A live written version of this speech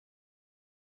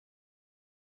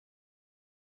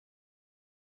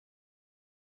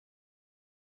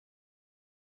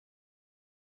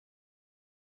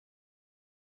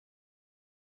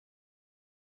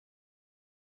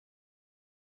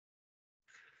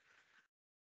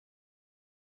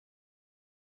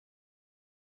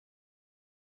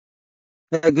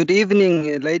Good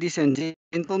evening, ladies and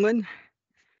gentlemen.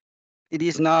 It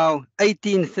is now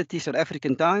 18:30 South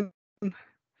African time.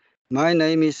 My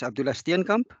name is Abdullah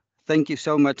Steenkamp. Thank you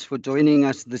so much for joining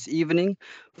us this evening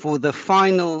for the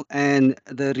final and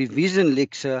the revision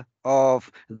lecture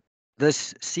of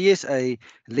this CSA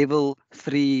Level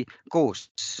 3 course.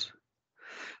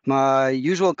 My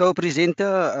usual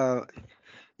co-presenter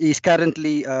is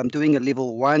currently doing a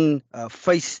Level 1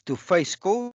 face-to-face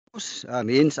course.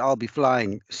 Hence, I'll be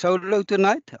flying solo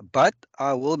tonight, but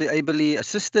I will be ably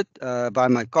assisted by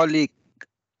my colleague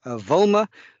Vilma,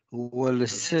 who will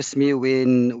assist me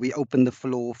when we open the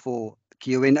floor for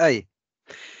Q&A.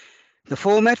 The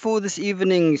format for this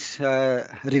evening's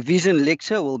revision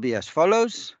lecture will be as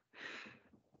follows.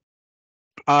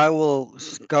 I will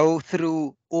go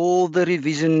through all the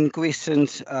revision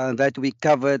questions that we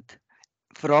covered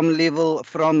from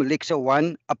lecture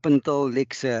 1 up until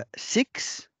lecture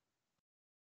 6.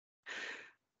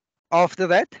 After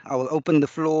that, I will open the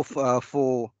floor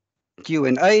for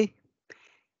Q&A.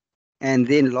 And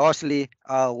then lastly,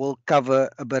 I will cover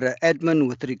a bit of admin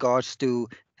with regards to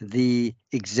the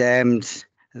exams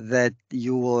that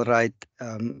you will write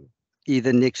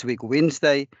either next week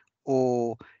Wednesday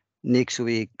or next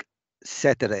week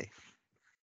Saturday.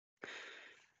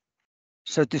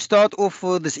 So to start off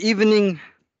for this evening,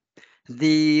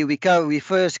 we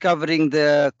first covering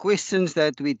the questions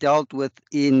that we dealt with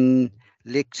in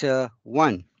lecture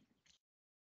 1.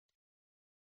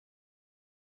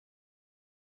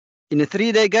 In a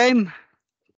 3-day game,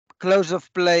 close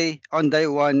of play on day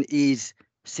 1 is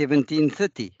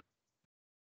 17:30.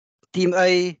 Team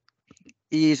A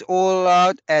is all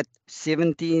out at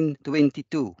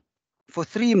 17:22 for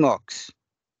 3 marks.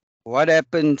 What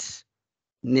happens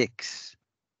next?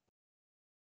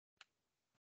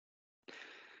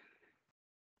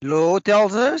 Law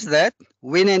tells us that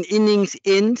when an innings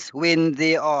ends, when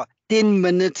there are 10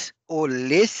 minutes or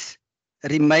less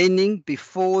remaining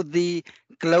before the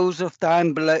close of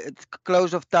time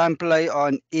play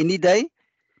on any day,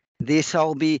 there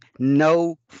shall be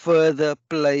no further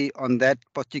play on that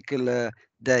particular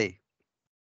day.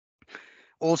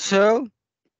 Also,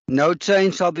 no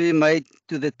change shall be made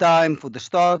to the time for the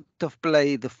start of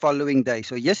play the following day.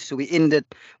 So yes, we're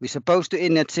supposed to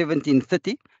end at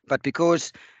 17:30, but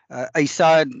because a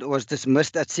side was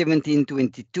dismissed at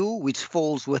 17:22, which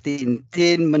falls within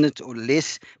 10 minutes or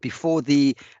less before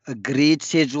the agreed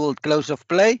scheduled close of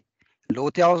play, law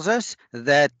tells us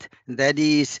that that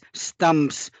is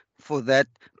stumps for that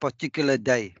particular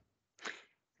day.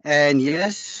 And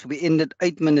yes, we ended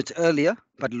 8 minutes earlier,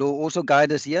 but law also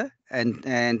guide us here and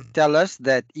tell us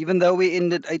that even though we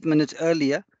ended 8 minutes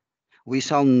earlier, we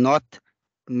shall not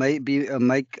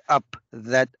make up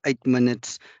that 8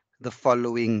 minutes the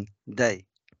following day.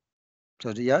 So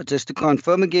yeah, just to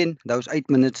confirm again, those 8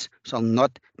 minutes shall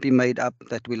not be made up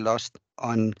that we lost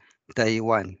on day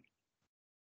 1.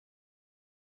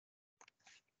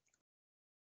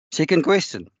 Second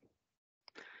question.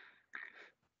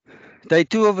 Day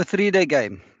 2 of a 3-day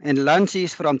game, and lunch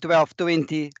is from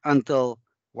 12:20 until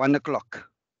 1 o'clock.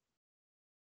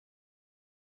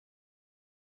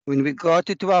 When we got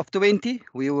to 12:20,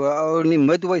 we were only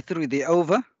midway through the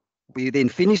over. We then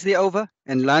finished the over,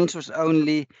 and lunch was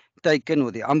only taken,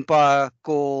 or the umpire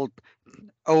called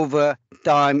over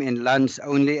time and lunch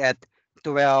only at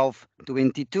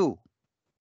 12:22.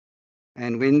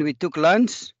 And when we took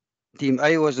lunch, Team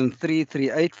A was in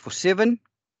 338 for 7.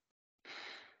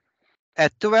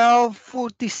 At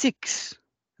 12:46,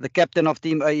 the captain of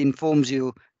Team A informs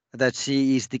you that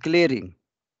she is declaring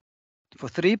for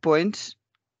 3 points.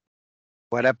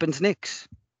 What happens next?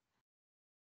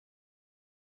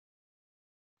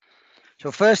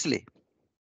 So firstly,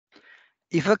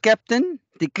 if a captain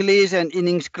declares an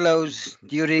innings close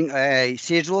during a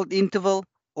scheduled interval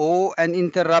or an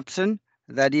interruption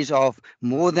that is of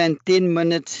more than 10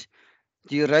 minutes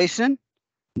duration,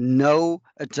 no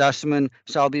adjustment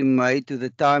shall be made to the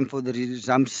time for the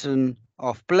resumption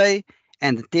of play,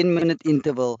 and the 10-minute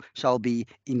interval shall be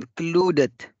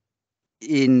included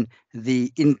in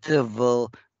the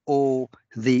interval or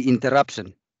the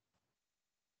interruption.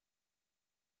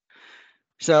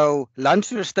 So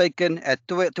lunch was taken at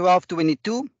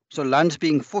 12:22. So lunch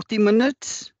being 40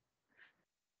 minutes,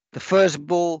 the first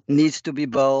ball needs to be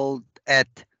bowled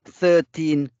at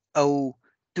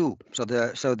 13:02. So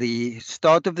the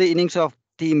start of the innings of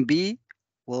Team B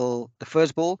the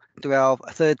first ball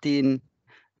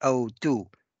 13:02.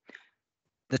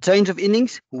 The change of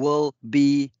innings will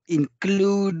be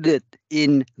included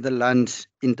in the lunch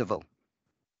interval.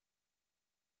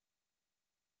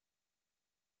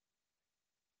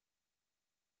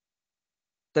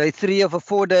 Day 3 of a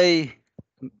 4-day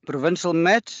provincial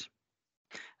match.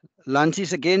 Lunch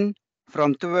is again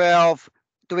from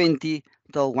 12:20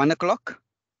 till 1 o'clock.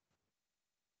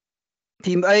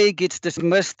 Team A gets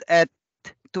dismissed at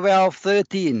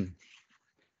 12:13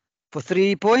 for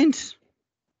 3 points.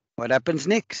 What happens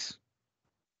next?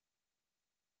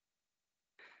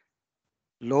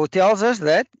 Law tells us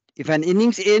that if an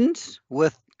innings ends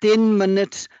with 10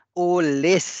 minutes or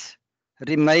less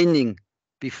remaining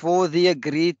before the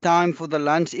agreed time for the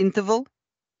lunch interval,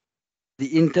 the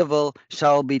interval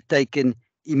shall be taken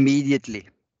immediately.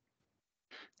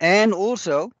 And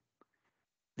also,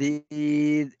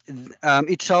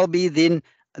 it shall be then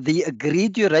the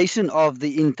agreed duration of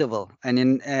the interval. And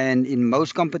in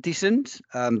most competitions,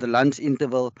 the lunch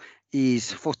interval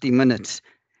is 40 minutes.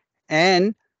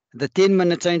 And the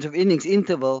 10-minute change of innings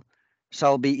interval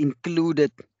shall be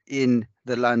included in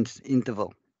the lunch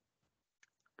interval.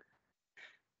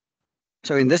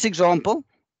 So in this example,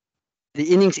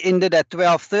 the innings ended at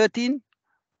 12:13.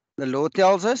 The law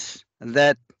tells us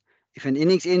that if an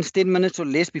innings ends 10 minutes or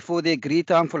less before the agreed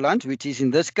time for lunch, which is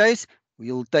in this case,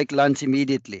 we'll take lunch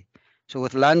immediately. So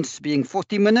with lunch being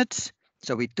 40 minutes,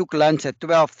 so we took lunch at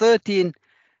 12:13,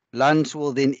 lunch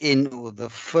will then end, or the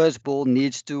first ball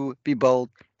needs to be bowled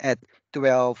at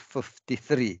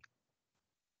 12:53.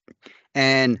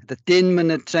 And the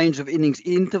 10-minute change of innings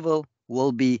interval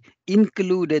will be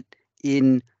included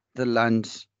in the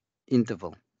lunch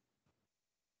interval.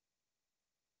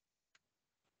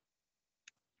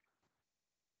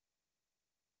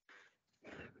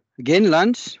 Again,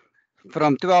 lunch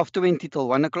from 12:20 till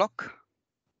 1 o'clock.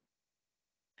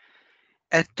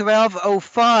 At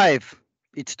 12:05,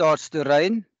 it starts to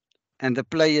rain and the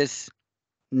players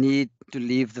need to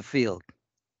leave the field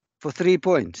for 3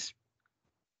 points.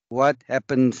 What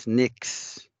happens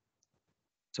next?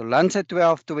 So lunch at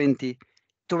 12:20,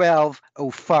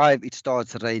 12:05, it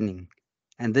starts raining.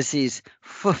 And this is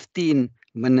 15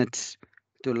 minutes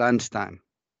to lunchtime.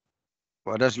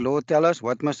 What does law tell us?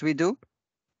 What must we do?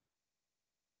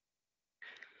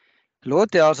 Law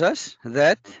tells us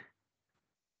that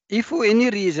if for any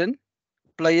reason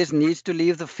players needs to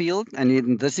leave the field, and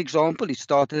in this example it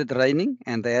started raining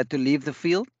and they had to leave the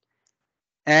field,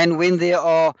 and when there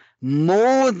are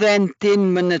more than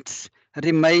 10 minutes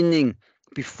remaining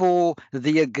before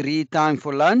the agreed time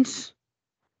for lunch,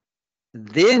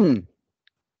 then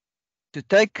to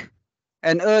take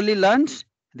an early lunch,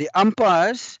 the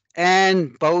umpires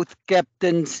and both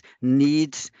captains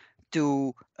needs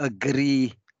to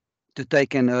agree to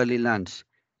take an early lunch.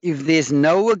 If there's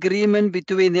no agreement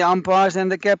between the umpires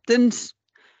and the captains,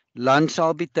 lunch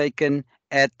shall be taken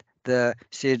at the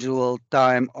scheduled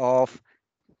time of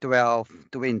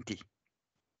 12:20.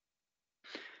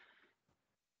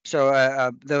 So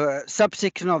the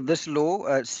subsection of this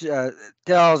law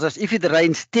tells us if it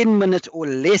rains 10 minutes or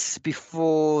less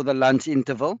before the lunch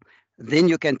interval, then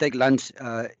you can take lunch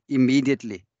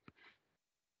immediately.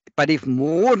 But if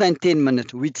more than 10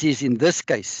 minutes, which is in this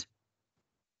case,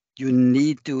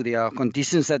 there are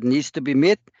conditions that needs to be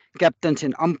met. Captains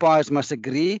and umpires must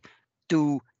agree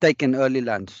to take an early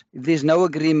lunch. If there's no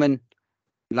agreement,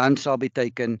 lunch shall be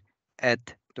taken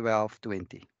at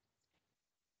 12:20.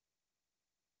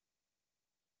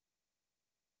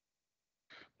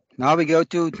 Now we go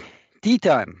to tea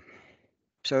time.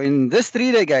 So in this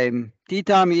 3-day game, tea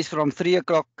time is from 3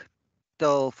 o'clock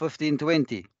till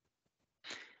 15:20.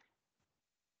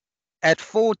 At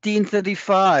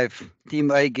 14:35,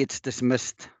 Team A gets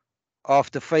dismissed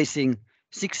after facing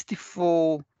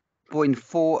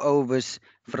 64.4 overs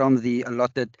from the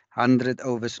allotted 100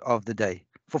 overs of the day.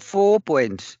 For 4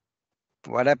 points,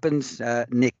 what happens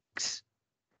next?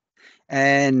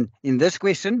 And in this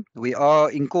question, we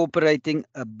are incorporating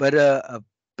a bit of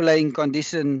playing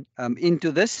condition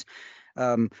into this.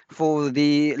 For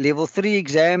the level 3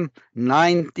 exam,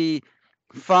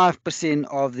 95%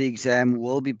 of the exam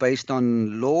will be based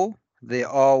on law. There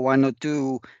are 1 or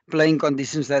 2 playing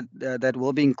conditions that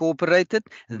will be incorporated.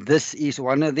 This is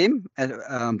one of them,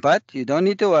 but you don't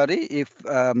need to worry. If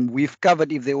we've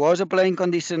covered, if there was a playing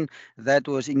condition that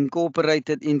was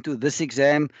incorporated into this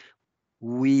exam,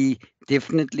 we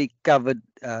definitely covered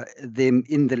them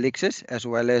in the lectures as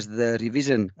well as the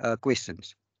revision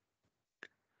questions.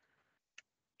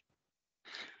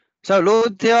 So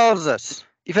Lord tells us,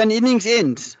 if an innings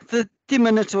ends 30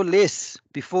 minutes or less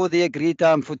before the agreed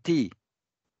time for tea,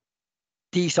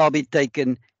 tea shall be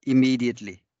taken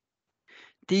immediately.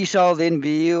 Tea shall then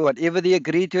be whatever the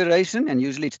agreed duration, and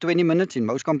usually it's 20 minutes in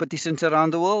most competitions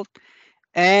around the world,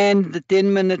 and the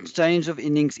 10-minute change of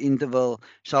innings interval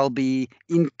shall be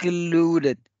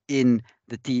included in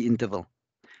the tea interval.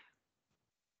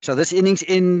 So this innings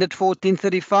ended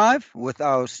 14:35 with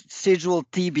our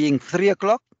scheduled tea being 3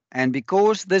 o'clock. And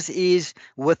because this is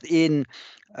within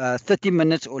 30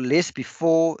 minutes or less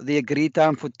before the agreed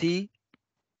time for tea,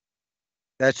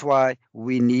 that's why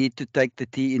we need to take the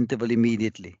tea interval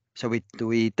immediately. So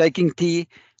we're taking tea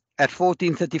at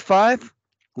 14:35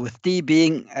 with tea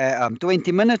being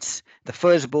 20 minutes. The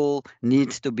first ball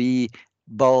needs to be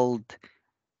bowled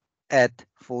at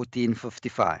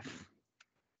 14:55.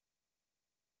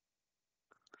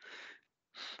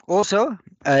 Also,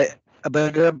 a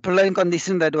bit of playing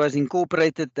condition that was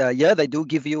incorporated here, they do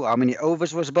give you how many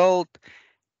overs was bowled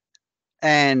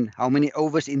and how many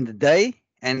overs in the day.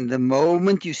 And the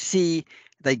moment you see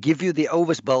they give you the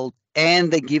overs bowled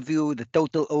and they give you the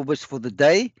total overs for the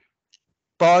day,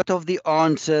 part of the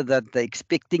answer that they're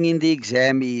expecting in the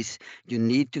exam is you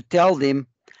need to tell them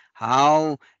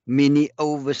how many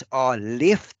overs are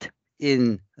left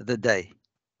in the day.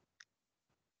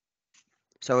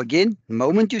 So again, the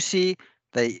moment you see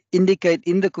they indicate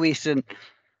in the question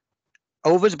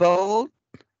overs bowled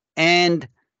and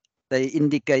they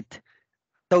indicate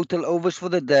total overs for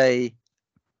the day,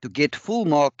 to get full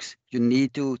marks, you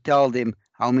need to tell them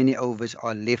how many overs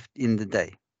are left in the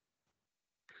day.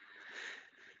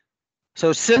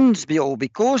 So since or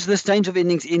because this change of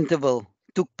innings interval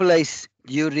took place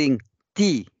during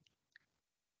T,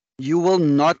 you will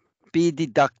not be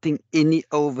deducting any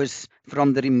overs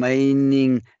from the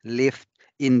remaining left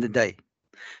in the day.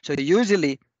 So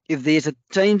usually, if there's a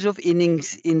change of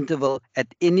innings interval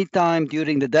at any time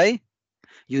during the day,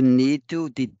 you need to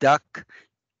deduct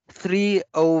 3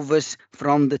 overs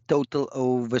from the total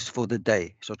overs for the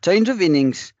day. So change of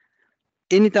innings,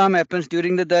 anytime happens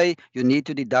during the day, you need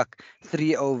to deduct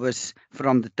 3 overs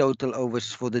from the total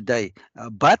overs for the day.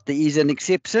 But there is an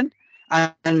exception.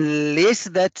 Unless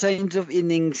that change of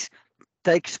innings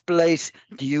takes place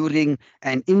during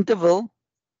an interval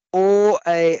or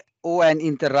an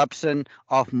interruption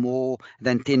of more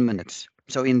than 10 minutes.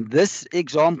 So in this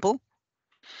example,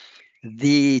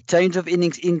 the change of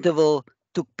innings interval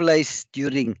took place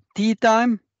during tea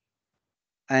time,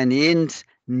 and hence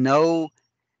no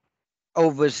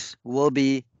overs will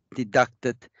be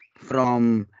deducted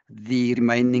from the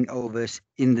remaining overs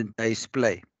in the day's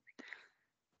play.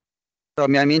 So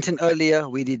I mentioned earlier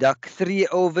we deduct 3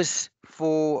 overs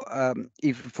for a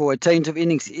change of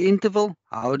innings interval.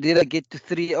 How did I get to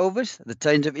 3 overs? The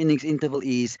change of innings interval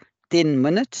is 10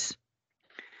 minutes.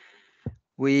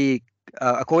 We,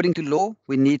 according to law,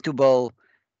 we need to bowl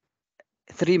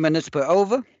 3 minutes per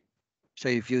over. So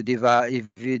if you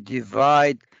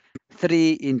divide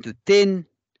 3 into 10,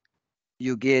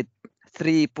 you get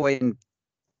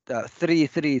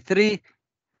 3.333.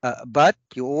 But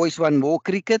you always want more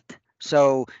cricket,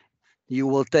 so you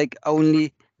will take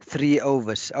only 3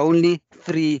 overs, only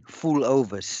 3 full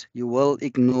overs. You will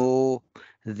ignore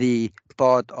the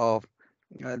part of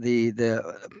the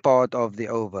part of the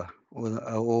over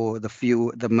or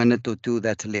the minute or two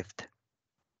that's left.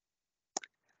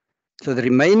 So the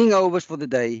remaining overs for the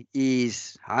day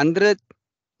is 100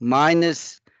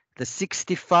 minus the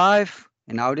 65.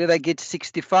 And how did I get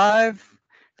 65?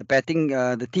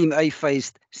 The team A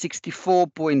faced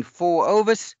 64.4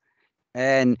 overs,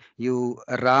 and you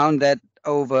round that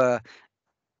over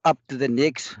up to the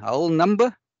next whole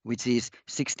number, which is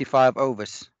 65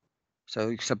 overs.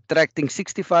 So subtracting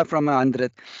 65 from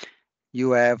 100,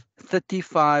 you have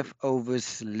 35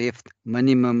 overs left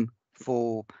minimum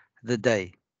for the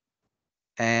day.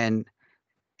 And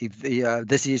if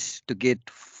this is to get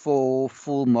 4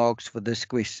 full marks for this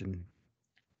question.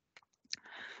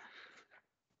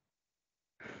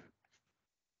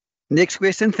 Next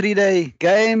question, 3-day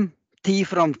game, tea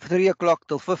from 3 o'clock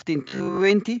till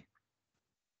 15:20.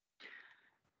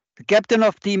 The captain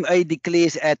of Team A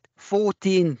declares at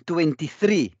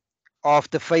 14:23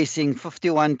 after facing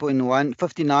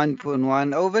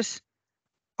 59.1 overs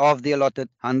of the allotted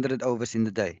 100 overs in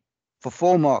the day. For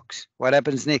 4 marks, what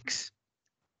happens next?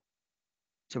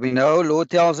 So we know law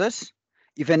tells us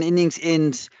if an innings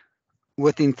ends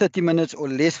within 30 minutes or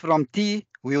less from tea,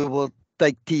 we will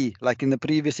take tea, like in the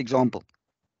previous example.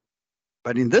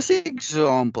 But in this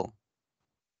example,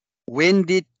 when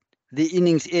did the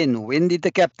innings end? When did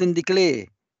the captain declare?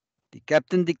 The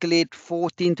captain declared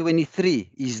 14:23.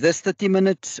 Is this 30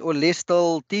 minutes or less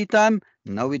till tea time?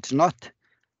 No, it's not.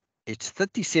 It's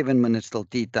 37 minutes till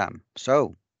tea time.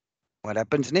 So, what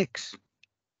happens next?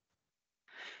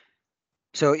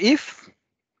 So, if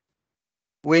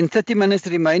when 30 minutes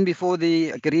remain before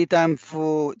the agreed time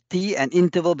for tea, an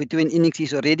interval between innings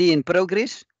is already in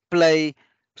progress, play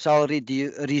shall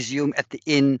resume at the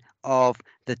end of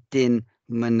the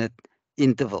 10-minute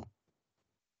interval.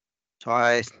 So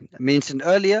I mentioned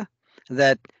earlier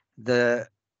that the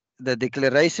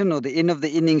declaration or the end of the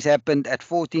innings happened at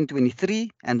 14:23,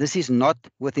 and this is not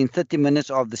within 30 minutes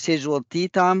of the scheduled tea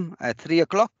time at 3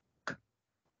 o'clock.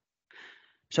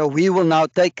 So we will now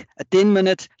take a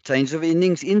 10-minute change of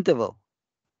innings interval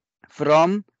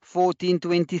from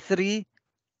 14:23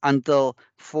 until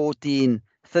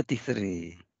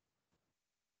 14:33.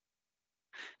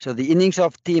 So the innings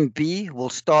of Team B will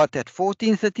start at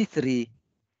 14:33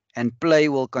 and play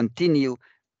will continue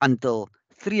until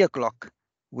 3 o'clock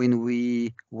when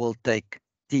we will take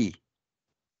tea.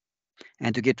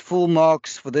 And to get full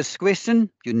marks for this question,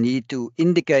 you need to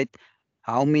indicate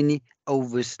how many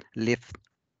overs left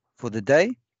for the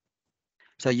day.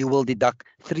 So you will deduct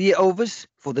 3 overs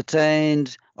for the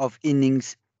change of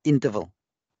innings interval.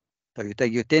 So you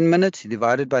take your 10 minutes, you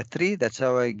divide it by 3. That's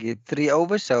how I get 3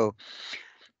 overs. So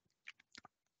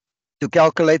to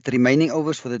calculate the remaining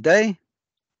overs for the day,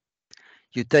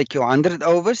 you take your 100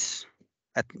 overs,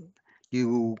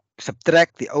 you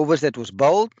subtract the overs that was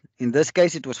bowled. In this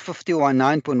case, it was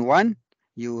 59.1.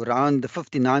 You round the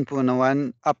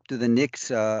 59.1 up to the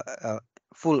next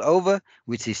full over,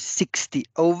 which is 60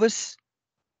 overs.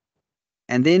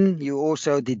 And then you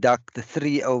also deduct the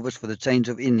 3 overs for the change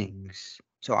of innings.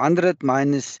 So 100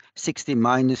 minus 60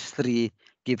 minus 3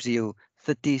 gives you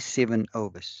 37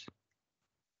 overs.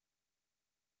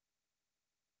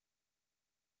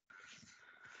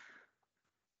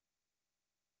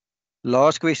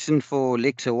 Last question for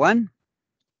lecture 1.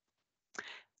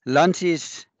 Lunch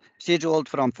is scheduled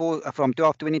from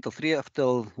 12:20 till 3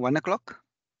 till 1 o'clock.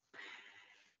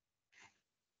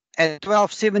 At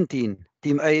 12:17,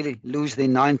 Team A lose their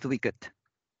 9th wicket.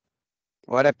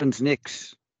 What happens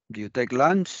next? Do you take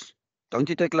lunch? Don't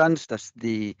you take lunch? Does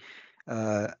the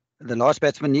last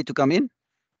batsman need to come in?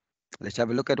 Let's have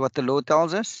a look at what the law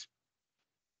tells us.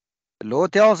 The law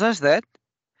tells us that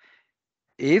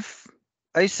if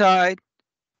a side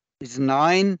is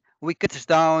 9 wickets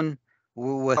down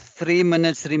with 3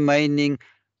 minutes remaining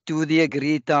to the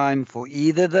agreed time for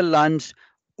either the lunch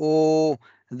or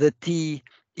the tea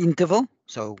interval,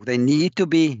 so they need to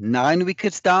be 9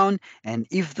 wickets down, and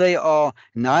if they are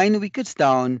 9 wickets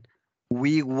down,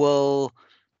 we will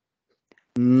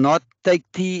not take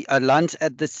tea or lunch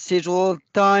at the scheduled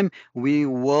time. We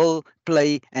will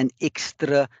play an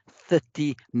extra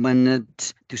 30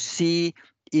 minutes to see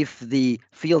if the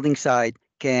fielding side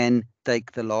can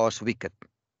take the last wicket.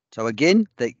 So again,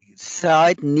 the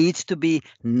side needs to be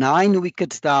 9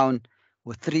 wickets down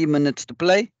with 3 minutes to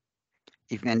play.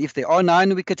 If there are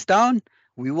 9 wickets down,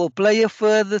 we will play a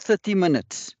further 30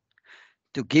 minutes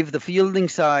to give the fielding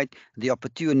side the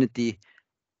opportunity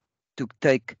to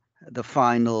take the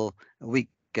final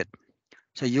wicket.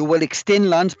 So you will extend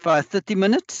lunch by 30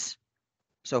 minutes.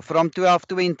 So from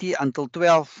 12:20 until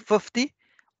 12:50,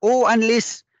 or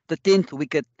unless the 10th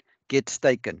wicket gets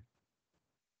taken.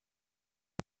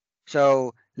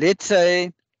 So let's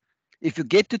say if you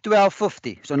get to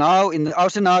 12:50, so now in our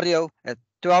scenario at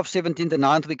 12:17 the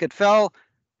 9th wicket fell,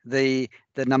 the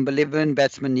number 11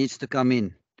 batsman needs to come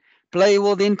in. Play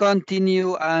will then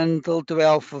continue until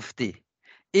 12:50.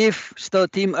 If still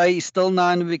Team A is still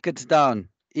 9 wickets down,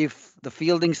 if the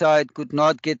fielding side could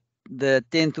not get the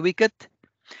 10th wicket,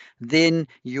 then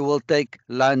you will take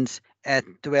lunch at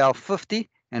 12:50,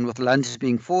 and with lunch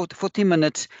being 40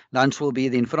 minutes, lunch will be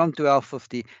then from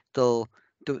 12:50 till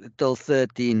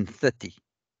 13:30.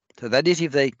 So that is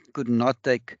if they could not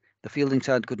take, the fielding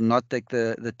side could not take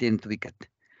the 10th wicket.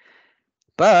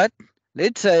 But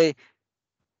let's say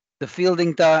the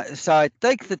fielding side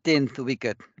takes the 10th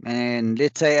wicket, and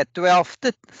let's say at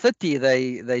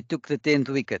 12:30 they took the 10th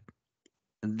wicket.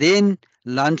 Then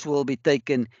lunch will be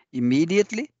taken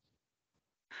immediately.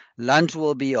 Lunch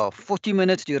will be of 40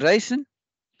 minutes duration,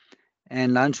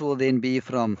 and lunch will then be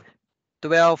from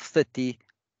 12:30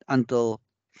 until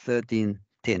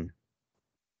 13:10.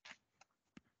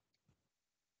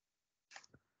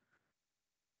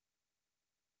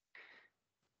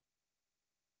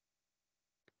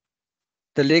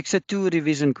 The lecture 2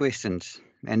 revision questions,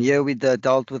 and here we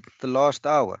dealt with the last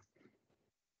hour.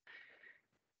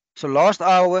 So last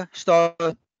hour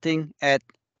starting at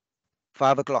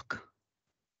 5 o'clock.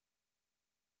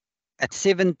 At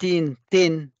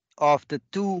 17:10, after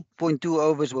 2.2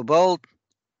 overs were bowled,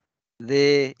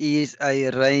 there is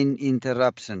a rain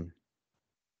interruption.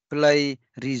 Play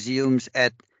resumes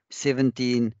at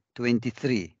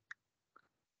 17:23.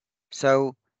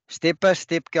 So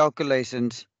step-by-step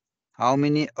calculations, how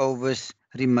many overs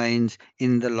remains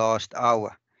in the last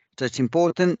hour. So it's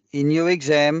important in your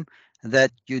exam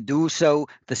that you do so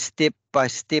the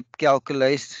step-by-step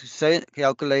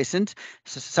calculations.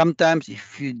 So sometimes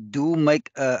if you do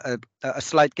make a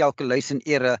slight calculation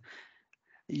error,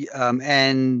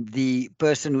 and the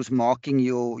person who's marking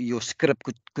your script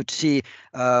could see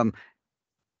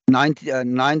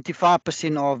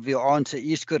 95% of your answer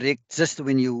is correct. Just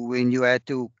when you had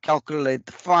to calculate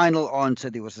the final answer,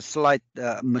 there was a slight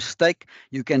mistake.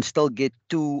 You can still get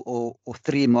 2 or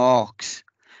 3 marks.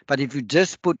 But if you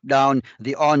just put down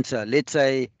the answer, let's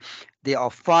say there are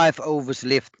 5 overs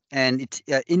left, and it's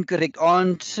an incorrect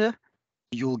answer,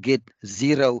 you'll get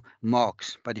 0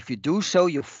 marks. But if you do so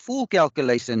your full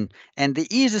calculation, and there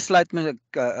is a slight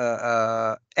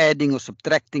adding or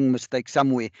subtracting mistake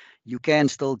somewhere, you can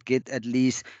still get at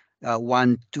least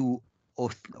 1, 2,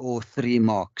 or 3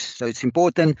 marks. So it's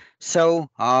important. So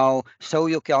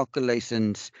your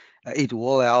calculations. It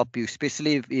will help you,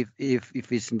 especially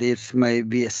if there's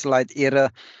maybe a slight error.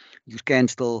 You can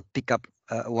still pick up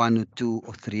 1 or 2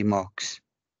 or 3 marks.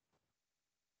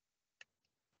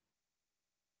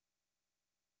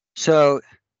 So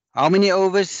how many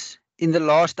overs in the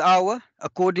last hour?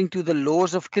 According to the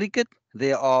laws of cricket,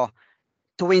 there are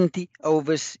 20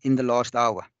 overs in the last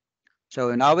hour. So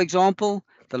in our example,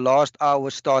 the last hour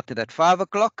started at 5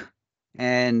 o'clock,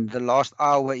 and the last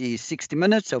hour is 60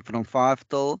 minutes, so from 5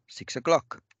 till 6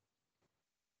 o'clock.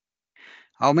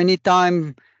 How many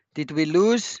time did we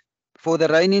lose for the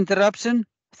rain interruption?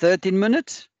 13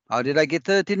 minutes. How did I get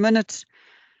 13 minutes?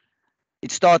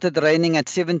 It started raining at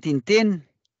 17:10.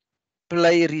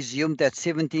 Play resumed at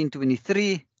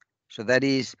 17:23, so that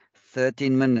is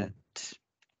 13 minutes.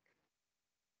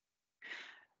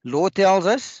 Law tells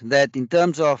us that in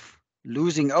terms of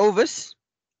losing overs,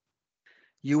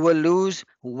 you will lose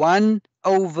 1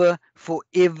 over for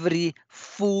every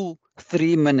full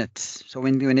 3 minutes. So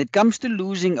when it comes to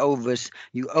losing overs,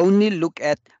 you only look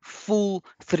at full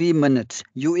 3 minutes.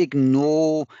 You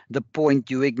ignore the point,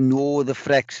 you ignore the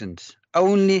fractions.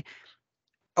 Only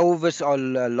overs are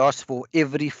lost for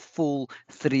every full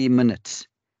 3 minutes.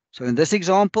 So in this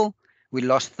example, we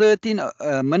lost 13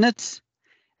 minutes,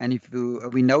 and if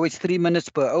we know it's 3 minutes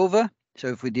per over, so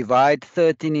if we divide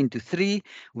 13 into 3,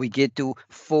 we get to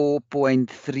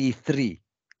 4.33.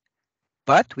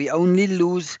 But we only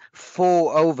lose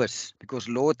 4 overs because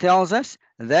law tells us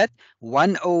that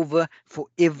 1 over for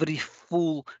every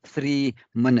full 3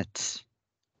 minutes.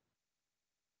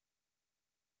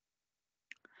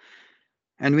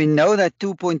 And we know that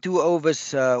 2.2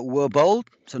 overs were bowled.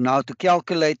 So now to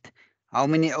calculate how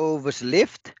many overs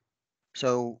left.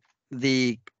 So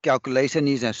the calculation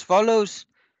is as follows.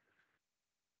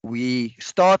 We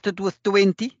started with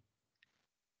 20.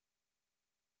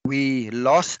 We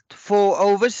lost 4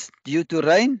 overs due to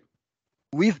rain.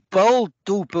 We've bowled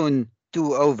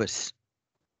 2.2 overs.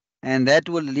 And that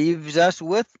will leave us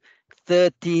with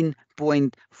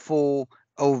 13.4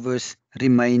 overs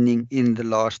remaining in the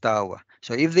last hour.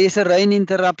 So if there's a rain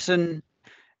interruption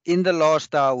in the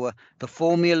last hour, the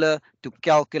formula to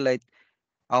calculate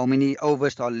how many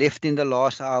overs are left in the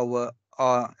last hour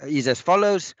is as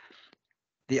follows.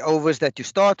 The overs that you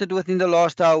started with in the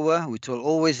last hour, which will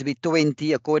always be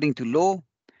 20 according to law,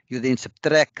 you then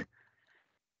subtract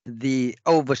the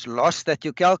overs lost that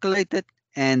you calculated,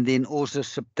 and then also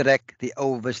subtract the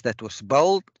overs that was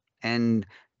bowled, and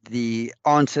the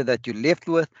answer that you left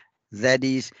with, that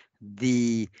is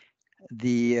the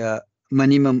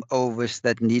minimum overs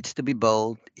that needs to be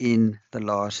bowled in the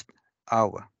last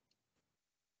hour.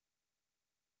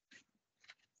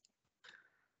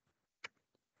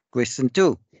 Question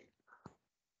 2.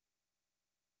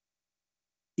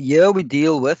 Here we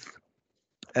deal with,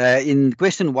 in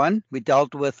question 1, we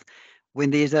dealt with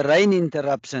when there's a rain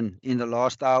interruption in the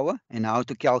last hour and how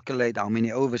to calculate how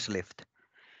many overs left.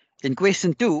 In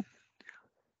question 2,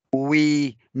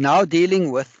 we now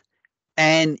dealing with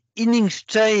an innings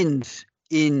change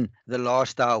in the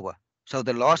last hour. So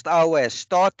the last hour has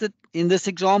started in this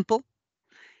example,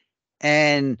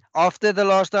 and after the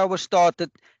last hour started,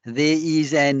 there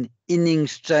is an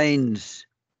innings change.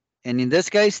 And in this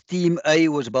case, Team A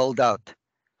was bowled out.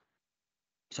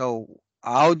 So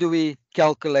how do we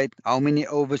calculate how many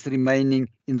overs remaining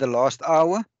in the last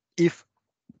hour if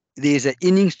there's an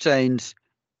innings change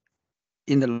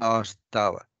in the last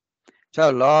hour? So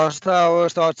last hour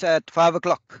starts at 5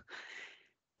 o'clock.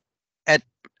 At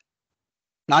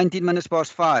 19 minutes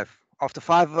past 5, after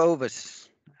 5 overs,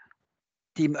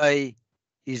 Team A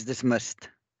is dismissed.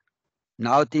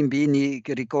 Now Team B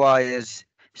requires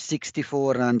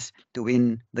 64 runs to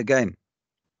win the game.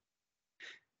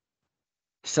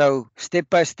 So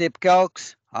step-by-step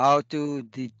calcs, how to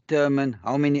determine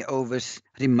how many overs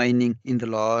remaining in the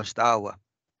last hour.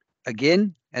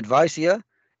 Again, advice here,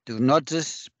 do not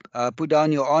just put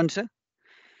down your answer.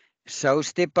 So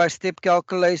step-by-step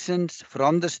calculations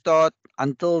from the start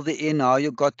until the end, how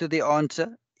you got to the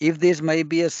answer. If there's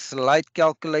maybe a slight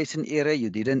calculation error, you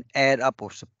didn't add up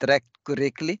or subtract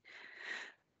correctly,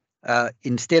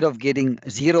 instead of getting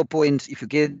 0 points, if you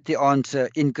get the answer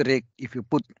incorrect, if you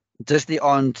put just the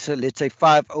answer, let's say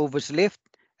 5 overs left,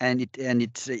 and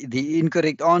it's the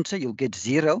incorrect answer, you'll get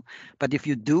 0. But if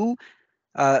you do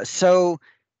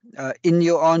in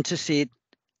your answer sheet,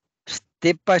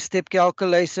 step-by-step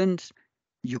calculations,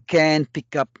 you can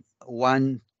pick up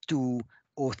 1, 2,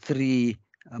 or 3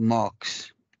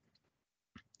 marks.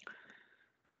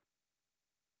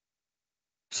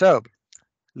 So,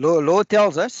 law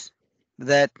tells us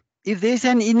that if there's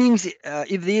an innings,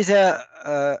 if there's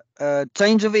a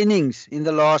change of innings in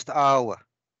the last hour,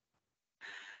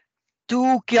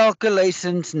 2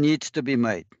 calculations needs to be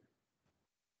made.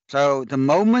 So the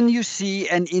moment you see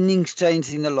an innings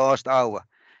change in the last hour,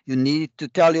 you need to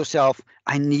tell yourself,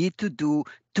 I need to do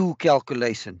 2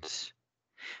 calculations.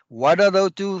 What are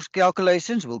those 2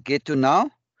 calculations? We'll get to now.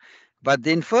 But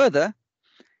then further,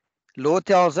 law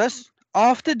tells us,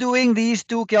 after doing these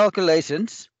 2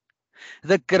 calculations,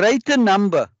 the greater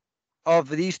number of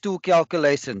these 2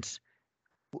 calculations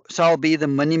shall be the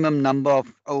minimum number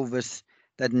of overs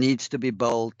that needs to be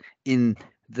bowled in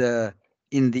the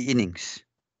innings.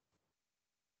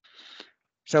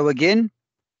 So again,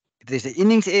 if there's an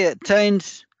innings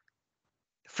change,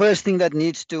 first thing that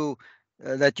needs to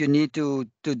that you need to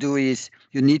do is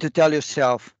you need to tell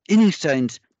yourself, innings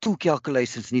change, 2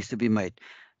 calculations needs to be made.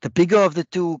 The bigger of the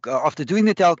 2, after doing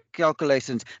the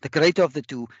calculations, the greater of the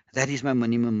 2, that is my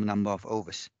minimum number of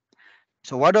overs.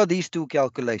 So what are these 2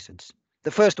 calculations?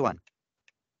 The first one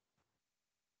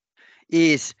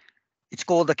is, it's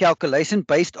called the calculation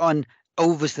based on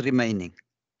overs remaining.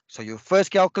 So your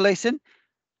first calculation,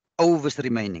 overs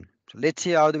remaining. So let's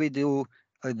see, how do we do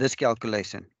this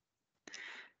calculation?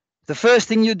 The first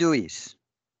thing you do is,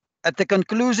 at the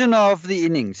conclusion of the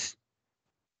innings,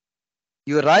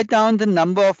 you write down the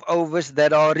number of overs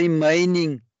that are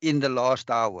remaining in the last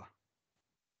hour.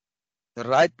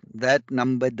 Write that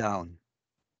number down.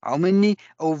 How many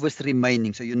overs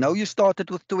remaining? So you know you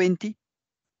started with 20,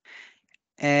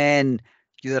 and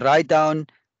you write down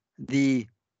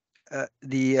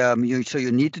so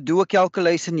you need to do a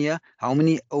calculation here. How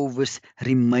many overs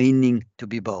remaining to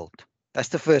be bowled? That's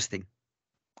the first thing.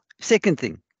 Second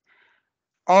thing,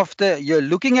 after you're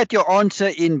looking at your answer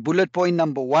in bullet point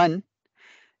number 1,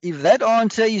 if that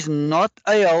answer is not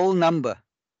a whole number,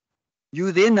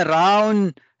 you then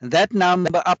round that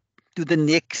number up to the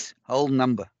next whole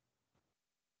number.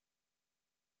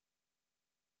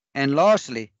 And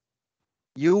lastly,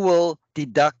 you will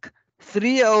deduct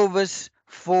 3 overs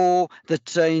for the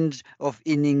change of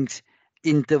innings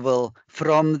interval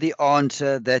from the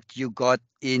answer that you got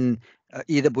in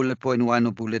either bullet point 1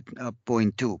 or bullet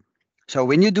point 2. So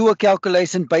when you do a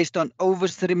calculation based on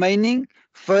overs remaining,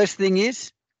 first thing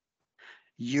is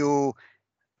you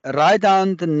write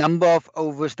down the number of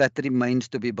overs that remains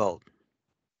to be bowled.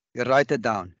 You write it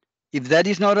down. If that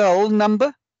is not a whole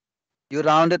number, you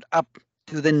round it up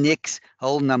to the next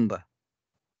whole number.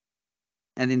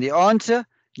 And in the answer,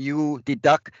 you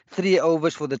deduct 3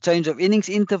 overs for the change of innings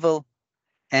interval,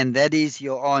 and that is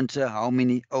your answer, how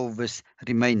many overs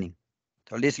remaining.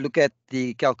 So let's look at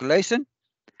the calculation.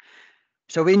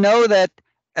 So we know that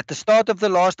at the start of the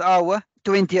last hour,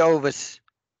 20 overs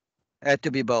had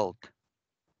to be bowled.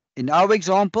 In our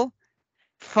example,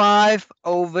 5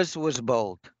 overs was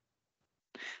bowled.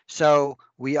 So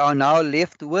we are now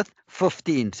left with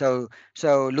 15. So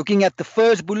looking at the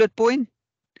first bullet point,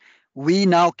 we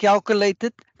now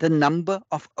calculated the number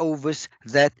of overs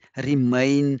that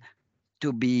remain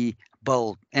to be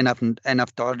bowled, and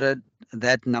I've jotted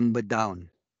that number down.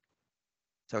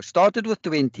 So started with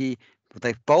 20, but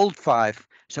they've bowled 5,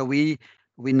 so we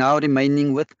now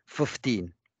remaining with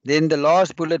 15. Then the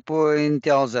last bullet point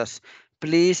tells us,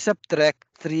 please subtract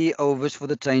 3 overs for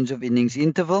the change of innings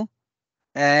interval,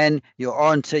 and your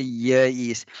answer here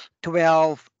is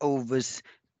 12 overs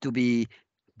to be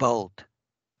bowled.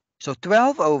 So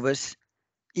 12 overs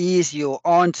is your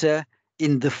answer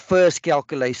in the first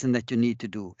calculation that you need to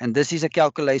do. And this is a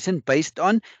calculation based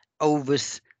on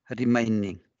overs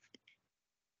remaining.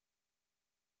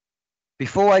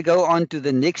 Before I go on to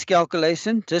the next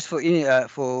calculation, just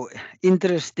for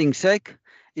interesting sake,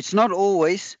 it's not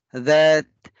always that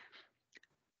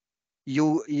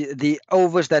the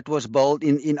overs that was bowled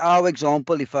in our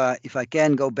example, if I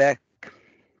can go back,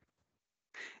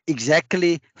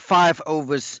 exactly 5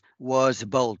 overs was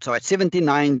bowled. So at 17,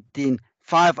 19,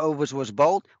 5 overs was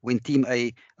bowled when Team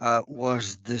A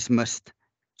was dismissed.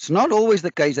 It's not always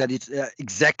the case that it's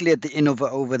exactly at the end of an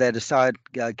over that a side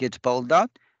gets bowled out.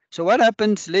 So what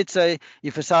happens, let's say,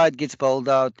 if a side gets bowled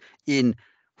out in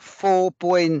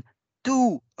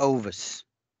 4.2 overs?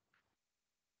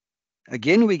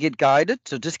 Again, we get guided.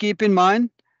 So just keep in mind,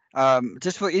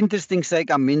 just for interesting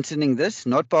sake, I'm mentioning this,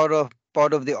 not part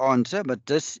of the answer, but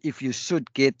just if you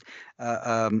should get uh,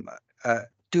 um,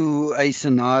 to a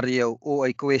scenario or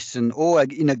a question or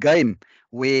in a game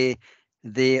where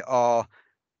there are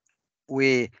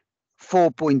where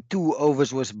 4.2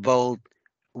 overs was bowled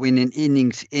when an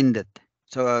innings ended.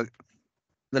 So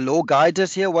the law guides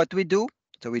us here what we do.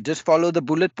 So we just follow the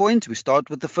bullet points. We start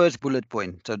with the first bullet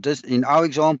point. So just in our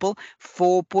example,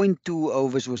 4.2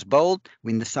 overs was bowled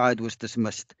when the side was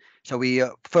dismissed. So we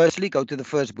firstly go to the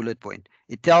first bullet point.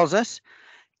 It tells us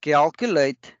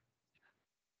calculate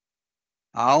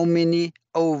how many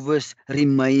overs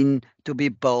remain to be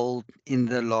bowled in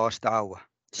the last hour.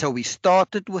 So we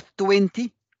started with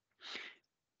 20.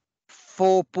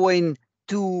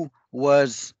 4.2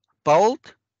 was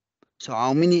bowled. So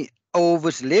how many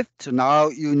overs left? So now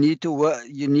you need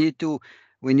to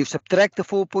when you subtract the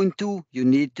 4.2, you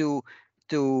need to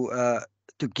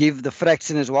give the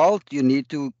fraction as well. You need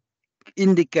to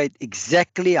indicate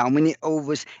exactly how many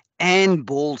overs and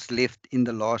balls left in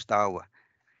the last hour.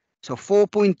 So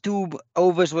 4.2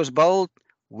 overs was bowled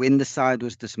when the side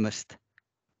was dismissed.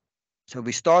 So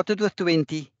we started with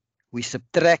 20. We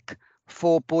subtract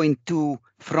 4.2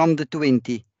 from the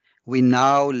 20. We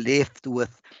now left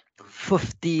with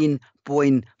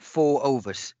 15.4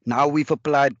 overs. Now we've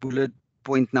applied bullet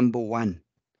point number 1.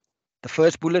 The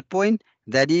first bullet point,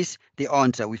 that is the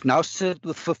answer. We've now set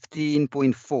with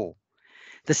 15.4.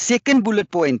 The second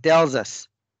bullet point tells us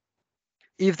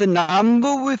if the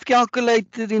number we've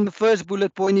calculated in the first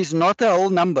bullet point is not a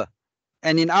whole number,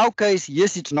 and in our case,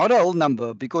 yes, it's not a whole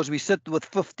number because we sit with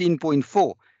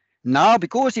 15.4. Now,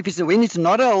 because when it's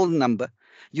not a whole number,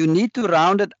 you need to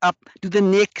round it up to the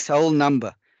next whole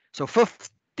number. So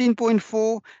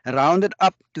 15.4 rounded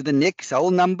up to the next whole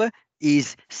number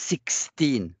is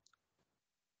 16.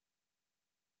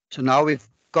 So now we've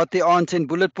got the answer in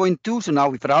bullet point 2. So now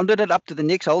we've rounded it up to the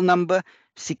next whole number,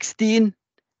 16.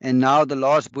 And now the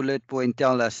last bullet point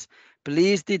tells us,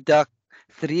 please deduct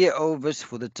 3 overs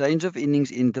for the change of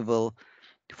innings interval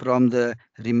from the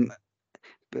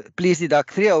please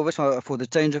deduct 3 overs for the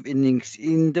change of innings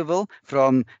interval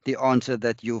from the answer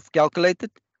that you've calculated.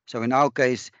 So in our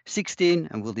case, 16,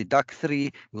 and we'll deduct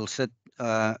 3. We'll set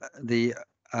the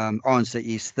answer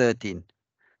is 13.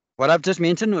 What I've just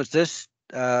mentioned was just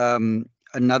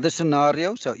another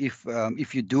scenario. So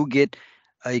if you do get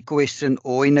a question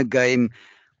or in a game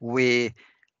where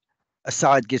a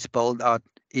side gets bowled out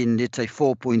in, let's say,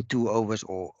 4.2 overs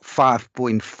or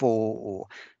 5.4 or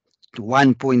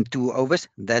 1.2 overs,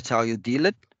 that's how you deal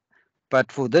it.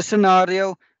 But for this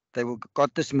scenario, they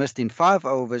got dismissed in 5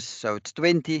 overs, so it's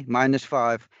 20 minus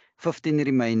 5, 15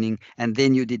 remaining, and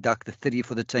then you deduct the 3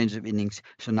 for the change of innings.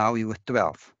 So now we're with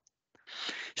 12.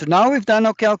 So now we've done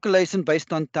our calculation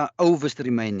based on overs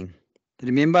remaining.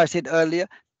 Remember I said earlier,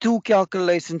 2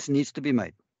 calculations needs to be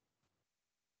made.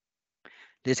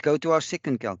 Let's go to our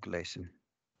second calculation.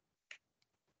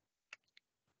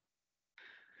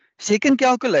 Second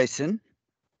calculation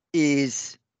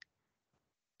is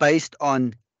based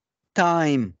on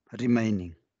time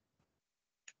remaining.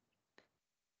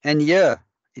 And here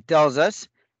it tells us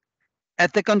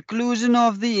at the conclusion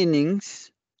of the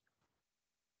innings,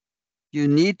 you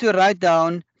need to write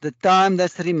down the time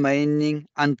that's remaining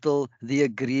until the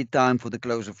agreed time for the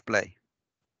close of play.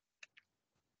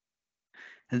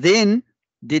 Then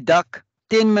deduct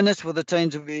 10 minutes for the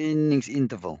change of innings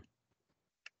interval.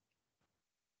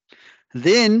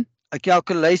 Then a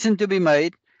calculation to be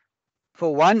made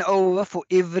for 1 over for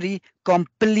every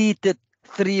completed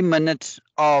 3 minutes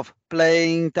of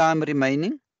playing time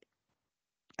remaining.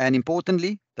 And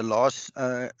importantly, the last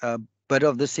bit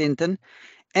of the sentence,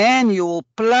 and you will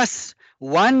plus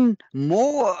 1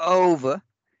 more over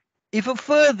if a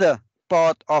further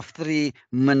part of 3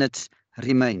 minutes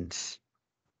remains.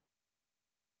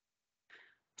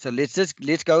 So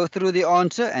let's go through the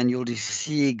answer and you'll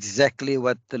see exactly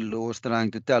what the law is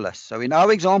trying to tell us. So in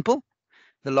our example,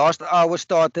 the last hour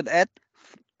started at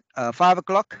 5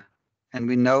 o'clock and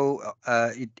we know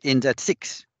it ends at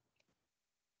 6.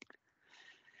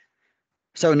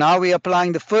 So now we're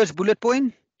applying the first bullet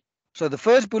point. So the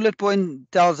first bullet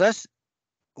point tells us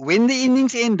when the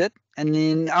innings ended, and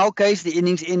in our case, the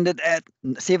innings ended at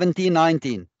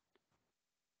 17:19.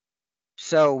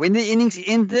 So when the innings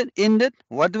ended,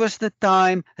 what was the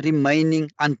time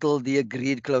remaining until the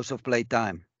agreed close of play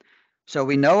time? So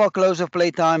we know our close of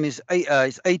play time is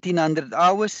 1800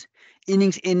 hours.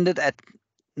 Innings ended at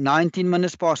 19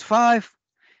 minutes past 5.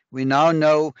 We now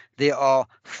know there are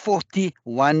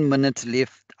 41 minutes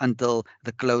left until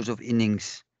the close of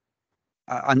innings.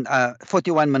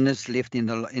 41 minutes left in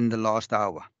the last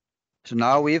hour. So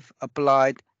now we've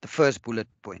applied the first bullet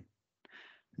point.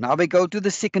 Now we go to the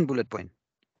second bullet point.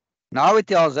 Now it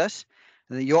tells us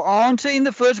that your answer in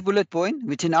the first bullet point,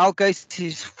 which in our case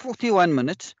is 41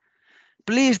 minutes,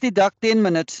 please deduct 10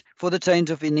 minutes for the change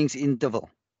of innings interval.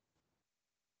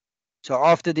 So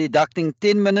after deducting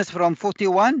 10 minutes from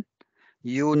 41,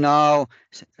 you now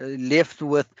left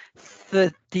with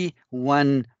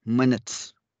 31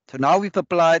 minutes. So now we've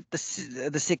applied the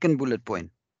second bullet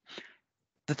point.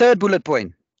 The third bullet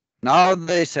point. Now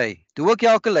they say, do a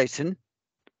calculation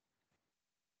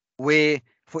where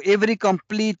for every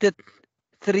completed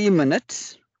 3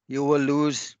 minutes, you will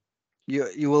lose,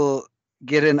 you will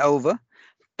get an over,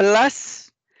 plus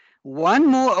one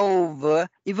more over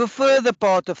if a further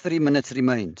part of 3 minutes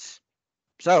remains.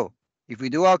 So if we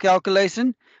do our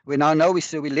calculation, we now know we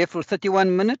left with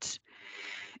 31 minutes.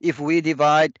 If we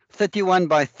divide 31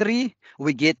 by 3,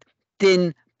 we get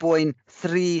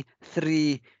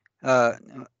 10.33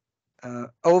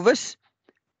 overs.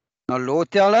 Now Lord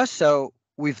tell us, so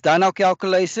we've done our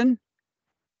calculation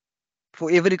for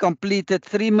every completed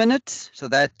 3 minutes, so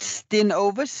that's 10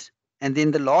 overs. And then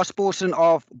the last portion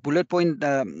of bullet point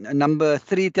number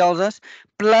 3 tells us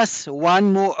plus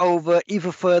one more over if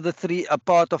a further a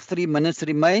part of 3 minutes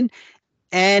remain.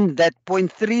 And that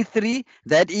 0.33,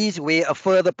 that is where a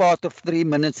further part of 3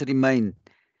 minutes remain.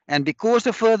 And because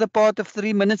a further part of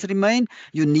 3 minutes remain,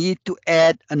 you need to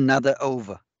add another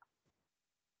over.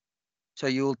 So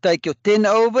you'll take your 10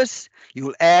 overs,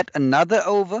 you'll add another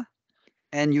over,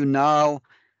 and your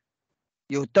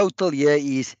total here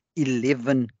is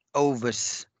 11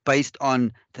 overs based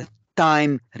on the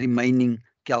time remaining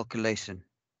calculation.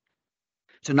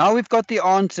 So now we've got the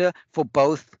answer for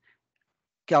both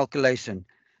calculations.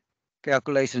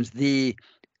 The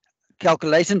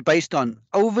calculation based on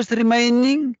overs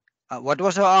remaining, what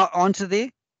was our answer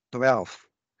there? 12.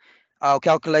 Our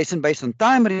calculation based on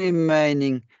time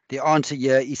remaining, the answer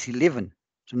here is 11.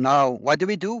 So now what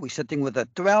do? We're sitting with a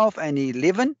 12 and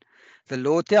 11. The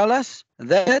law tells us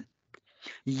that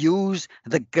use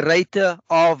the greater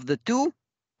of the two.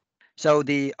 So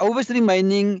the overs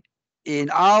remaining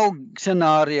in our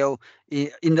scenario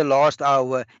in the last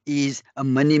hour is a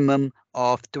minimum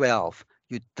of 12.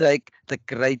 You take the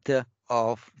greater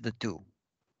of the two.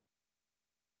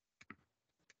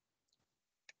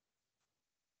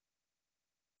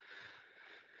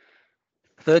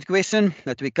 Third question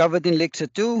that we covered in lecture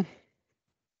 2.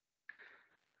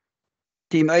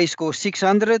 Team A scores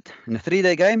 600 in a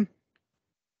 3-day game.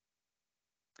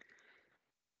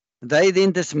 They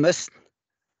then dismissed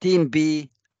Team B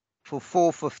for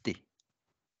 450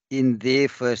 in their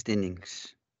first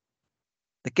innings.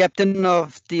 The captain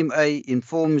of Team A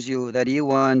informs you that he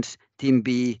wants Team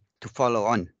B to follow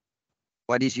on.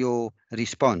 What is your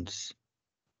response?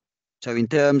 So in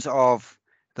terms of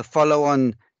the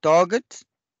follow-on targets,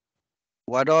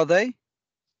 what are they?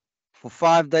 For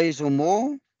 5 days or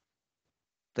more,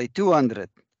 they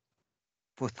 200.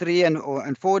 For 3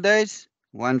 and 4 days,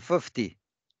 150.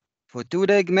 For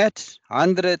 2-day match,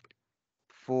 100.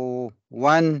 For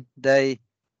 1 day,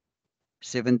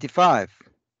 75.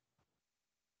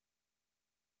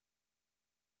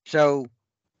 So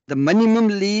the minimum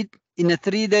lead in a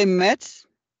 3-day match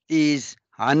is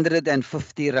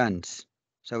 150 runs.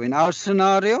 So in our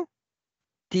scenario,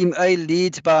 Team A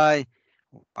leads by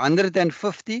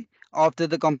 150 after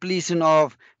the completion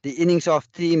of the innings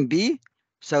of Team B.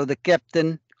 So the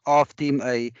captain of Team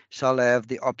A shall have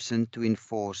the option to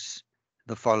enforce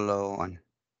the follow-on.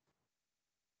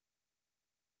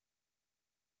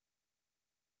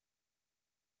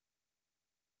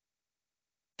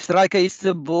 Striker hits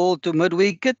the ball to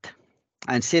mid-wicket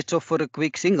and sets off for a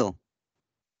quick single.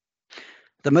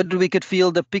 The mid-wicket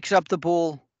fielder picks up the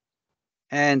ball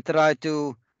and tries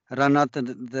to run out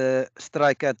the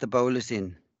striker at the bowler's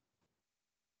end.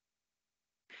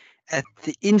 At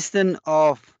the instant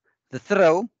of the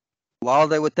throw, while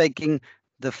they were taking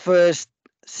the first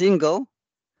single,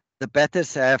 the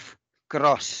batters have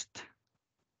crossed.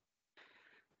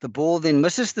 The ball then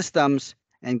misses the stumps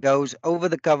and goes over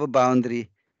the cover boundary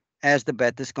as the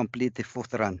batters complete the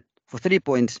 4th run. For 3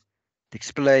 points, to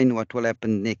explain what will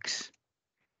happen next.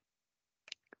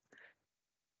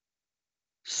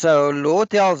 So law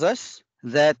tells us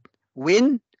that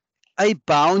when a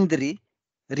boundary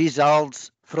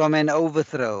results from an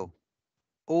overthrow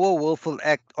or a willful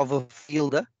act of a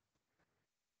fielder,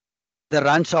 the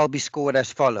run shall be scored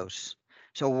as follows.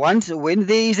 So when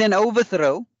there is an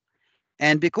overthrow,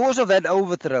 and because of that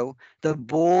overthrow, the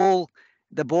ball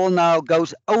now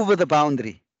goes over the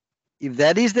boundary. If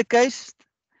that is the case,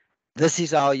 this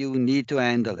is how you need to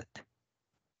handle it.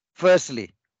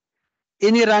 Firstly,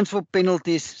 any runs for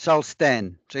penalties shall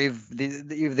stand. So if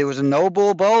there was a no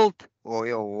ball bowled or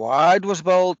a wide was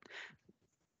bowled,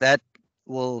 that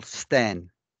will stand.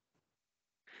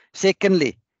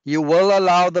 Secondly, you will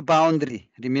allow the boundary.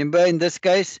 Remember, in this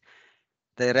case,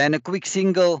 they ran a quick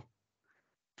single,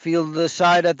 field the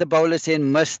side at the bowler's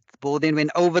end, missed, ball then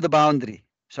went over the boundary.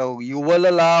 So you will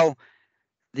allow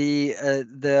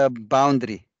the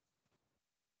boundary.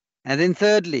 And then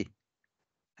thirdly,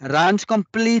 runs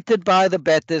completed by the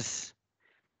batters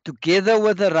together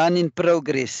with a run in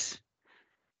progress.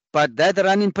 But that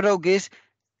run in progress,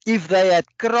 if they had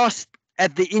crossed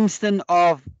at the instant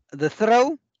of the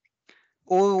throw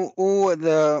or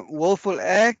the willful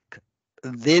act,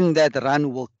 then that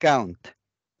run will count.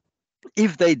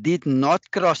 If they did not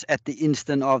cross at the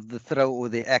instant of the throw or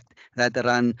the act, that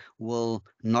run will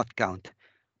not count.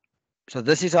 So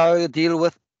this is how you deal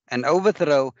with an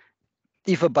overthrow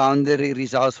if a boundary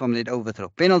results from that overthrow.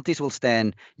 Penalties will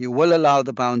stand. You will allow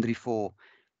the boundary for.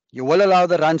 You will allow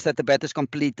the runs that the batters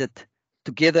completed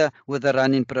together with the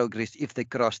run in progress if they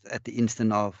crossed at the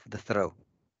instant of the throw.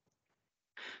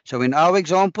 So in our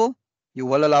example, you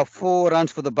will allow 4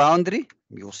 runs for the boundary.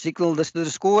 You'll signal this to the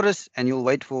scorers and you'll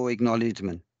wait for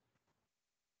acknowledgement.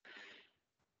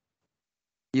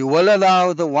 You will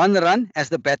allow the 1 run as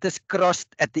the batters crossed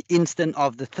at the instant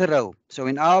of the throw. So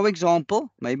in our example,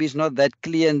 maybe it's not that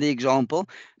clear in the example,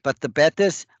 but the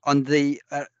batters on the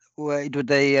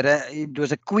it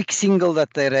was a quick single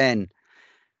that they ran.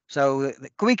 So the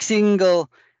quick single,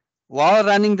 while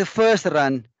running the first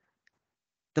run,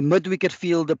 the mid-wicket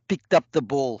fielder picked up the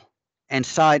ball and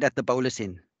side at the bowler's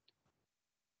end.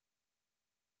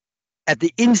 At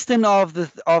the instant of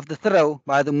the throw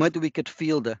by the mid-wicket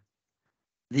fielder,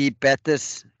 the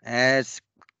batters has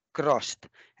crossed,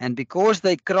 and because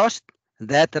they crossed,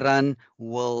 that run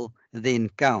will then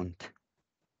count.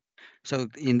 So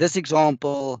in this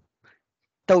example,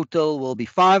 total will be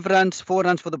 5 runs, 4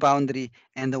 runs for the boundary,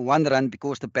 and the 1 run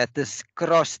because the batters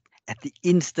crossed at the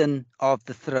instant of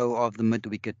the throw of the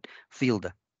mid-wicket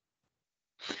fielder.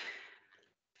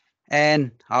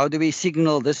 And how do we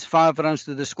signal this 5 runs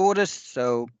to the scorers?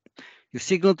 So you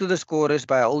signal to the scorers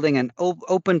by holding an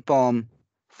open palm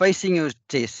facing your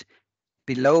chest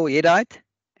below head height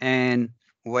and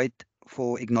wait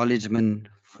for acknowledgement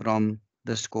from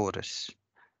the scorers.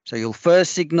 So you'll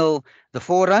first signal the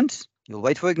 4 runs, you'll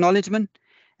wait for acknowledgement,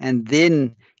 and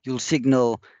then you'll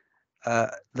signal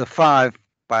the 5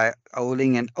 by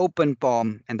holding an open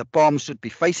palm, and the palm should be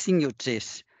facing your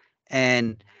chest,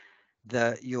 and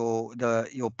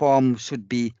your palm should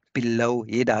be below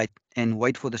head height, and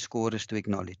wait for the scorers to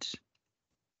acknowledge.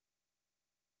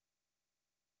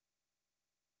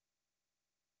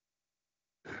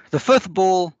 The 5th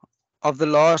ball of the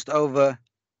last over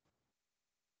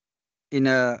in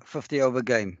a 50-over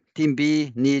game. Team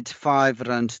B needs 5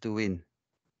 runs to win.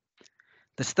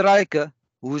 The striker,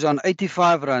 who's on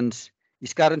 85 runs,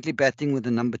 is currently batting with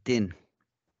the number 10.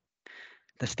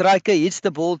 The striker hits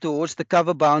the ball towards the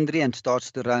cover boundary and starts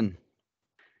to run.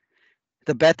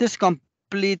 The batters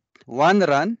complete 1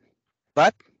 run,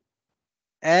 but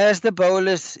as the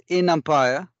bowler's in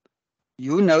umpire,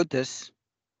 you notice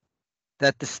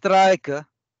that the striker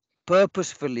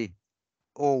purposefully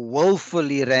or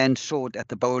willfully ran short at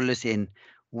the bowler's end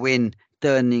when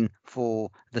turning for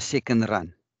the 2nd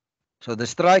run. So the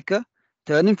striker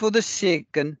turning for the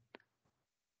 2nd,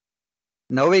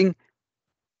 knowing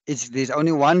there's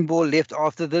only 1 ball left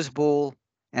after this ball,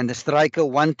 and the striker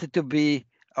wanted to be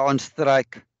on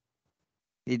strike.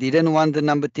 He didn't want the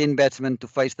number 10 batsman to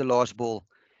face the last ball.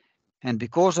 And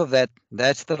because of that,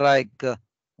 that striker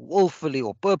willfully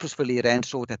or purposefully ran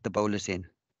short at the bowler's end.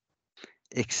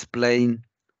 Explain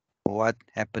what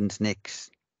happens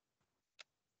next.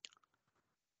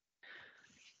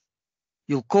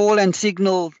 You'll call and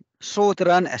signal short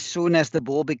run as soon as the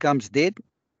ball becomes dead,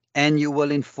 and you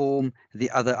will inform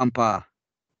the other umpire.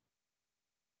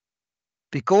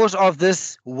 Because of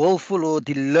this willful or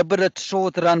deliberate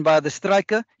short run by the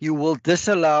striker, you will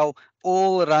disallow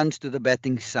all runs to the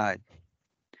batting side.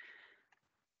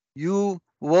 You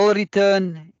will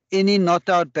return any not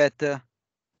out batter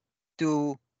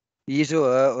to his or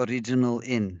her original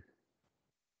end.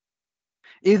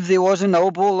 If there was a no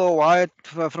ball or wide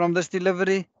from this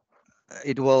delivery,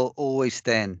 it will always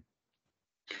stand.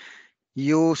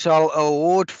 You shall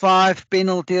award 5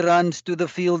 penalty runs to the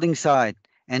fielding side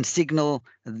and signal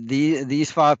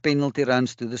these 5 penalty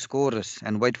runs to the scorers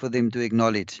and wait for them to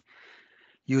acknowledge.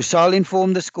 You shall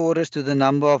inform the scorers to the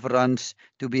number of runs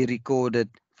to be recorded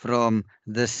from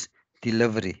this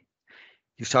delivery.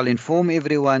 You shall inform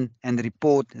everyone and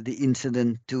report the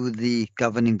incident to the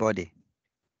governing body.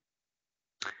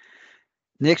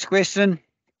 Next question.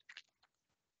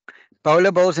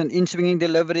 Bowler bowls an in-swinging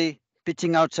delivery,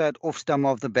 pitching outside off stump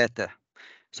of the batter.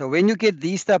 So when you get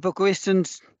these type of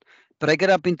questions, break it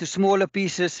up into smaller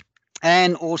pieces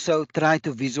and also try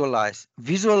to visualize.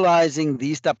 Visualizing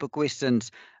these type of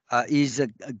questions is a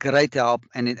great help,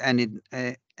 and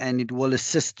it will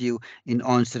assist you in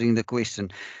answering the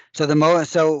question.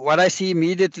 So what I see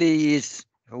immediately is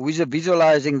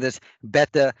visualizing this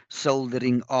batter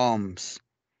shouldering arms,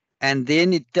 and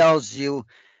then it tells you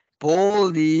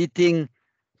ball hitting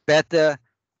batter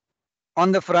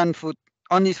on the front foot,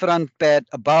 on his front pad,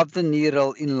 above the knee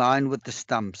roll, in line with the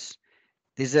stumps.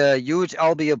 There's a huge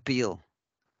LB appeal.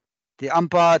 The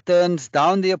umpire turns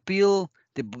down the appeal.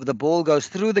 The ball goes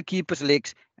through the keeper's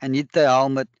legs and hit the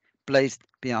helmet placed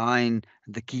behind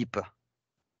the keeper.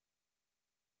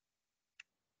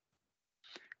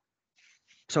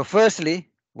 So firstly,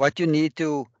 what you need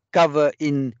to cover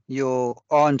in your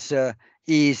answer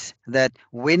is that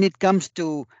when it comes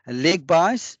to leg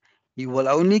buys, you will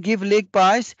only give leg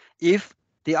buys if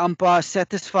the umpire is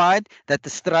satisfied that the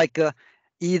striker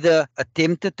either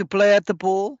attempted to play at the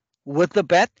ball with the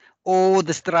bat or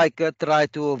the striker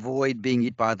tried to avoid being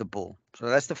hit by the ball. So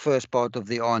that's the first part of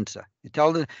the answer. You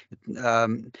tell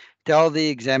the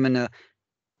examiner,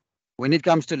 when it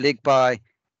comes to leg buy,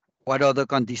 what are the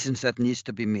conditions that needs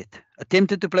to be met?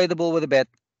 Attempted to play the ball with a bat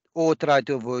or try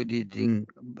to avoid hitting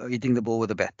the ball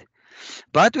with a bat.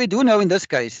 But we do know in this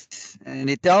case, and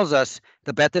it tells us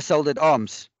the batter shouldered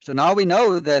arms. So now we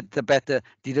know that the batter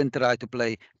didn't try to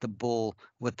play the ball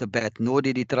with the bat, nor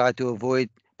did he try to avoid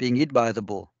being hit by the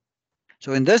ball.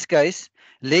 So in this case,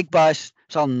 leg buys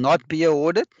shall not be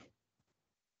awarded.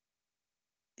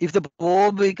 If the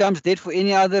ball becomes dead for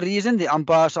any other reason, the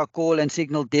umpires shall call and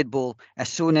signal dead ball as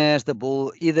soon as the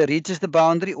ball either reaches the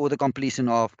boundary or the completion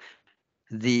of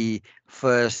the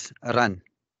first run.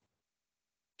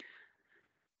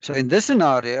 So in this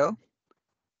scenario,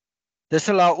 this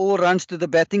allows all runs to the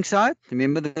batting side.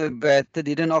 Remember, the batter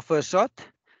didn't offer a shot.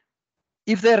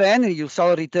 If they ran, you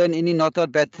shall return any not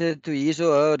out batter to his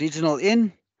or her original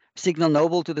end, signal no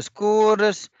ball to the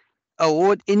scorers,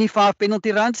 award any 5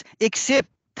 penalty runs, except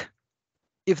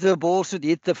if the ball should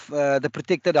hit the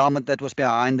protected helmet that was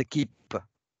behind the keeper.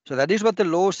 So that is what the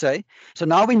law say. So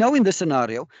now we know in this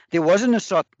scenario, there wasn't a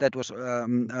shot that was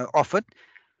offered,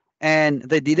 and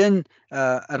they didn't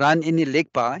run any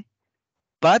leg by,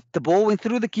 but the ball went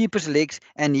through the keeper's legs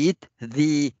and hit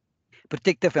the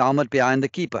protective helmet behind the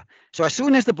keeper. So as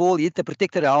soon as the ball hit the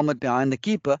protected helmet behind the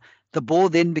keeper, the ball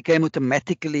then became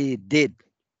automatically dead.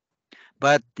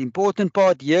 But the important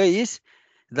part here is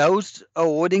those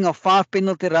awarding of 5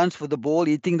 penalty runs for the ball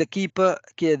hitting the keeper,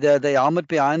 the helmet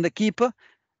behind the keeper,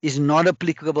 is not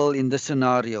applicable in this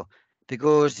scenario.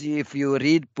 Because if you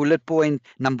read bullet point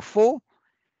number 4,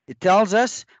 it tells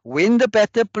us when the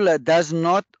batter does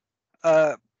not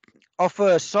offer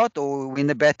a shot, or when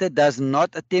the batter does not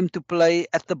attempt to play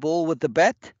at the ball with the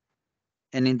bat,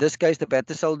 and in this case the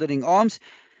batter shouldering arms,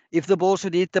 if the ball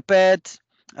should hit the pads,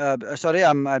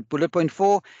 I'm at bullet point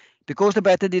 4, because the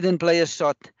batter didn't play a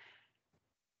shot,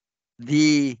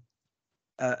 if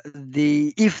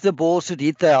the ball should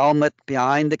hit the helmet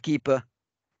behind the keeper,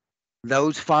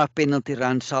 those 5 penalty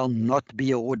runs shall not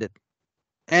be awarded.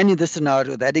 And in this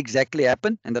scenario, that exactly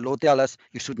happened, and the law tells us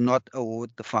you should not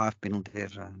award the 5 penalty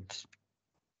runs.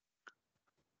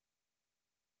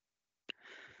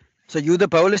 So you, the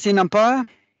bowler, in umpire,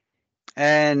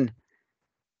 and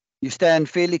you stand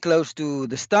fairly close to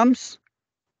the stumps.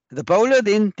 The bowler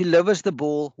then delivers the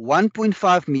ball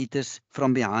 1.5 meters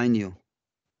from behind you.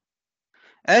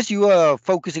 As you are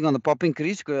focusing on the popping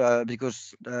crease,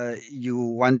 because you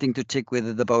wanting to check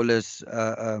whether the bowler's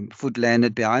foot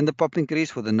landed behind the popping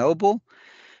crease for the no ball,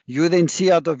 you then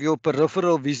see out of your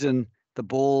peripheral vision the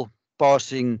ball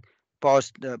passing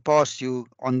past you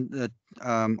on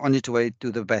its way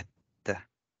to the batter.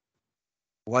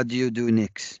 What do you do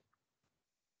next?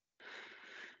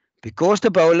 Because the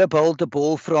bowler bowled the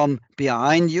ball from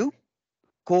behind you,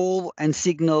 call and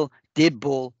signal dead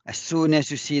ball as soon as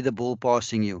you see the ball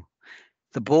passing you.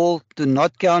 The ball do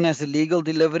not count as a legal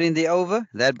delivery in the over,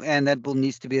 that ball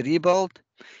needs to be rebowled.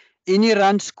 Any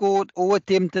run scored or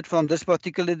attempted from this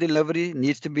particular delivery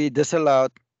needs to be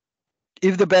disallowed.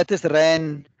 If the batters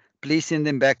ran, please send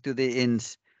them back to their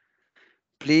ends.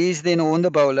 please then warn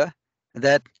the bowler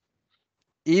that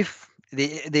if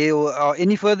there are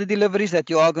any further deliveries that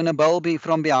you are going to bowl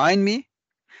from behind me,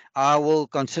 I will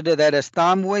consider that as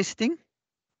time wasting.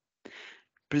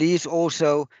 Please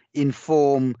also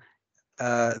inform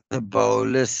the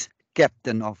bowler's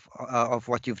captain of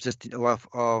what you've just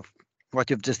of what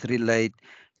you've just relayed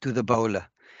to the bowler.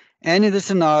 And in the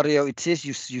scenario, it says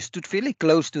you stood fairly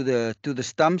close to the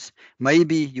stumps.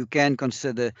 Maybe you can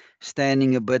consider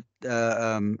standing a bit,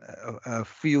 a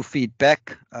few feet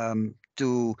back,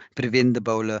 to prevent the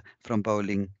bowler from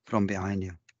bowling from behind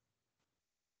you.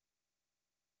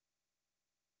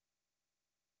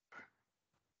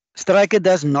 Striker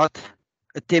does not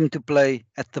attempt to play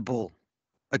at the ball.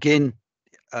 Again,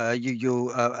 a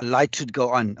light should go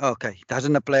on. Okay,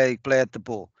 doesn't play at the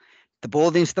ball. The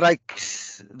ball then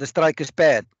strikes the striker's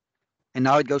pad, and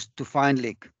now it goes to fine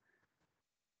leg.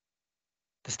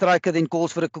 The striker then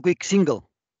calls for a quick single.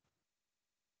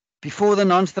 Before the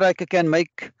non-striker can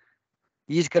make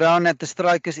his ground at the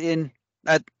striker's end,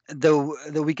 at the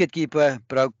wicketkeeper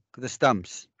broke the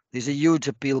stumps. There's a huge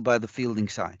appeal by the fielding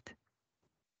side.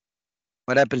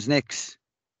 What happens next?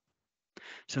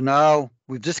 So now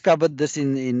we've just covered this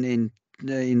in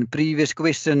the previous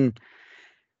question.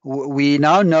 We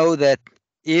now know that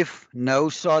if no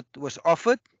shot was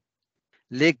offered,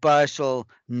 leg bye shall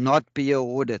not be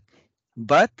awarded.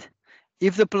 But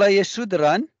if the player should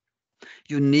run,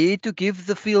 you need to give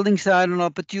the fielding side an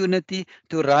opportunity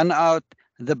to run out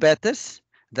the batters.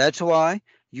 That's why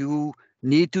you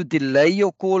need to delay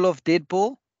your call of dead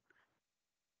ball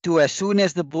to as soon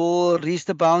as the ball reaches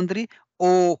the boundary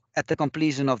or at the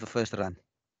completion of the first run.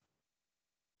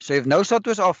 So if no shot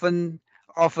was offered,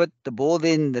 the ball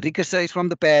then ricochets from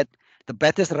the pad, the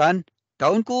batters run,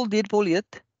 don't call dead ball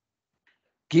yet.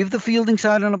 Give the fielding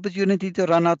side an opportunity to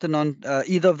run out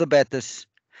either of the batters.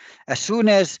 As soon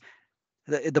as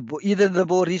either the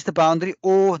ball reaches the boundary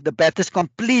or the batters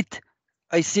complete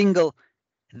a single,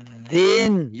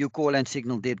 then you call and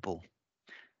signal dead ball.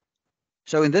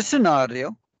 So in this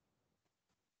scenario,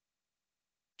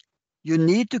 you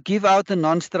need to give out a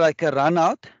non-striker run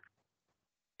out,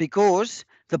 because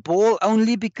the ball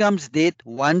only becomes dead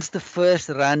once the first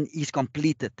run is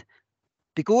completed.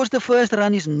 Because the first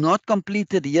run is not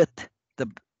completed yet,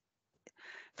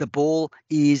 the ball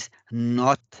is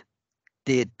not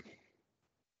dead.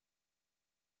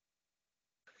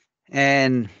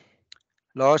 And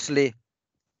lastly,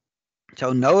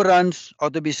 so no runs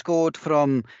are to be scored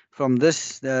from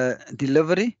this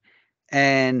delivery,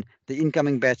 and the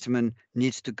incoming batsman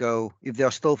needs to go. If there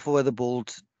are still further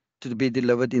balls to be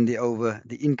delivered in the over,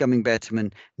 the incoming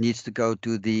batsman needs to go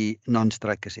to the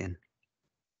non-striker's end.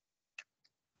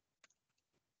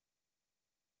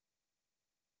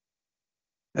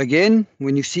 Again,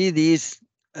 when you see these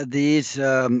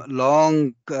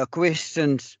long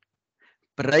questions,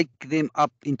 break them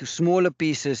up into smaller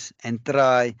pieces and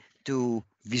try to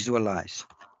visualize.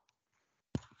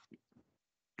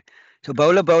 So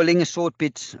bowler bowling a short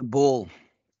pitch ball,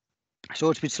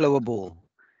 short pitch slower ball.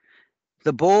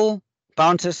 The ball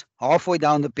bounces halfway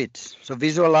down the pitch. So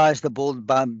visualize the ball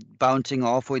bouncing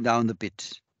halfway down the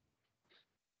pitch.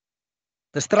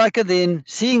 The striker then,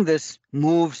 seeing this,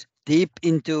 moves deep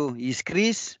into his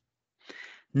crease.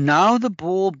 Now the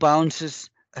ball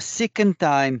bounces a second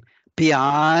time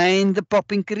behind the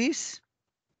popping crease.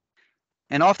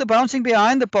 And after bouncing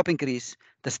behind the popping crease,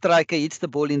 the striker hits the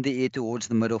ball in the air towards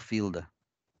the middle fielder.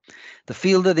 The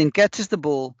fielder then catches the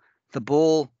ball,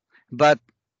 but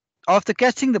after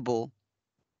catching the ball,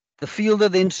 the fielder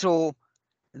then saw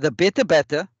the better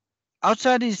batter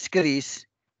outside his crease.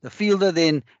 The fielder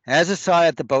then has a sigh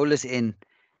at the bowler's end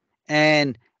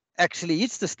and actually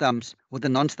hits the stumps with the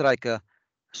non-striker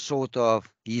sort of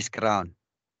his crown.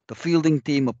 The fielding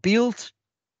team appeals,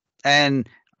 and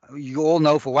you all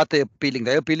know for what they're appealing.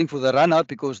 They're appealing for the run out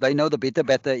because they know the better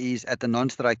batter is at the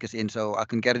non-striker's end. So I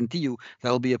can guarantee you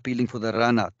they'll be appealing for the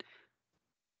run out.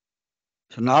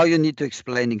 So now you need to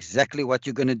explain exactly what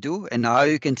you're going to do, and now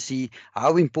you can see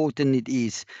how important it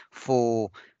is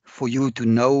for you to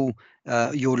know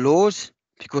your laws,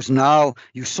 because now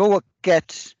you saw a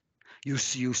catch, you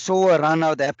saw a run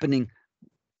out happening.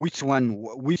 Which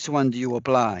one do you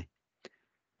apply?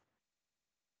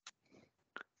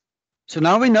 So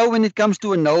now we know when it comes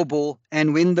to a no ball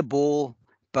and when the ball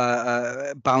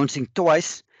bouncing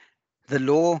twice, the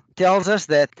law tells us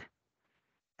that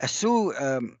as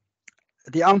soon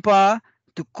the umpire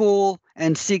to call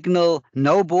and signal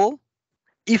no ball,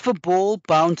 if a ball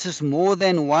bounces more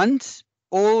than once,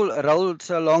 all rolls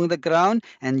along the ground,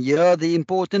 and here are the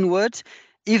important words,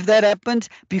 if that happens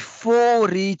before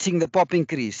reaching the popping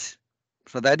crease.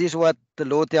 So that is what the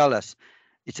law tells us.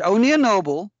 It's only a no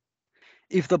ball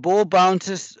if the ball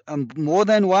bounces more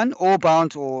than one,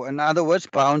 or in other words,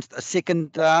 bounced a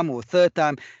second time or third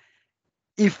time.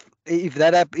 If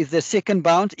the second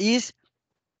bounce is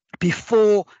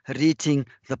before reaching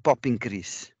the popping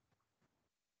crease.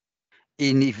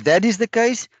 And if that is the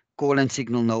case, call and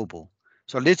signal no ball.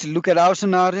 So let's look at our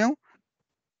scenario.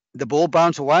 The ball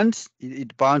bounced once,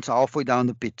 it bounced halfway down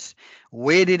the pitch.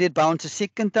 Where did it bounce a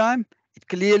second time? It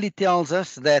clearly tells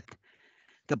us that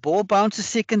the ball bounced a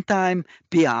second time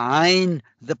behind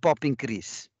the popping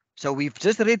crease. So we've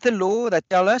just read the law that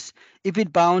tells us if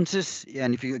it bounces,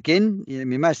 and if you again,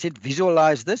 remember I said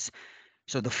visualize this.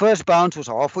 So the first bounce was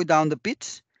halfway down the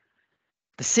pitch.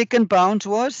 The second bounce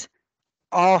was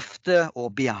after or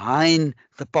behind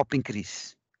the popping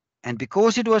crease. And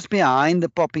because it was behind the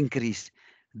popping crease,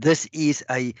 this is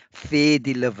a fair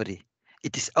delivery.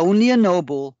 It is only a no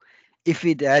ball if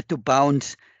it had to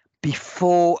bounce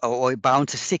before, or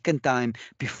bounce a second time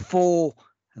before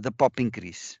the popping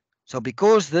crease. So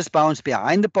because this bounced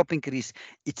behind the popping crease,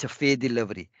 it's a fair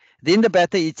delivery. Then the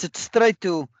batter hits it straight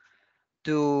to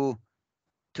the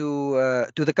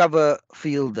cover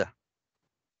fielder.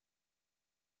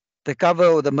 The cover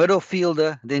or the middle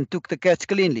fielder then took the catch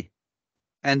cleanly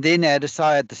and then had a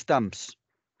sigh at the stumps.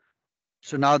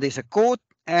 So now there's a caught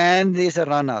and there's a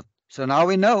run out. So now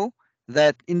we know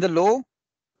that in the law,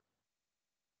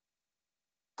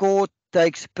 caught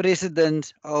takes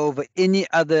precedence over any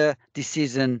other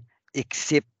decision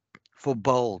except for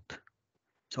bowled.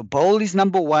 So bowled is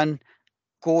number one,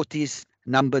 caught is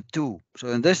number two. So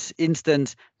in this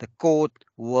instance, the caught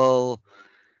will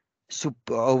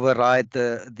override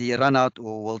the run out,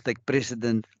 or will take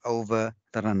precedence over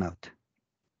the run out.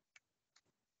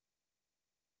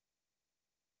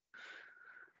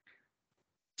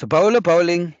 So bowler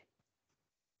bowling,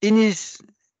 in his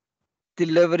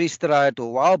delivery stride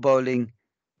or while bowling,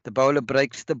 the bowler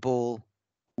breaks the ball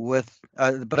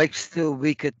breaks the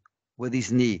wicket with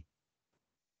his knee.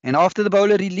 And after the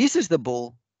bowler releases the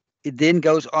ball, it then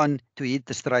goes on to hit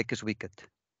the striker's wicket.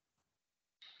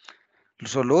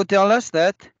 So law tells us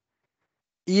that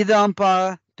either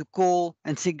umpire to call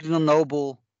and signal no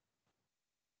ball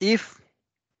if,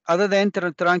 other than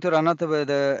trying to run out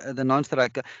the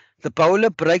non-striker, the bowler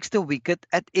breaks the wicket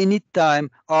at any time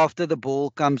after the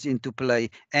ball comes into play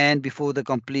and before the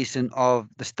completion of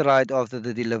the stride after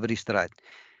the delivery stride.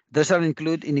 This will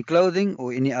include any clothing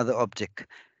or any other object.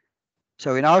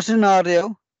 So in our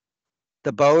scenario,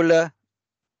 the bowler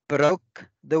broke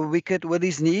the wicket with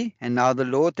his knee, and now the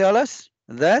law tells us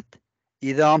that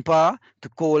either umpire to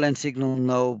call and signal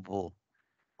no ball.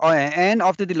 Oh, and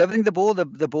after delivering the ball, the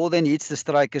ball then hits the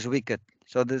striker's wicket.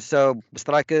 So the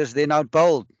striker is then out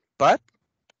bowled. But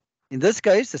in this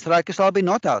case, the striker shall be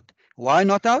not out. Why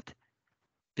not out?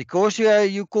 Because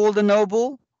you call the no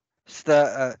ball,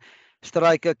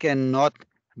 striker cannot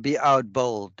be out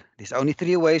bowled. There's only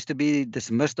 3 ways to be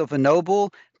dismissed of a no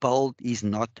ball. Bowled is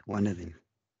not one of them.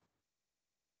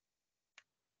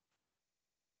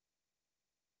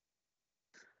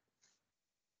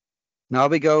 Now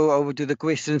we go over to the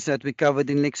questions that we covered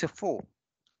in lecture 4.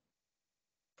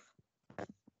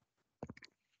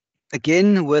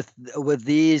 Again, with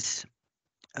these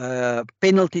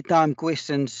penalty time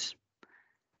questions,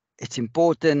 it's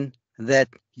important that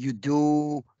you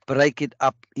do break it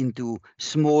up into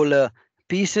smaller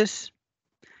pieces.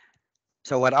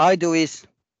 So what I do is,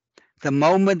 the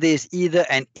moment there's either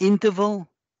an interval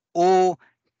or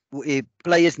if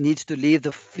players needs to leave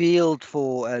the field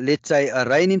for, let's say, a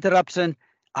rain interruption,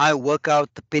 I work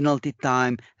out the penalty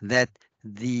time that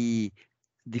the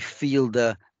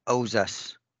fielder owes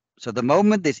us. So the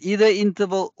moment there's either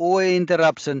interval or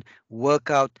interruption,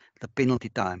 work out the penalty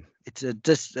time. It's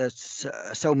just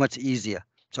so much easier.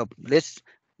 So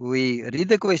we read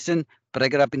the question,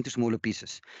 break it up into smaller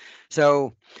pieces.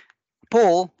 So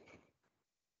Paul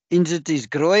injured his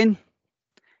groin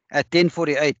at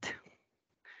 10:48.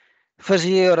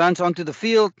 Physio runs onto the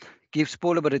field, gives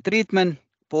Paul a bit of treatment.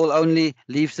 Paul only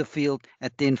leaves the field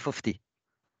at 10:50.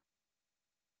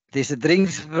 There's a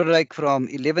drinks break from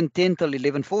 11:10 till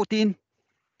 11:14.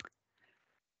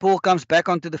 Paul comes back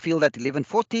onto the field at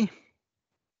 11:40.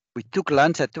 We took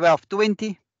lunch at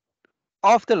 12:20.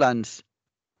 After lunch,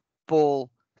 Paul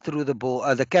threw the ball.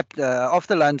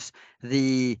 After lunch,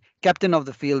 the captain of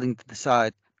the fielding to the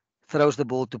side throws the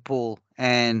ball to Paul,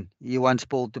 and he wants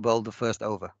Paul to bowl the first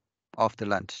over after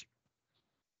lunch.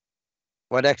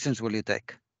 What actions will you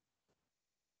take?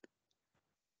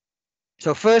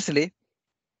 So firstly,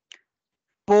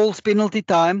 Paul's penalty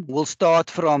time will start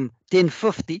from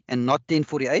 10:50 and not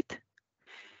 10:48.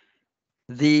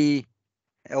 The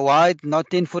Why not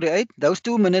 10:48? Those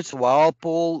 2 minutes while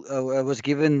Paul was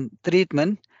given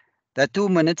treatment, that 2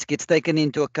 minutes gets taken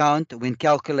into account when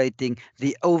calculating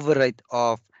the overrate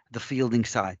of the fielding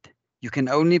side. You can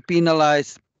only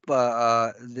penalize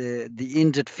the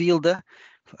injured fielder,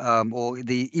 or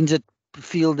the injured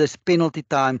fielder's penalty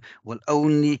time will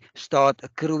only start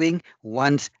accruing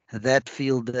once that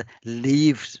fielder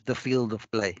leaves the field of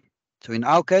play. So in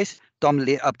our case,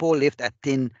 Paul left at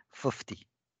 10:50.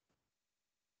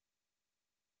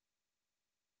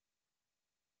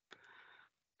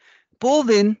 Paul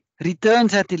then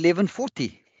returns at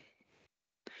 11:40.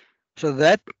 So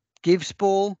that gives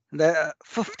Paul the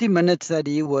 50 minutes that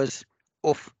he was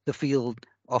off the field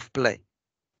of play.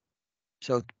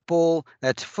 So Paul,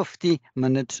 that's 50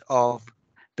 minutes of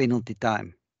penalty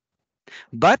time.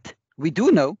 But we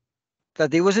do know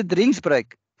that there was a drinks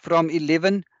break from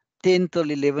 11:10 till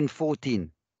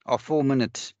 11:14 of 4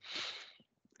 minutes.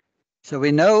 So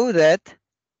we know that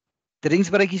drinks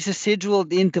break is a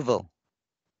scheduled interval,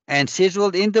 and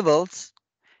scheduled intervals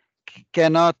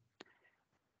cannot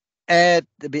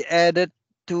be added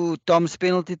to Tom's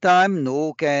penalty time,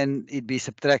 nor can it be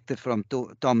subtracted from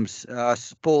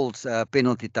Paul's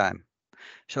penalty time.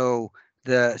 So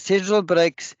the scheduled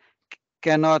breaks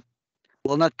cannot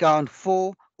will not count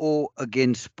for or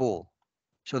against Paul.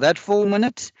 So that 4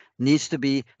 minutes needs to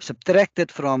be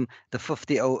subtracted from the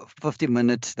 50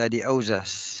 minutes that he owes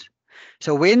us.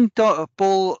 So when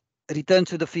Paul returns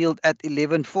to the field at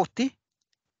 11:40,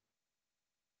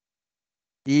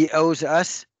 he owes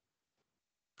us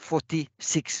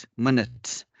 46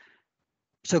 minutes.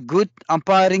 So good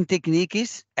umpiring technique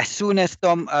is, as soon as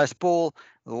Paul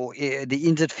or the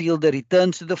injured fielder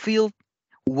returns to the field,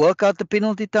 work out the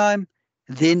penalty time,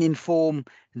 then inform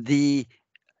the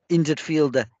injured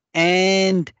fielder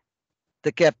and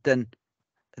the captain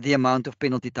the amount of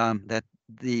penalty time that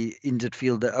the injured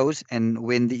fielder owes and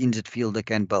when the injured fielder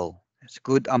can bowl. It's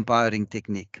good umpiring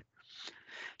technique.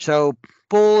 So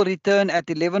Paul returned at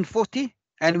 11:40,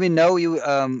 and we know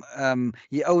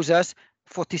he owes us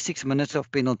 46 minutes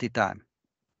of penalty time.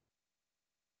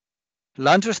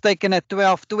 Lunch was taken at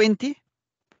 12:20.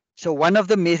 So one of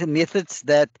the methods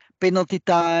that penalty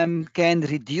time can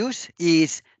reduce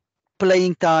is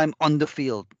playing time on the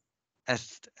field.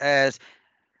 As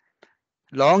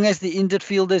long as the injured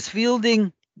fielder is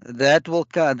fielding, that will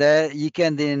that he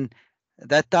can then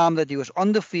that time that he was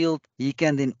on the field, he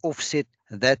can then offset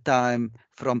that time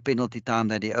from penalty time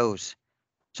that he owes.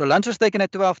 So lunch was taken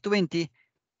at 12:20.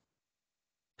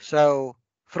 So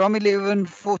from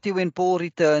 11:40 when Paul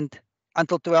returned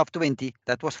until 12:20,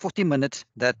 that was 40 minutes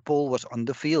that Paul was on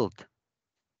the field.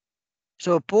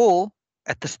 So Paul,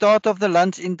 at the start of the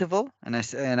lunch interval, and I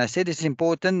said it's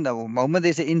important, the moment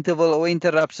there's an interval or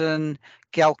interruption,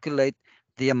 calculate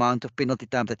the amount of penalty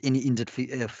time that any injured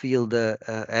fielder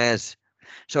has.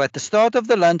 So at the start of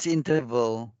the lunch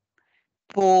interval,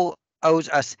 Paul owes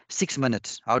us 6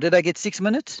 minutes. How did I get 6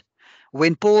 minutes?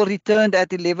 When Paul returned at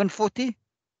 11:40,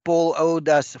 Paul owed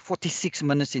us 46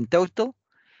 minutes in total.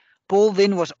 Paul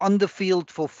then was on the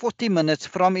field for 40 minutes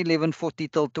from 11:40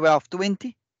 till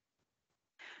 12:20.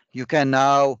 You can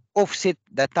now offset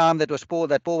that time that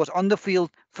Paul was on the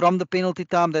field from the penalty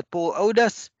time that Paul owed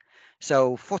us.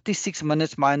 So 46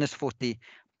 minutes minus 40,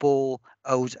 Paul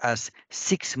owes us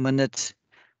 6 minutes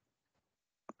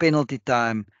penalty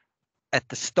time at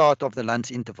the start of the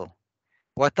lunch interval.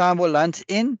 What time will lunch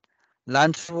in?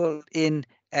 Lunch will in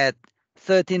at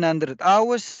 1300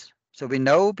 hours. So we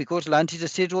know because lunch is a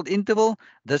scheduled interval,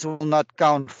 this will not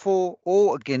count for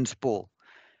or against Paul.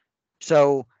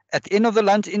 So at the end of the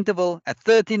lunch interval at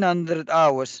 1300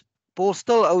 hours, Paul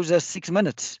still owes us 6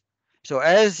 minutes. So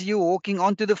as you're walking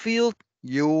onto the field,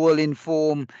 you will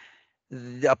inform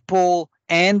Paul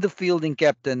and the fielding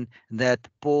captain that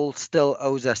Paul still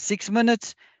owes us 6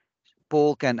 minutes.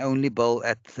 Paul can only bowl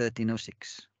at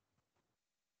 13:06.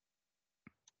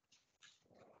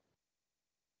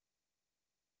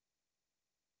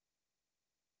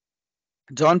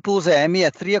 John pulls a hammy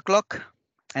at 3 o'clock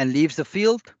and leaves the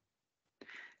field.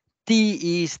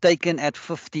 Tea is taken at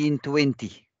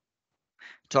 15:20.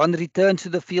 John returns to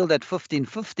the field at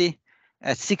 15:50.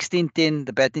 At 16:10,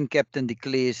 the batting captain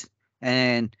declares,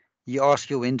 and he asks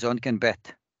you when John can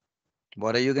bat.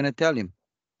 What are you going to tell him?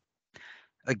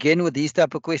 Again, with these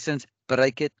type of questions,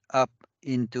 break it up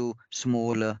into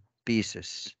smaller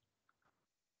pieces.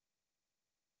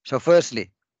 So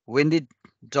firstly, when did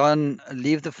John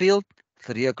leave the field?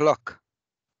 3 o'clock.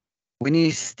 When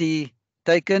is tea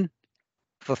taken?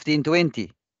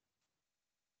 15:20.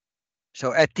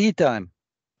 So at tea time,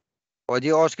 what do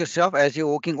you ask yourself as you're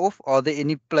walking off? Are there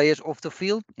any players off the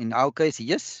field? In our case,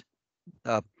 yes.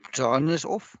 John is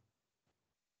off.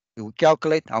 We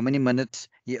calculate how many minutes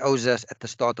he owes us at the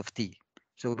start of T.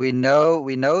 So we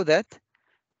know that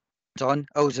John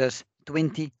owes us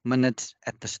 20 minutes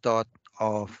at the start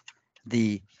of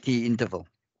the T interval.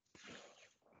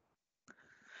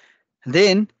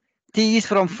 Then T is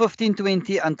from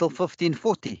 1520 until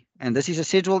 1540, and this is a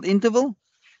scheduled interval,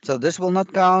 so this will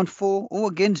not count for or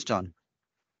against John.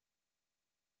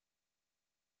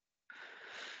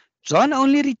 John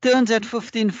only returns at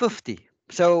 1550.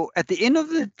 So at the end of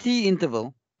the T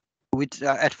interval, which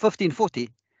at 1540,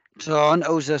 John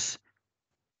owes us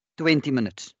 20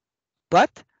 minutes.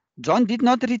 But John did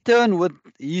not return with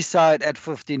his side at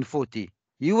 1540.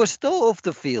 He was still off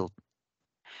the field.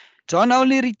 John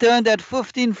only returned at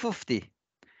 1550.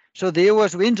 So there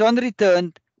was, when John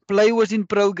returned, play was in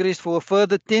progress for a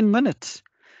further 10 minutes.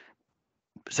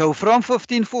 So from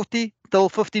 1540 till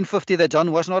 1550 that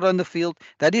John was not on the field,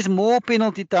 that is more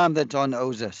penalty time that John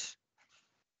owes us.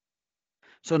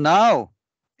 So now,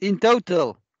 in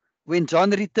total, when John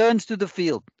returns to the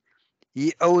field,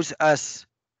 he owes us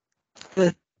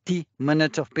 30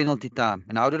 minutes of penalty time.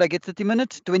 And how did I get 30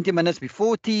 minutes? 20 minutes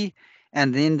before T,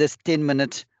 and then this 10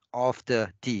 minutes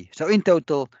after T. So in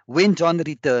total, when John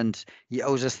returns, he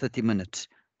owes us 30 minutes.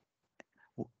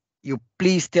 You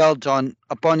please tell John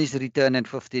upon his return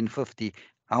at 1550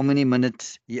 how many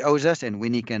minutes he owes us and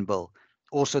when he can bill.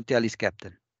 Also tell his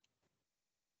captain.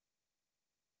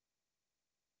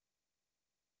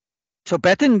 So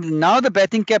now the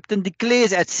batting captain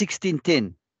declares at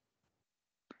 16:10.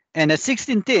 And at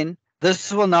 16:10,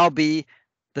 this will now be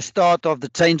the start of the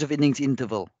change of innings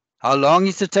interval. How long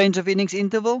is the change of innings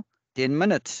interval? 10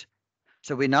 minutes.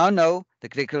 So we now know the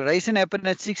declaration happened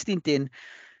at 16:10.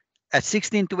 At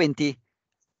 16:20,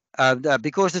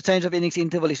 because the change of innings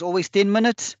interval is always 10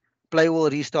 minutes, play will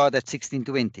restart at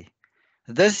 16:20.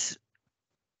 This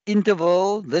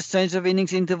interval, this change of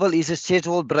innings interval, is a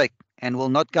scheduled break and will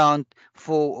not count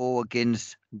for or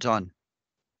against John.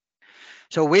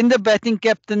 So when the batting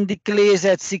captain declares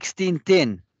at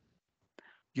 16:10,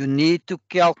 you need to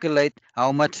calculate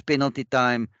how much penalty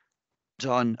time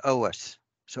John owes us.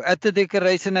 So at the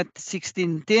declaration at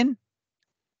 16:10,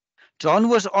 John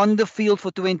was on the field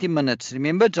for 20 minutes.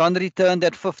 Remember, John returned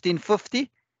at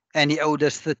 1550 and he owed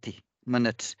us 30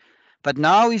 minutes. But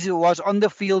now he was on the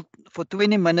field for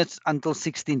 20 minutes until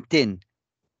 16:10.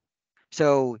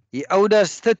 So he owed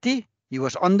us 30. He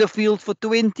was on the field for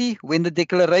 20 when the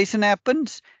declaration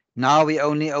happens. Now he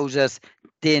only owes us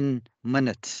 10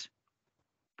 minutes.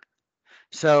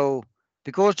 So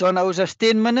because John owes us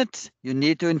 10 minutes, you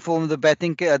need to inform the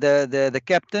the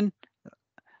captain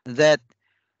that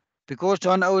because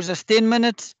John owes us 10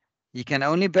 minutes, he can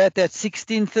only bat at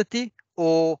 16:30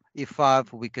 or if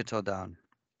 5 wickets are down.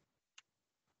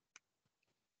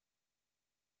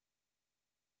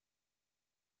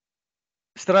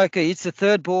 Striker hits the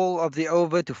third ball of the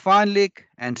over to fine leg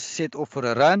and set off for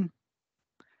a run.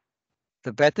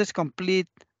 The batters complete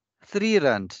 3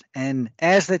 runs, and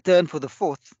as they turn for the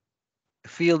fourth, the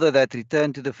fielder that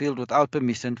returned to the field without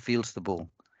permission fields the ball.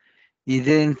 He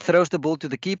then throws the ball to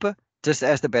the keeper just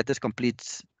as the batters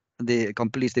completes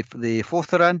the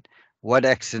fourth run. What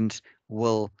actions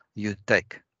will you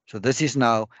take? So this is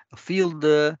now a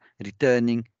fielder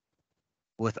returning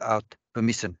without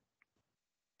permission.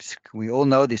 We all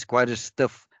know there's quite a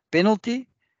stiff penalty.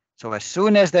 So as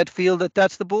soon as that fielder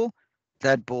touches the ball,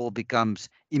 that ball becomes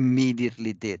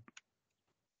immediately dead.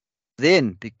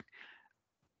 Then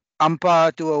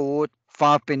umpire to award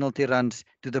 5 penalty runs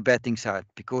to the batting side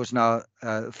because now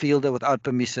fielder without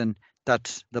permission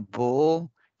touched the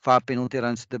ball, 5 penalty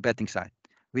runs to the batting side.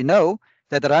 We know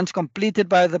that the runs completed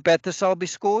by the batter shall be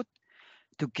scored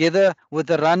together with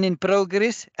the run in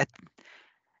progress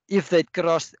if they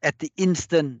crossed at the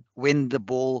instant when the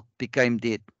ball became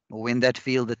dead or when that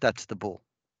fielder touched the ball.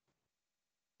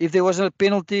 If there was a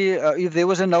penalty, if there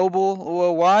was a no ball or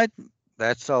a wide,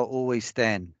 that shall always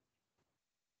stand.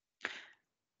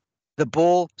 The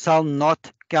ball shall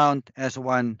not count as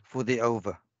one for the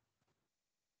over.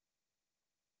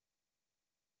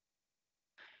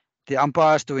 The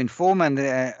umpires to inform and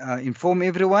inform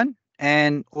everyone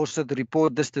and also to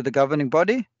report this to the governing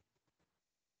body.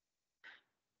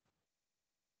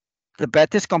 The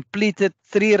batters completed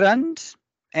 3 runs,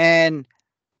 and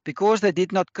because they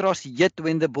did not cross yet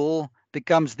when the ball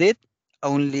becomes dead,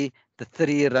 only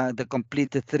the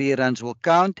completed 3 runs will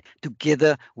count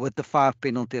together with the 5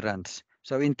 penalty runs.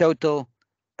 So in total,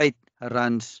 8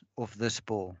 runs of this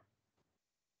ball.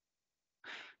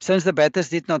 Since the batters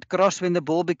did not cross when the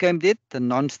ball became dead, the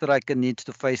non-striker needs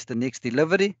to face the next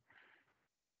delivery.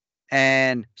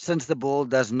 And since the ball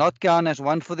does not count as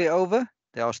one for the over,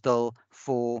 there are still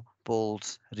 4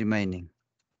 balls remaining.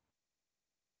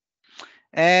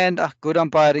 And a good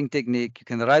umpiring technique, you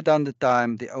can write down the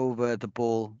time, the over, the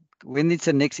ball. When it's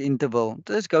the next interval,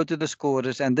 just go to the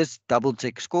scorers and just double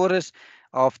check scorers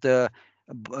after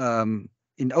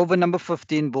in over number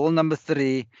 15, ball number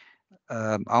 3.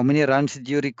 How many runs did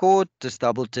you record? Just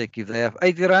double check. If they have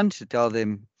 80 runs, you tell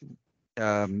them,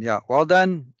 yeah, well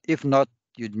done. If not,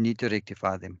 you need to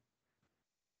rectify them.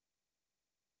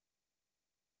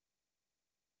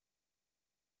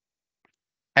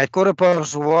 At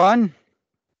 1:15,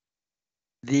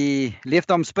 the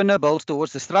left arm spinner bowls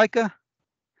towards the striker.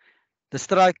 The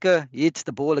striker hits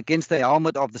the ball against the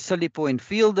helmet of the silly point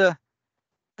fielder.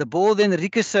 The ball then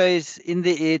ricochets in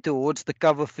the air towards the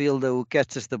cover fielder who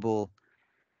catches the ball.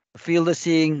 The fielder,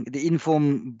 seeing the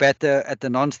informed batter at the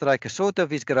non-striker short of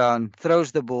his ground,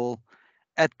 throws the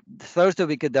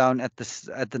wicket down at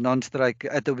the non-striker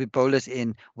at the bowler's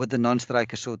end with the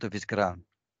non-striker short of his ground.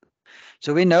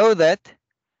 So we know that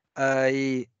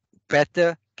a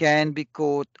batter can be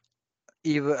caught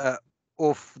either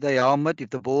off the helmet if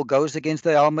the ball goes against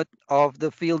the helmet of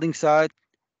the fielding side.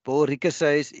 Ball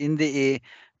ricochets in the air,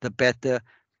 the batter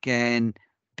can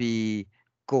be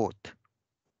caught.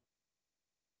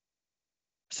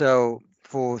 So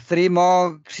for 3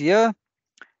 marks here,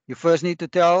 you first need to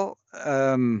tell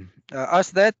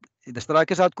us that the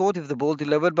striker is out caught if the ball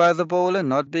delivered by the bowler,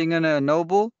 not being a no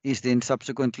ball, is then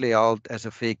subsequently held as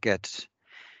a fair catch.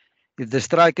 If the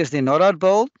striker is then not out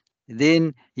bowled,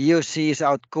 then he or she is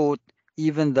out caught,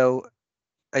 even though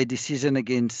a decision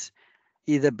against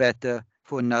either batter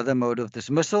for another mode of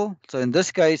dismissal. So in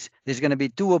this case, there's going to be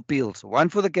 2 appeals, one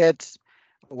for the catch,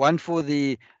 one for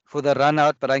the run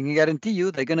out. But I can guarantee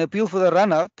you they're going to appeal for the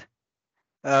run out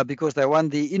because they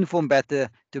want the informed batter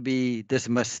to be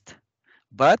dismissed.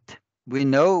 But we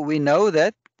know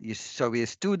that. So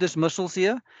there's 2 dismissals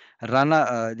here.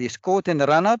 There's caught and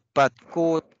run out, but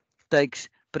caught takes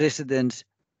precedence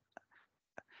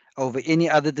over any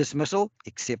other dismissal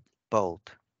except bowled.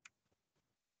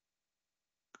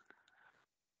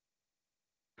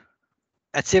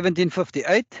 At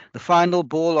 17:58, the final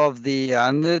ball of the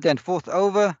 104th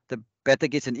over, the batter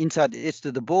gets an inside edge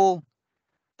to the ball.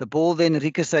 The ball then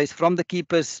ricochets from the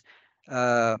keeper's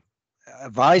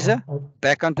visor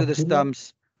back onto the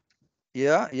stumps.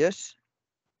 Yeah, yes.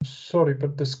 Sorry,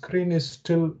 but the screen is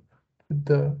still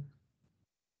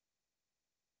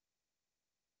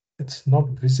it's not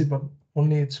visible.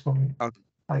 Only it's for me,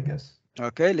 I guess.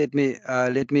 Okay, let me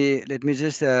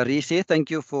just reset. Thank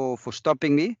you for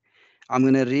stopping me. I'm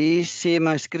going to reshare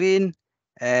my screen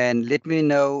and let me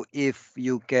know if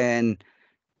you can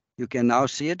now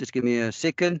see it. Just give me a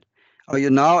second. Are you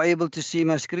now able to see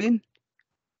my screen?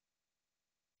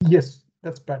 Yes,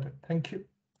 that's better. Thank you.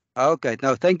 Okay.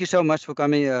 No, thank you so much for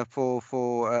coming for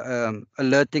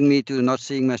alerting me to not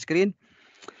seeing my screen.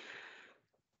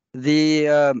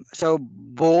 So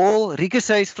ball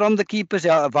ricochets from the keeper's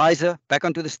visor back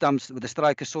onto the stumps with the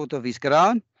striker short of his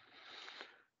ground.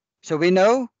 So we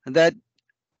know that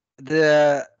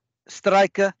the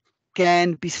striker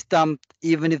can be stumped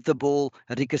even if the ball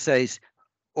ricochets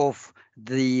off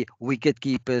the wicket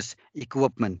keeper's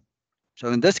equipment. So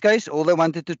in this case, all I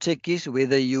wanted to check is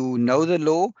whether you know the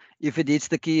law. If it hits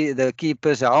the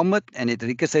keeper's helmet and it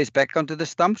ricochets back onto the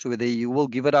stumps, whether you will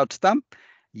give it out stump.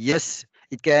 Yes,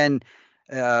 it can.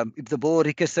 If the ball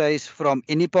ricochets from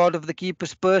any part of the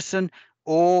keeper's person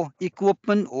or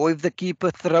equipment, or if the keeper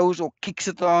throws or kicks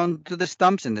it onto the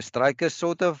stumps and the striker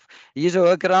sort of his or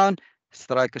her ground,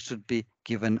 striker should be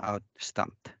given out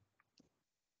stumped.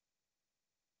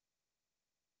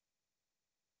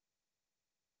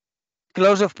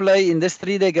 Close of play in this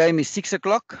 3-day game is 6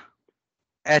 o'clock.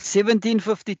 At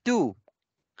 17:52,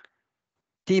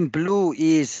 Team Blue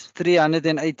is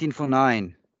 318 for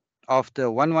 9 after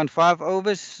 115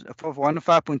 overs,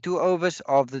 115.2 overs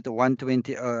of the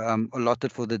 120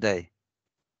 allotted for the day.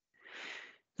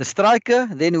 The striker,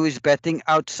 then, who is batting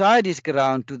outside his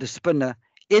ground to the spinner,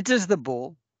 edges the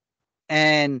ball,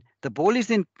 and the ball is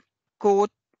then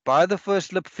caught by the first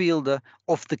slip fielder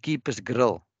off the keeper's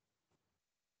grill.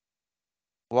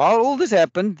 While all this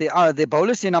happened, the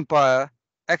bowler's in umpire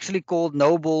actually called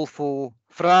no ball for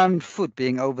front foot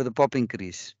being over the popping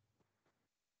crease.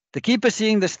 The keeper,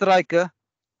 seeing the striker,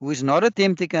 who is not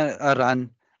attempting a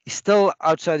run, is still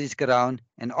outside his ground,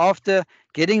 and after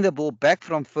getting the ball back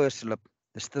from first slip,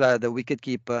 the wicket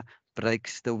keeper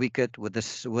breaks the wicket with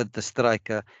the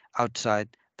striker outside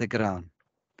the ground.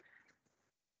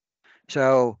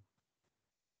 So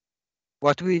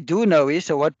what we do know is,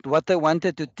 so what they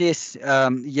wanted to test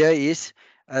here is,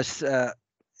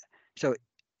 so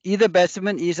either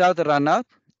batsman is out or run out.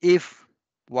 If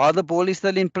while the ball is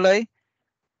still in play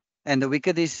and the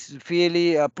wicket is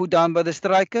fairly put down by the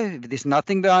striker, if there's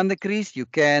nothing behind the crease, you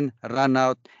can run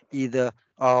out either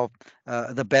of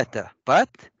the batter. But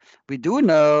we do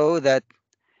know that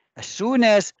as soon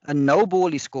as a no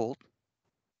ball is called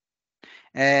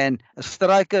and a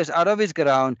striker is out of his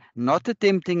ground, not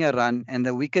attempting a run, and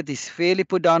the wicket is fairly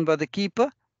put down by the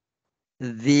keeper,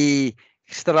 the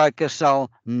striker shall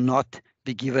not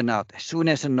be given out as soon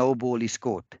as a no ball is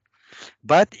scored.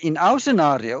 But in our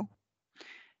scenario,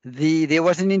 there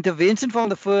was an intervention from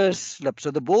the first slip,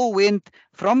 so the ball went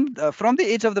from the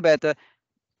edge of the batter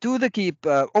to the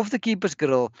keeper, off the keeper's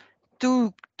grill,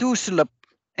 to slip,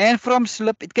 and from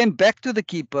slip it came back to the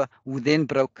keeper, who then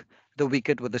broke the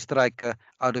wicket with the striker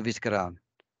out of his ground.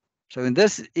 So in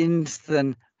this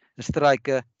instant, the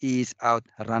striker is out,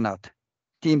 run out.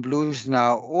 Team Blues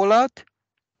now all out,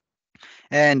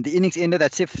 and the innings ended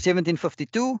at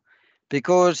 17:52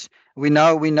 because we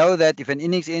know that if an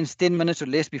innings ends 10 minutes or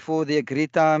less before the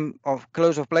agreed time of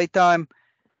close of play time,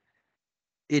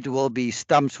 it will be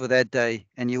stumps for that day,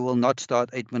 and you will not start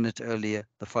 8 minutes earlier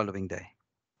the following day.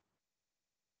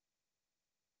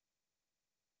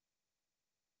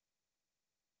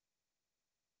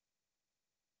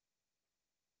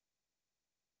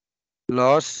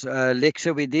 Last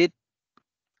lecture we did,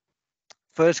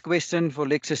 first question for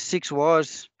lecture 6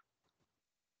 was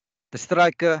the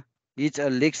striker hits a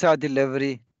leg side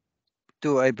delivery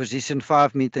to a position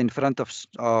 5 meter in front of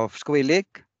square leg.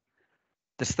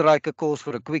 The striker calls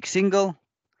for a quick single.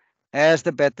 As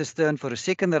the batter's turn for a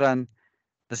second run,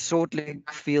 the short leg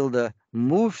fielder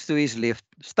moves to his left,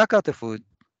 stuck out the foot,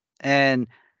 and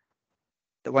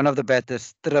one of the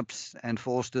batters trips and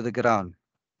falls to the ground.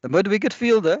 The mid-wicket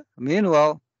fielder,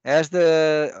 meanwhile, as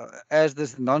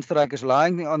the non-striker is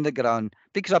lying on the ground,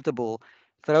 picks up the ball,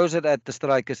 throws it at the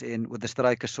striker's end with the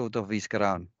striker short of his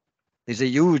ground. There's a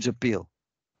huge appeal.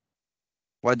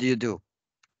 What do you do?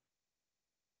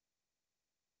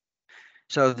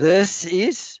 So this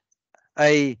is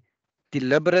a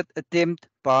deliberate attempt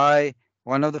by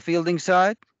one of the fielding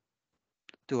side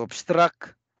to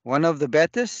obstruct one of the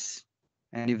batters.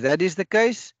 And if that is the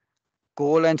case,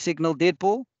 call and signal dead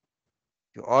ball.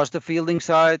 You ask the fielding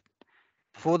side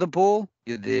for the ball.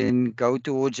 You then go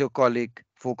towards your colleague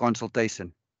for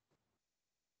consultation.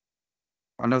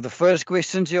 One of the first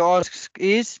questions you ask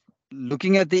is,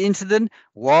 looking at the incident,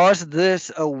 was this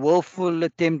a willful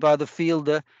attempt by the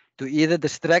fielder to either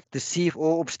distract, deceive,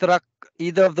 or obstruct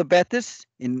either of the batters?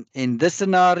 In this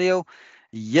scenario,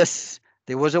 yes,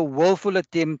 there was a willful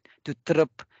attempt to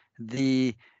trip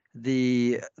the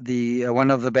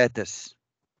one of the batters.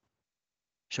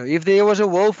 So if there was a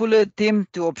willful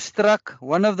attempt to obstruct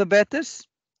one of the batters,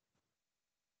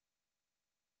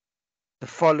 the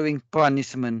following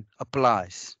punishment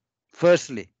applies.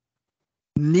 Firstly,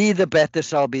 neither batter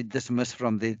shall be dismissed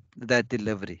from that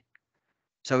delivery.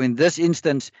 So in this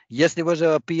instance, yes, there was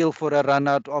an appeal for a run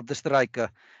out of the striker.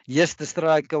 Yes, the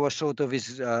striker was short of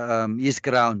his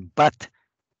ground, but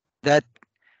that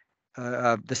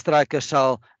the striker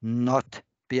shall not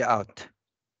be out,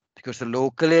 because the law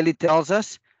clearly tells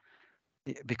us,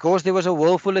 because there was a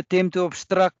willful attempt to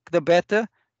obstruct the batter,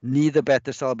 neither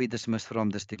batter shall be dismissed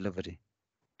from this delivery.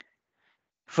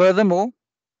 Furthermore,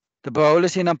 the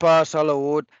bowlers in umpire shall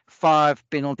award 5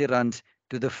 penalty runs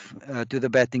to the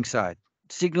batting side.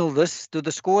 Signal this to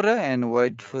the scorer and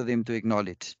wait for them to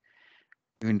acknowledge.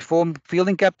 You inform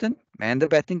fielding captain and the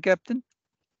batting captain.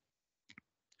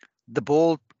 The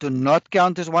ball do not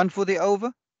count as one for the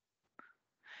over.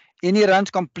 Any runs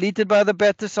completed by the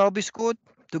batter shall be scored,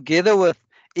 together with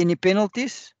any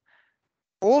penalties.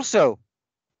 Also,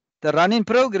 the run in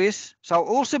progress shall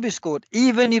also be scored,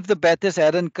 even if the batters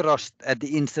hadn't crossed at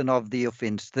the instant of the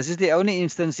offence. This is the only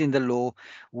instance in the law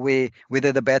where,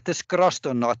 whether the batters crossed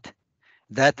or not,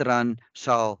 that run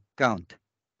shall count.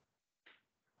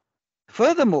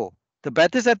 Furthermore, the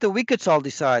batters at the wicket shall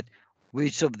decide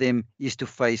which of them is to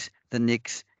face the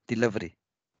next delivery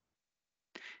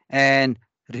and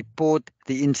report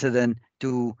the incident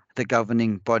to the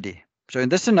governing body. So in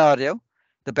this scenario,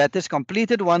 the batters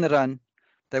completed 1 run.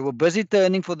 They were busy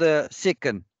turning for the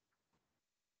second.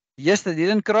 Yes, they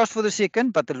didn't cross for the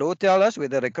second, but the law tells us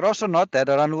whether they cross or not, that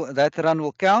run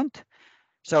will count.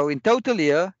 So in total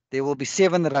here, there will be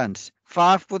 7 runs.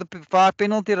 5 for the 5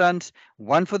 penalty runs,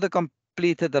 1 for the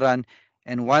completed run,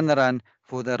 and 1 run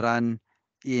for the run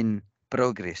in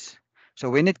progress. So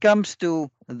when it comes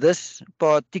to this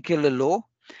particular law,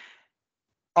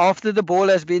 after the ball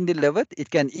has been delivered, it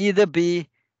can either be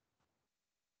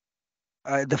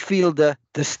the fielder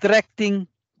distracting,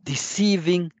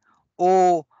 deceiving,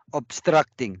 or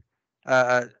obstructing.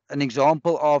 an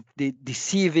example of the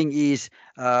deceiving is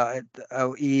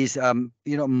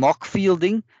mock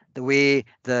fielding, the way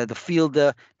the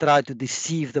fielder tried to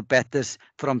deceive the batters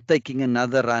from taking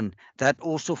another run. That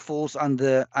also falls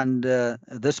under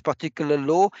this particular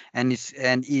law and is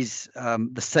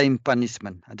the same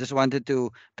punishment. I just wanted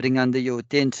to bring under your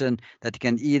attention that it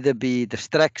can either be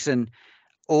distraction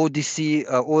or deceive,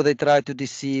 or they try to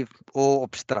deceive or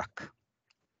obstruct.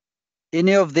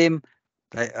 Any of them,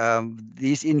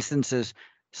 these instances,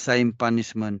 same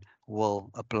punishment will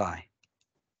apply.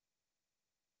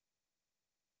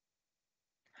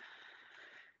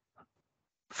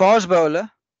 Fast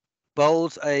bowler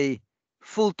bowls a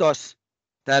full toss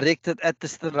directed at the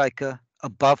striker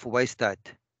above waist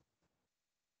height.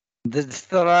 The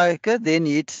striker then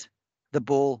hits the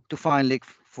ball to fine leg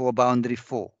for boundary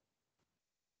 4.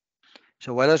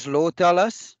 So what does law tell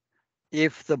us?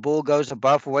 If the ball goes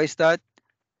above waist height,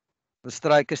 the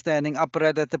striker standing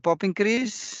upright at the popping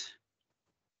crease,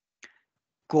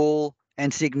 call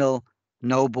and signal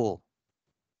no ball.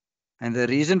 And the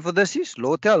reason for this is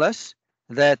law tells us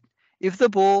that if the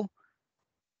ball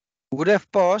would have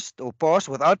passed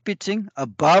without pitching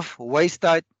above waist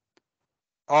height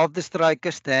of the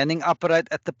striker standing upright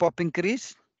at the popping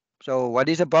crease. So what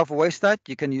is above waist height?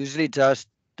 You can usually just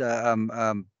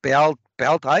belt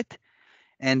height.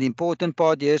 And the important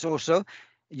part here is also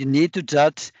you need to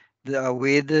judge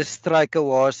where the striker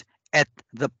was at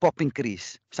the popping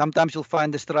crease. Sometimes you'll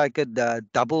find the striker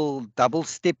double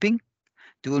stepping.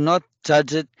 Do not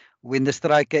judge it when the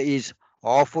striker is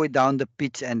halfway down the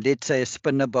pitch and let's say a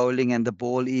spinner bowling and the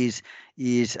ball is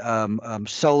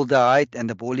shoulder height and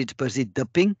the ball is busy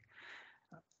dipping.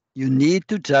 You need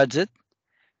to judge it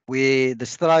where the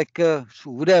striker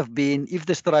would have been, if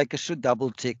the striker should double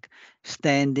check,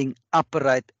 standing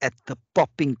upright at the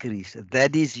popping crease.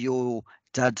 That is your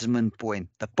judgment point,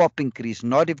 the popping crease,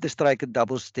 not if the striker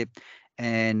double stepped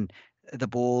and the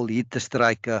ball hit the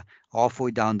striker halfway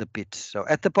down the pitch. So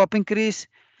at the popping crease,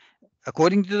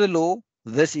 according to the law,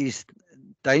 this is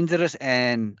dangerous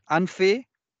and unfair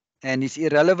and is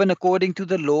irrelevant according to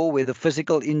the law where the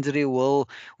physical injury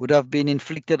would have been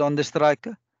inflicted on the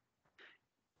striker.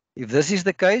 If this is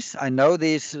the case, I know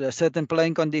there's certain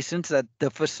playing conditions that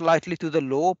differ slightly to the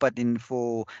law, but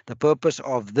for the purpose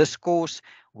of this course,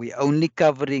 we're only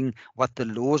covering what the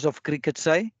laws of cricket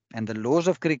say. And the laws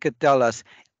of cricket tell us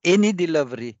any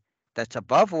delivery that's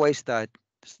above waist height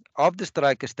of the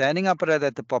striker standing upright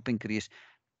at the popping crease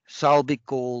shall be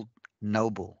called no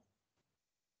ball.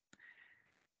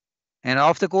 And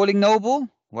after calling no ball,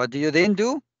 what do you then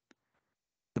do?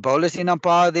 The bowlers in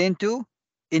umpire then to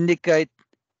indicate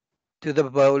to the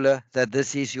bowler that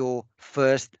this is your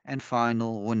first and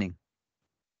final warning.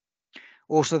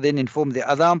 Also then inform the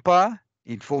other umpire,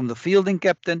 inform the fielding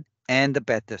captain and the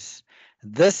batters.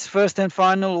 This first and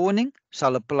final warning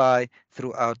shall apply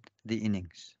throughout the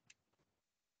innings.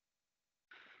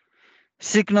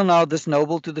 Signal now this no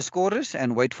ball to the scorers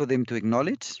and wait for them to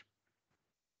acknowledge.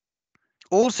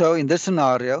 Also in this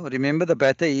scenario, remember the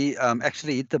batter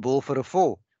actually hit the ball for a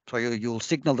 4. So you'll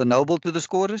signal the no ball to the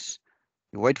scorers.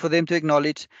 You wait for them to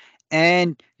acknowledge,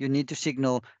 and you need to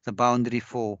signal the boundary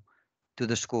 4 to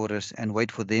the scorers and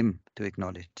wait for them to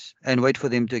acknowledge,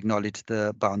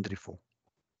 the boundary 4.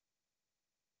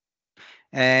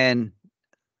 And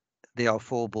there are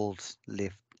 4 balls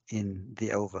left in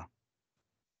the over.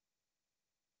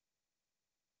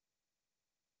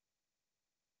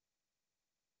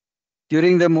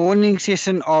 During the morning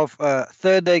session of a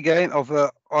third day game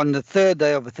on the third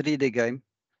day of a 3-day game,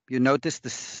 you notice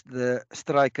the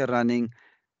striker running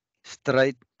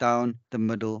straight down the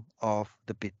middle of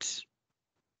the pitch.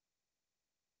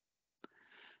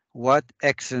 What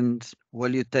actions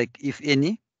will you take, if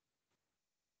any?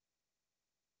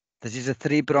 This is a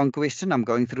 3-pronged question. I'm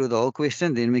going through the whole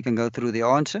question, then we can go through the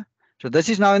answer. So this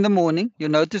is now in the morning. You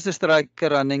notice the striker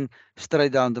running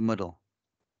straight down the middle.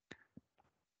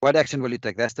 What action will you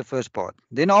take? That's the first part.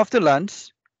 Then after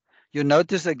lunch, you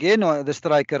notice again the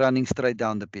striker running straight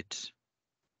down the pitch.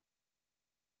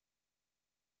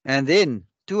 And then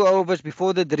 2 overs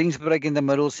before the drinks break in the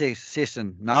middle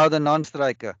session, now the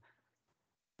non-striker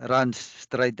runs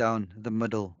straight down the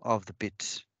middle of the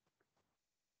pitch.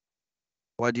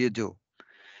 What do you do?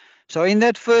 So in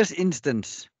that first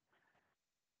instance,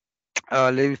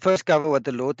 let me first cover what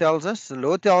the law tells us. The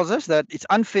law tells us that it's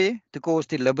unfair to cause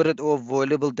deliberate or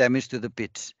avoidable damage to the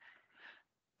pitch.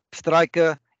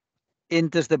 Striker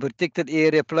enters the protected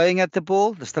area playing at the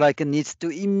ball. The striker needs to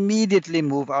immediately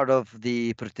move out of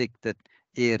the protected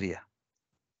area.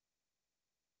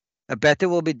 A batter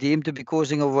will be deemed to be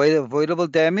causing avoidable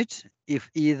damage if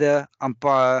either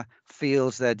umpire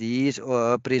feels that his or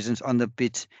her presence on the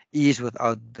pitch is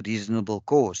without reasonable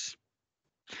cause.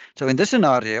 So in this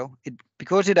scenario,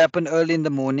 because it happened early in the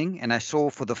morning and I saw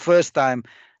for the first time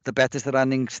the batters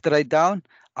running straight down,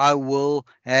 I will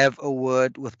have a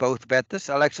word with both batters.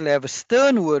 I'll actually have a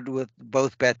stern word with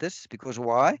both batters because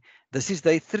why? This is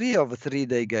day 3 of a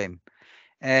 3-day game.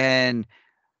 And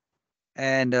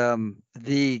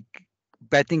the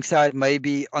batting side may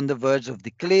be on the verge of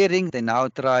declaring. They now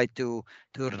try to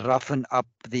roughen up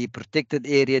the protected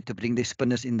area to bring the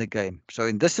spinners in the game. So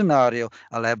in this scenario,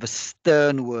 I'll have a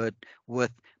stern word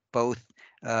with both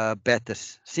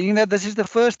batters. Seeing that this is the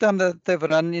first time that they've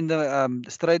run in the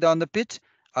straight down the pitch,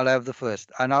 I'll have the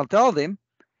first, and I'll tell them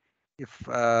if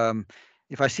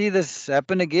I see this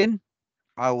happen again,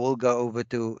 I will go over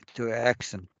to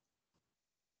action.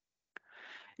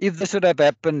 If this would have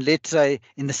happened, let's say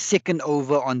in the second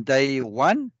over on day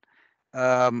 1,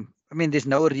 I mean, there's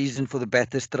no reason for the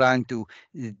batters trying to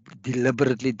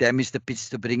deliberately damage the pitch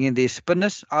to bring in their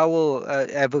spinners. I will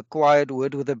have a quiet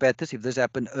word with the batters. If this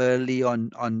happened early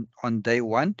on day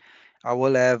 1, I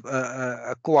will have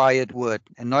a quiet word,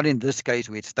 and not in this case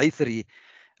where it's day 3,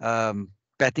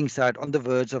 batting side on the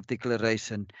verge of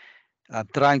declaration,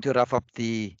 trying to rough up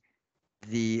the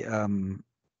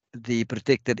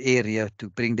protected area to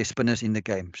bring the spinners in the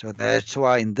game. So that's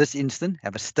why in this instant,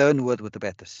 have a stern word with the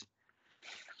batters.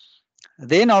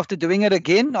 Then after doing it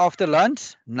again after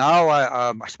lunch, now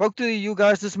I spoke to you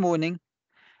guys this morning.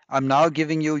 I'm now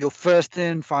giving you your first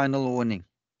and final warning.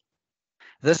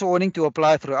 This warning to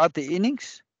apply throughout the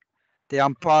innings. The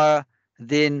umpire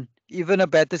then, even a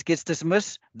batter gets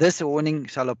dismissed, this warning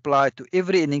shall apply to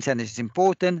every innings, and it's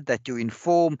important that you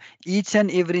inform each and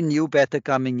every new batter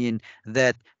coming in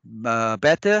that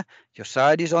batter, your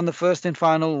side is on the first and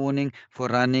final warning for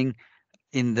running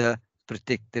in the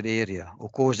protected area or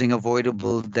causing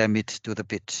avoidable damage to the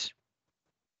pitch.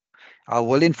 I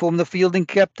will inform the fielding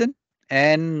captain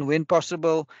and, when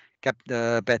possible,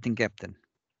 the batting captain.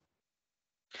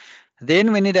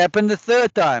 Then when it happened the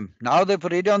third time, now they've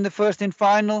already on the first and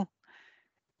final.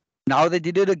 Now they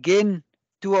did it again,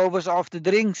 2 overs after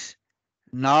drinks.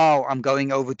 Now I'm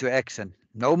going over to action.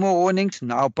 No more warnings,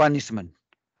 now punishment.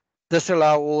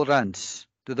 Disallow all runs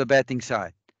to the batting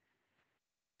side.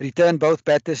 Return both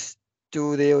batters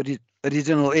to their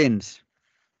original ends.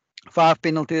 5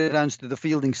 penalty runs to the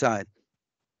fielding side.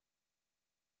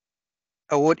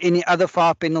 Award any other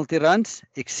 5 penalty runs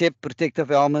except protective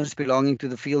helmets belonging to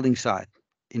the fielding side.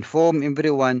 Inform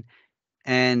everyone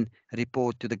and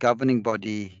report to the governing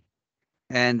body.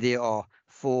 And there are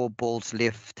 4 balls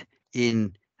left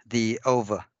in the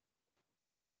over.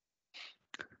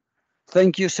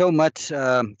 Thank you so much,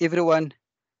 everyone.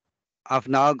 I've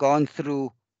now gone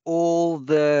through all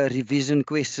the revision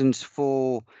questions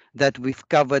that we've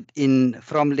covered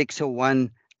from lecture 1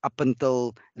 up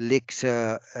until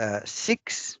lecture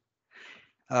 6.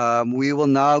 We will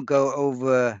now go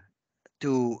over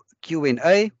to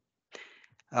Q&A.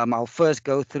 I'll first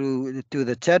go through to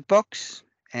the chat box,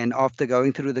 and after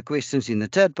going through the questions in the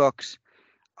chat box,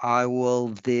 I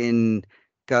will then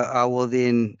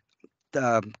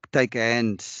take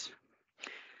hands.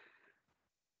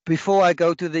 Before I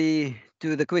go to the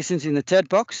questions in the chat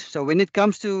box, so when it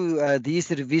comes to these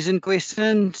revision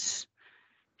questions,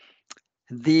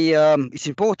 it's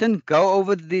important, go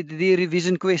over the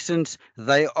revision questions.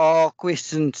 They are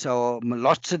questions, or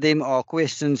lots of them are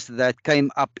questions that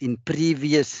came up in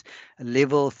previous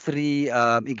level 3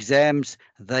 exams.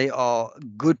 They are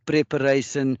good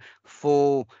preparation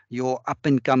for your up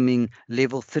and coming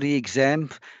level 3 exam,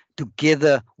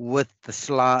 together with the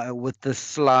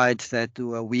slides that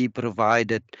we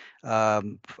provided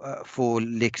for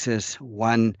lectures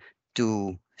 1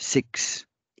 to 6.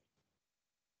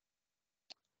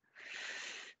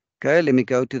 Okay, let me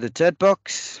go to the chat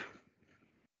box.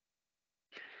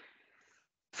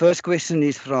 First question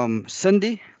is from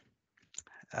Cindy.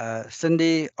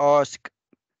 Cindy asks,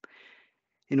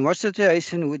 in what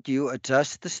situation would you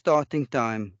adjust the starting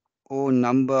time or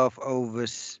number of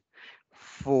overs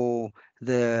for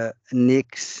the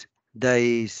next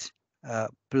day's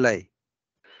play?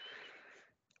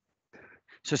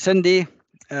 So Cindy,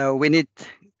 when it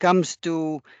comes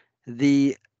to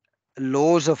the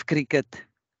laws of cricket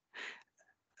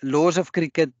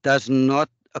does not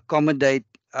accommodate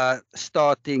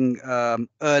starting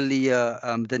earlier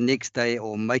the next day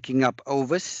or making up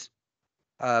overs.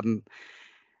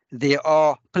 There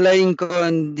are playing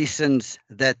conditions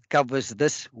that covers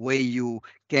this, where you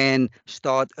can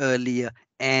start earlier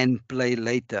and play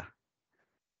later.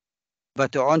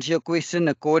 But to answer your question,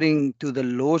 according to the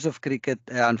laws of cricket,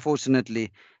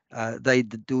 unfortunately, they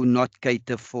do not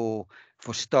cater for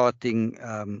starting,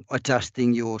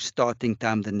 adjusting your starting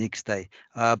time the next day.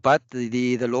 But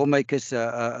the lawmakers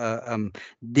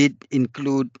did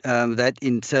include that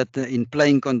in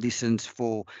playing conditions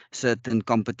for certain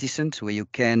competitions where you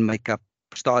can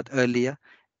start earlier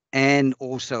and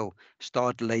also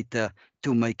start later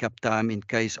to make up time in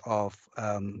case of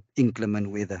inclement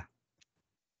weather.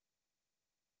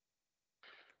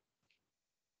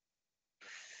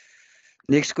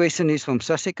 Next question is from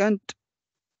Sasikant.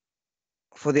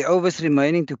 For the overs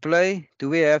remaining to play, do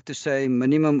we have to say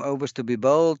minimum overs to be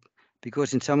bowled?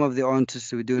 Because in some of the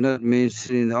answers we do not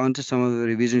mention in the answer some of the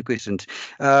revision questions.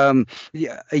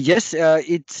 Yes,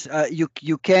 it's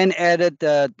you can add it,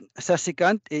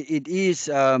 Sasikant. It is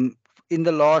in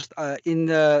the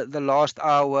last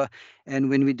hour, and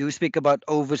when we do speak about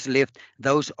overs left,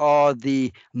 those are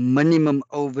the minimum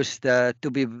overs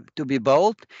to be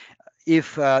bowled.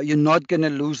 If you're not going to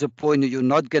lose a point, or you're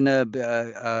not going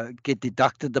to get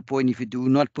deducted the point if you do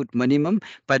not put minimum,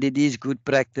 but it is good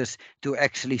practice to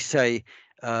actually say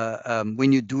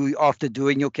when you do, after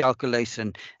doing your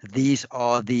calculation, these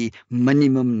are the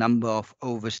minimum number of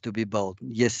overs to be bowled.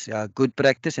 Yes, good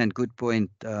practice and good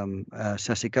point,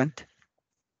 Sasikant.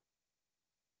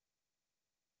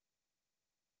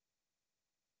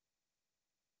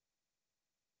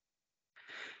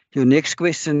 Your next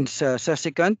question,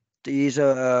 Sasikant, is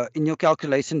in your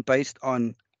calculation based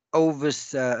on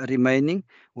overs remaining,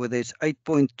 whether it's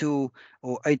 8.2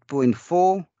 or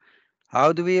 8.4.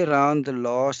 How do we round the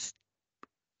last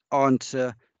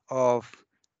answer of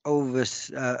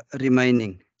overs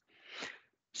remaining?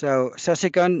 So,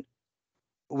 Sasikant,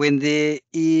 when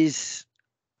there's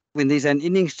an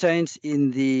innings change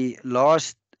in the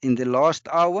last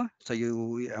hour, so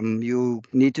you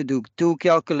need to do two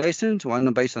calculations,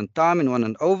 one based on time and one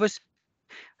on overs.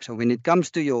 So when it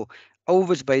comes to your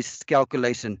overs based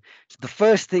calculation, the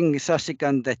first thing,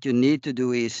 Sasikant, that you need to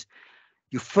do is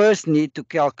you first need to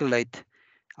calculate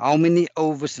how many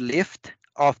overs left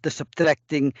after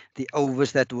subtracting the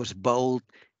overs that was bowled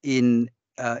in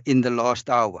the last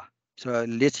hour. So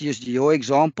let's use your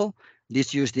example.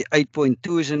 Let's use the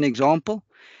 8.2 as an example.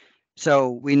 So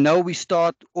we know we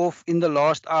start off in the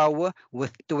last hour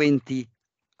with 20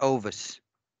 overs.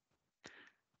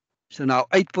 So now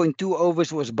 8.2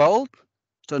 overs was bowled.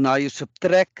 So now you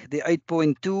subtract the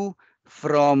 8.2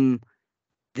 from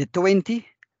the 20.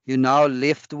 You're now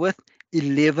left with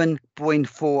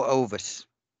 11.4 overs.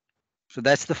 So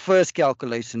that's the first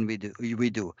calculation we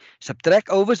do. Subtract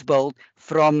overs bowled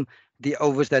from the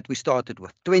overs that we started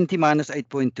with. 20 minus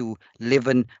 8.2,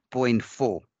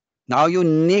 11.4. Now your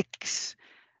next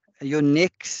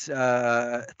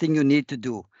thing you need to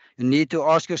do, you need to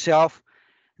ask yourself,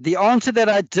 the answer that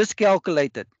I just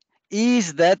calculated,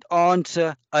 is that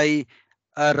answer a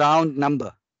round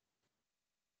number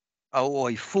or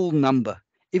a full number?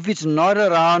 If it's not a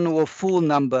round or a full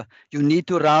number, you need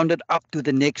to round it up to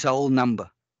the next whole number.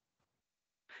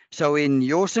 So in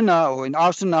your scenario, or in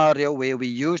our scenario where we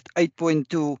used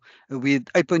 8.2, with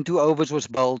 8.2 overs was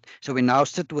bowled, so we now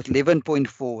sit with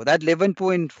 11.4. That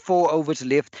 11.4 overs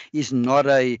left is not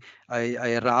a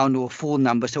round or full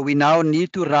number. So we now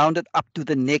need to round it up to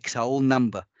the next whole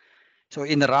number. So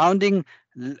in rounding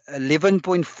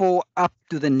 11.4 up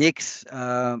to the next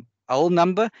whole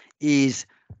number is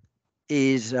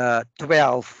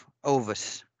 12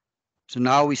 overs. So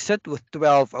now we sit with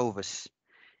 12 overs.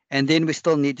 And then we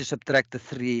still need to subtract the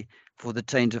 3 for the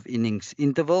change of innings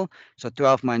interval. So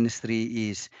 12 minus 3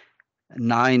 is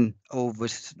 9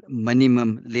 overs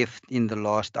minimum left in the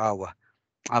last hour.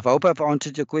 I hope I've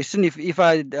answered your question. If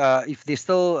there's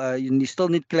still you still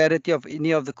need clarity of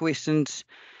any of the questions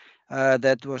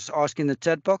that was asked in the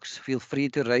chat box, feel free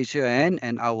to raise your hand,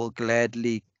 and I will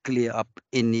gladly clear up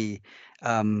any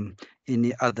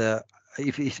other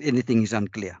if anything is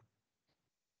unclear.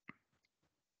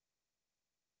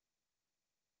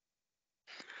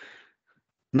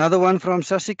 Another one from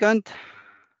Sasikant.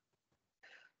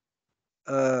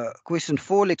 Question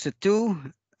 4, lecture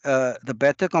 2. The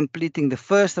batter completing the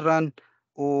first run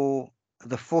or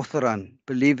the fourth run.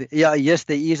 Yes,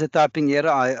 there is a typing error.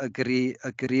 I agree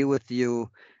with you.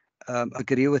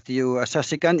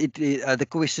 Sasikant. The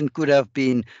question could have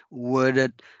been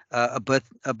worded a bit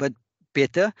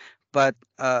better, but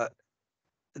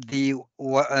the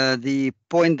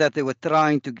point that they were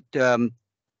trying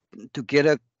to get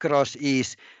across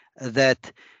is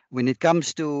that when it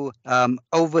comes to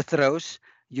overthrows,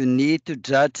 you need to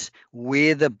judge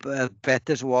where the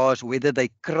batters was, whether they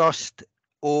crossed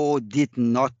or did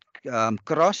not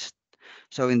cross.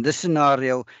 So in this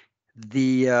scenario,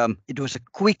 it was a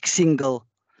quick single,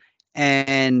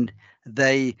 and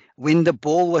when the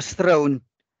ball was thrown,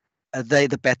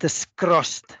 the batters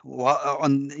crossed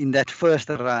in that first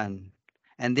run,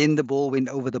 and then the ball went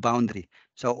over the boundary.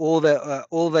 So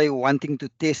all they wanting to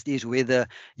test is whether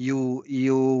you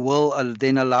will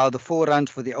then allow the 4 runs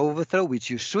for the overthrow, which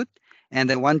you should, and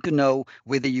they want to know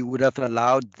whether you would have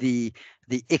allowed the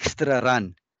extra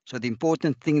run. So the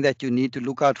important thing that you need to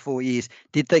look out for is,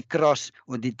 did they cross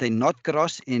or did they not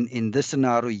cross? In this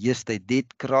scenario, yes, they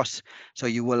did cross. So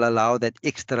you will allow that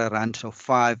extra run, so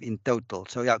 5 in total.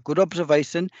 So yeah, good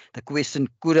observation. The question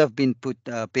could have been put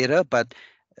better, but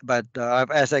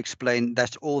as I explained,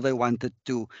 that's all they wanted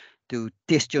to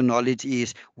test your knowledge,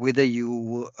 is whether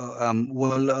you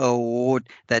will award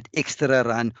that extra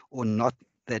run or not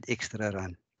that extra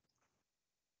run.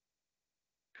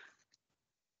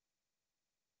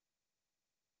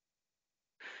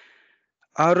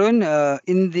 Arun,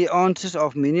 in the answers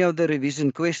of many of the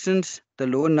revision questions, the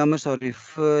lower numbers are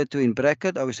referred to in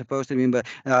bracket. Are we supposed to remember?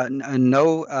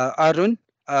 No, Arun.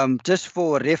 Just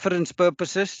for reference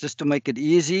purposes, just to make it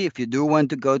easy, if you do want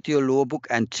to go to your law book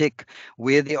and check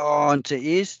where the answer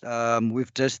is,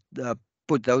 we've just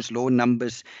put those law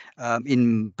numbers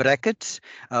in brackets.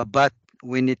 But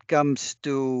when it comes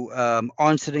to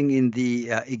answering in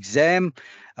the exam,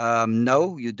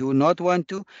 no, you do not want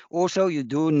to. Also, you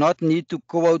do not need to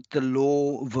quote the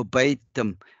law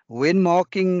verbatim. When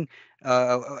marking,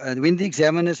 when the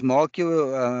examiners mark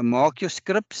your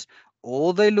scripts,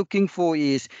 all they're looking for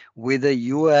is whether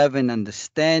you have an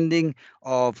understanding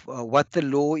of what the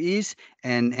law is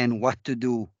and what to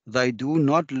do. They do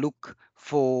not look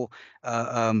for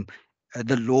the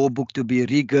law book to be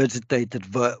regurgitated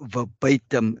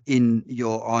verbatim in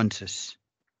your answers.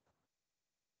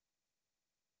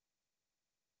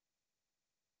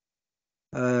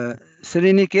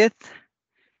 Sriniket,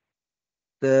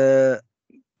 the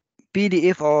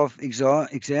PDF of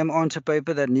exam answer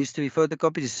paper that needs to be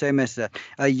photocopied is the same as that.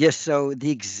 Yes, so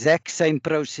the exact same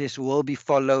process will be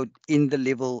followed in the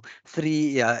level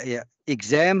 3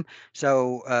 exam.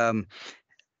 So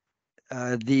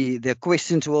the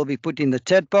questions will be put in the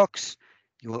chat box.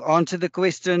 You will answer the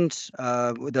questions.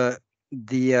 The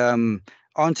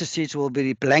answer sheets will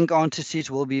be blank. Answer sheets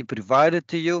will be provided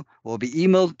to you, will be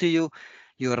emailed to you.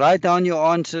 You write down your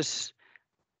answers.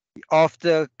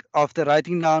 After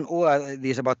writing down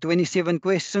there's about 27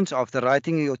 questions. After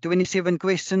writing your 27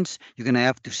 questions, you're going to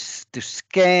have to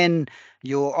scan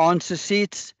your answer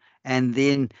sheets and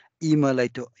then email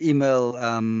it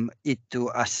to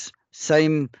us.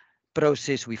 Same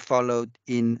process we followed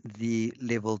in the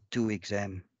level 2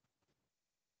 exam.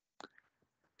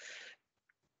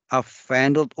 I've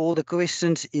handled all the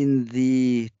questions in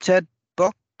the chat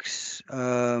box.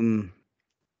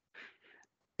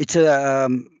 It's a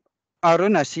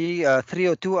Arun, I see 3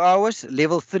 or 2 hours.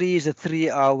 Level 3 is a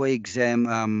 3-hour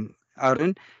exam,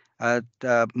 Arun.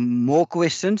 More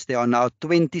questions. There are now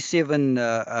 27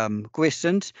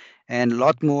 questions and a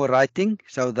lot more writing.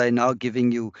 So they're now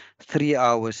giving you 3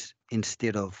 hours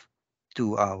instead of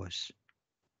 2 hours.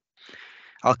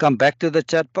 I'll come back to the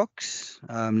chat box.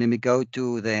 Let me go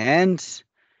to the hands.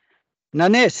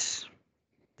 Nanes,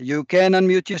 you can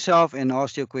unmute yourself and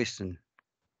ask your question.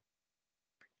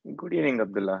 Good evening,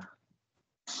 Abdullah.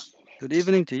 Good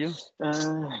evening to you.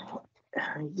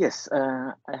 Yes,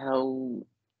 I have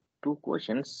 2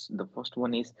 questions. The first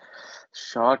one is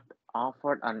shot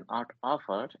offered and not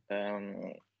offered.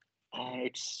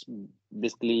 It's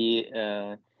basically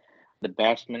the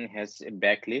batsman has a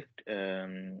backlift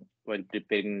while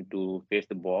preparing to face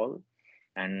the ball,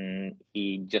 and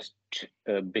he just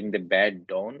bring the bat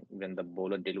down when the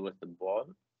bowler delivers the ball.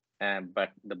 But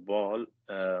the ball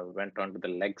went onto the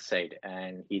leg side,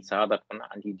 and he saw that one,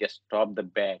 and he just stopped the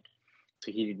bat.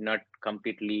 So he did not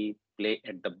completely play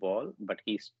at the ball, but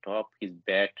he stopped his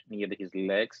bat near his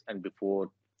legs and before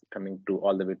coming to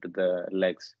all the way to the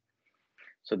legs.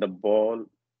 So the ball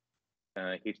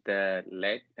hit the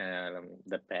leg,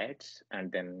 the pads,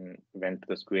 and then went to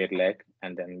the square leg,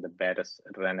 and then the batters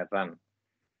ran a run.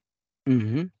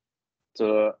 Mm-hmm.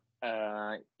 So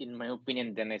in my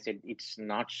opinion, then I said it's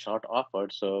not shot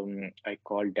offered. So I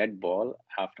called dead ball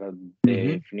after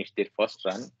they finished their first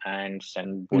run and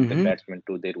sent both the batsmen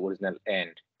to their original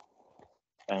end.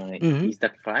 Is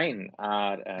that fine?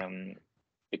 Or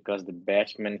because the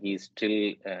batsman, he's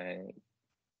still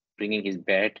bringing his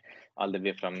bat all the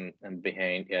way from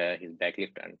behind his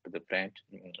backlift and to the front,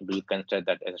 do you consider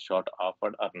that as a shot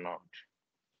offered or not?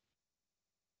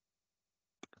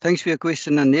 Thanks for your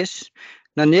question, Nanesh.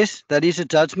 Nanesh, that is a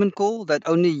judgment call that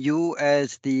only you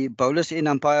as the bowler's end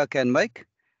umpire can make.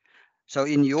 So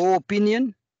in your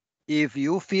opinion, If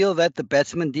you feel that the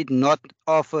batsman did not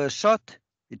offer a shot,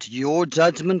 it's your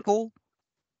judgment call.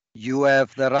 You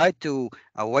have the right to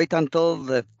wait until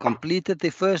they've completed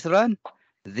the first run,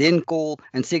 then call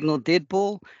and signal dead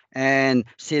ball and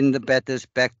send the batters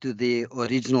back to the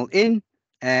original end.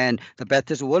 And the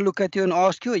batters will look at you and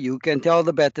ask you. You can tell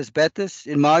the batters,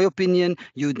 in my opinion,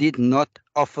 you did not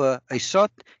offer a shot.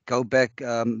 Go back.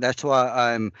 That's why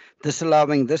I'm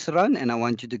disallowing this run, and I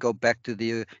want you to go back to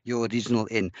your original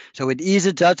end. So it is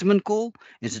a judgment call.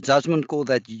 It's a judgment call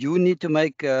that you need to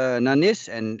make, Nanes,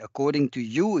 and according to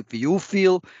you, if you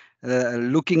feel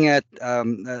looking at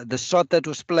the shot that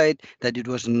was played, that it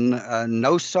was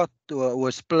no shot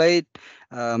was played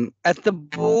at the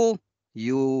ball,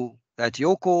 that's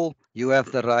your call. You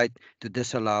have the right to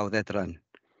disallow that run.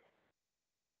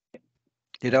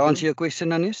 Did I answer your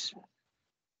question, Anis?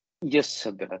 Yes,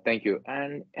 Abdullah, thank you.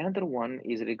 And another one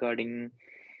is regarding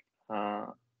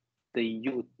the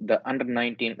youth, the under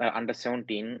 19, under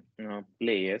 17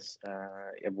 players,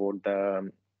 about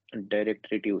the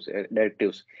directives,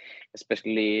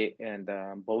 especially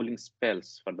the bowling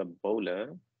spells for the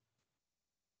bowler.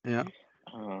 Yeah.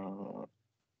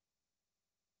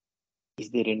 Is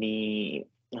there any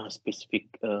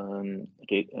specific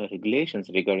regulations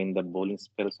regarding the bowling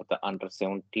spells of the under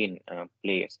 17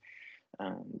 players?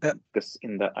 Because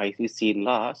in the ICC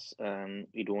laws,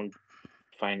 we don't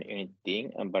find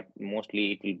anything, but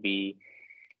mostly it will be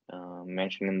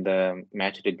mentioned in the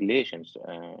match regulations,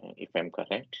 if I'm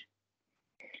correct.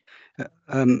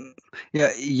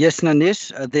 Yes,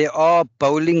 Nanesh, there are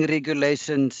bowling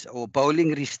regulations or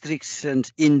bowling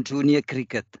restrictions in junior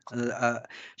cricket.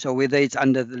 So whether it's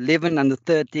under 11, under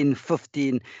 13,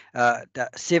 15,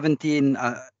 17,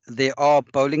 there are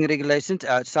bowling regulations.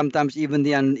 Sometimes even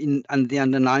the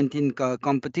under 19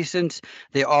 competitions,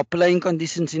 there are playing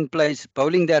conditions in place,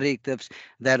 bowling directives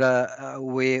that are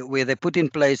where they put in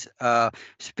place,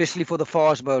 especially for the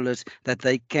fast bowlers, that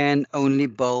they can only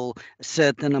bowl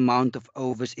certain amount of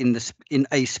overs in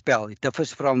a spell. It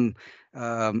differs from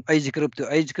age group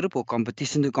to age group or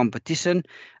competition to competition.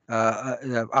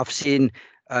 I've seen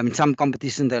some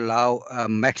competitions they allow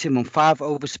maximum 5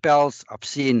 over spells. I've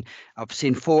seen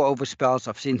 4 over spells.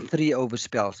 I've seen 3 over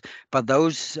spells. But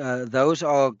those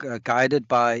are guided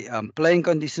by playing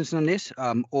conditions on this,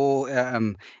 or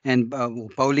and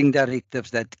bowling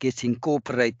directives that gets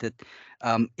incorporated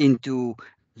into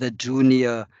the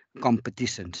junior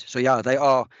competitions. So yeah, they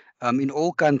are in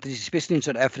all countries, especially in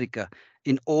South Africa,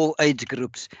 in all age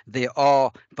groups, there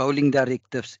are bowling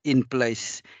directives in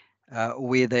place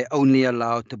where they only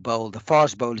allowed to bowl, the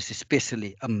fast bowlers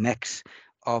especially, a max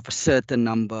of a certain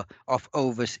number of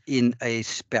overs in a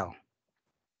spell.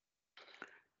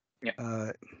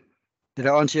 Yeah. Did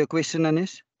I answer your question,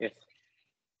 Anis? Yes.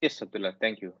 Yes, Abdullah,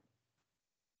 thank you.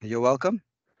 You're welcome.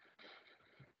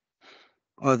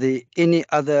 Are there any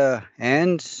other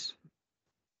hands?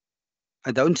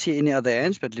 I don't see any other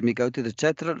hands, but let me go to the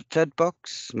chat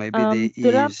box. Maybe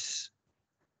there is.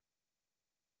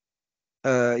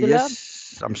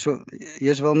 Yes, I'm sure.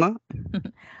 Yes, Wilma.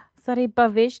 Sorry,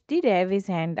 Bhavesh did have his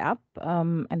hand up,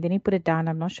 and then he put it down.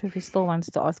 I'm not sure if he still wants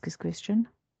to ask his question.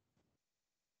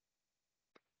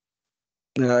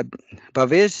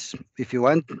 Bhavesh, if you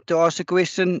want to ask a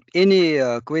question, any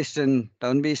question,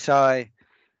 don't be shy.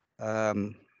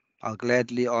 I'll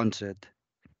gladly answer it.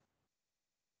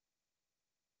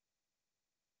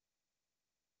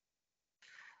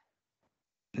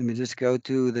 Let me just go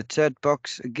to the chat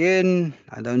box again.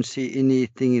 I don't see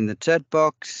anything in the chat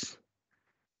box.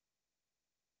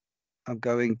 I'm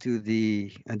going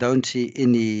to I don't see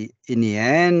any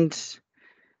hands.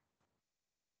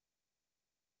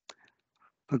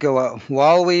 Okay, well,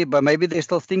 but maybe they're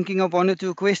still thinking of 1 or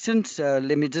 2 questions.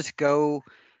 Let me just go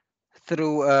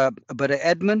through a bit of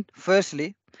admin.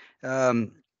 Firstly,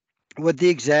 with the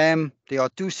exam, there are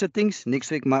 2 sittings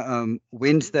next week,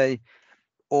 Wednesday,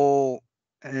 or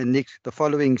the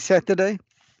following Saturday.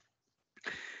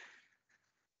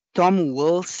 Tom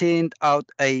will send out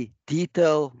a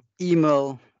detailed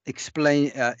email explaining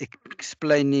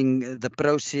the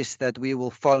process that we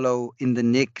will follow in the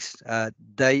next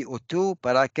day or 2.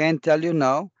 But I can tell you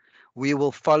now, we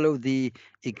will follow the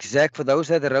exact, for those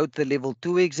that wrote the level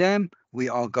 2 exam, we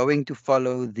are going to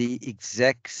follow the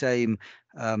exact same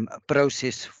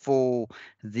process for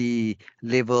the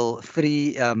level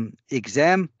 3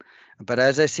 exam. But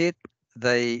as I said,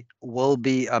 they will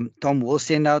be, Tom will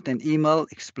send out an email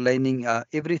explaining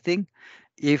everything.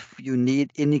 If you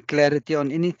need any clarity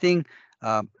on anything,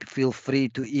 feel free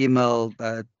to email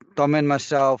Tom and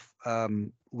myself,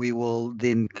 we will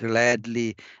then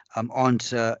gladly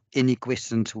answer any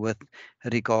questions with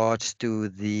regards to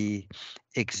the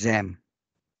exam.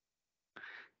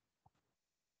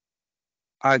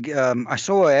 I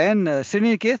saw a hand,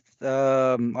 Srinivas.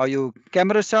 Are you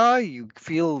camera shy? You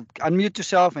feel unmute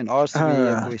yourself and ask me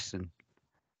a question.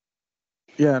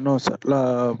 Yeah, no, sir.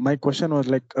 My question was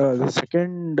like the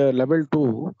second level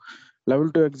two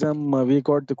exam. We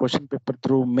got the question paper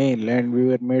through mail, and we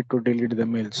were made to delete the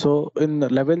mail. So in the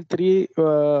level three,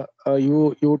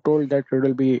 you told that it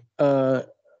will be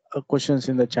questions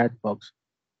in the chat box.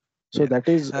 So Yeah. that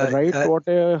is right what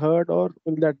I heard, or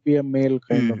will that be a mail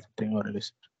kind of thing, or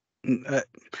is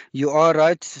you are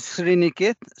right,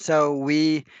 Srinivas.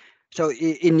 So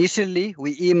initially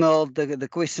we emailed the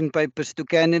question papers to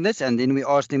candidates, and then we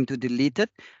asked them to delete it.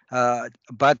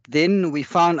 But then we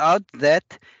found out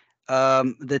that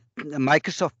the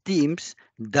Microsoft Teams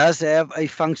does have a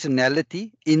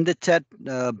functionality in the chat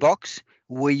box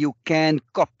where you can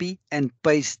copy and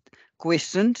paste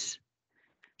questions.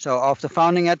 So after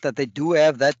finding out that they do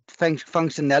have that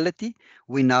functionality,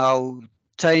 we now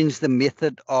change the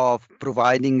method of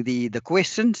providing the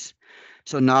questions.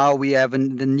 So now we have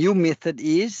the new method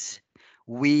is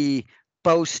we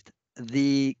post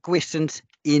the questions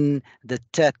in the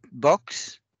chat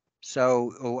box.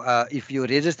 So if you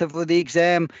register for the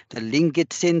exam, the link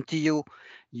gets sent to you.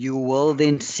 You will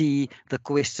then see the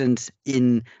questions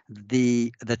in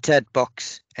the chat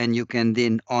box, and you can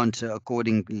then answer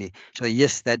accordingly. So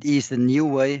yes, that is the new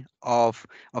way of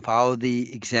how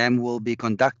the exam will be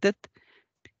conducted.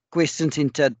 Questions in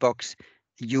chat box,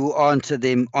 you answer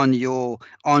them on your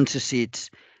answer sheets.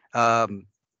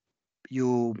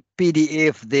 You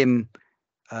PDF them,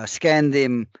 scan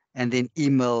them, and then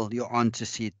email your answer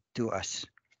sheet to us.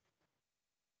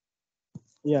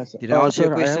 Yes, Did I answer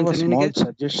your sir. I have question, a small Srinivas?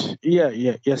 suggestion.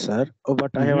 Yes, sir.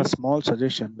 But I have a small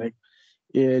suggestion. Like,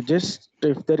 just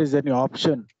if there is any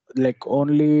option, like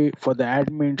only for the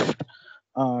admins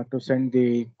to send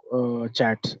the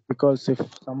chats, because if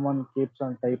someone keeps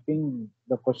on typing,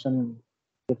 the question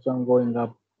keeps on going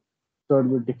up, so it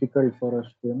will be difficult for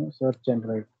us to search and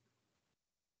write.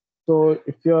 So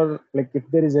if you're like, if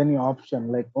there is any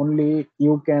option, like only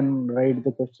you can write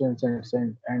the questions and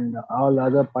send, and all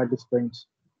other participants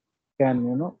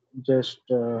can just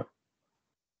cannot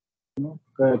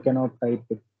type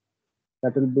it.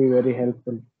 That will be very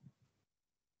helpful.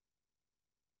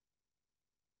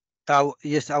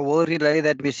 Yes, I will relay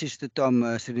that message to Tom,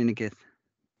 Srinivas.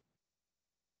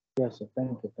 Yes, sir.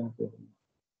 Thank you. Thank you.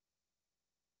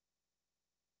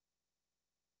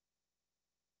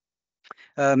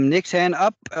 Next hand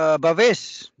up,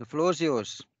 Bhavesh, the floor is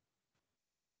yours.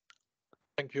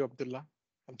 Thank you, Abdullah.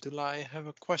 Abdullah, I have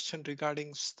a question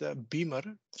regarding the beamer.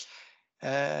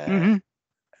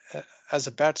 As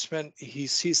a batsman, he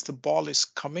sees the ball is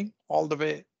coming all the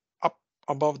way up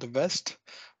above the vest,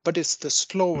 but it's the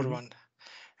slower one.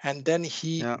 And then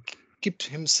he keeps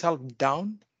himself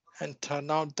down and turn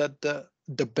out that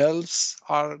the bells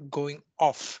are going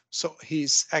off. So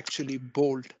he's actually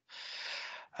bowled.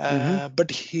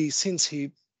 But since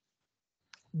he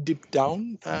dipped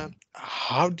down,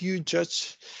 how do you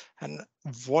judge, and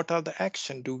what are the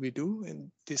action do we do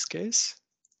in this case?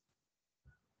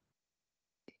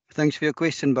 Thanks for your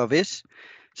question, Bhavesh.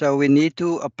 So we need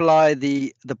to apply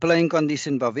the playing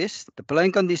condition, Bhavesh. The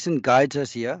playing condition guides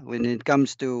us here when it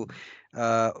comes to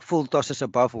full tosses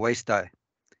above waist high.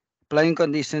 Playing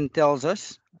condition tells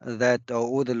us that,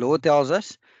 or the law tells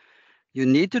us, you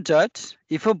need to judge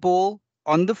if a ball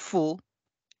on the full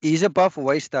is above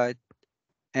waist height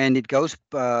and it goes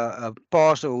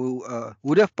past or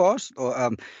would have passed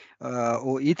or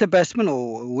either batsman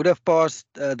or would have passed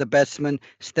the batsman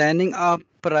standing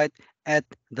upright at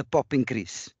the popping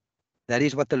crease. That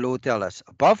is what the law tells us.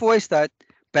 Above waist height,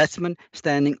 batsman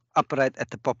standing upright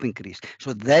at the popping crease.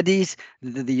 So that is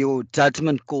your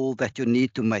judgment call that you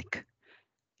need to make.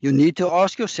 You need to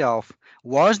ask yourself,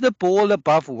 was the ball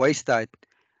above waist height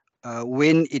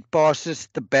when it passes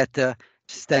the batter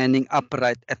standing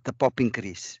upright at the popping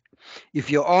crease? If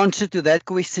your answer to that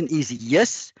question is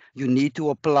yes, you need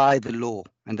to apply the law.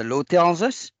 And the law tells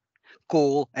us,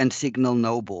 call and signal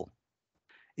no ball.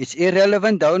 It's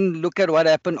irrelevant. Don't look at what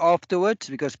happened afterwards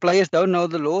because players don't know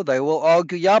the law. They will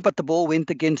argue, yeah, but the ball went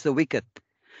against the wicket.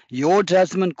 Your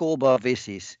judgment call, Bhavesh,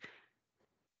 is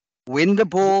when the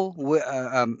ball,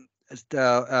 when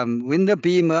the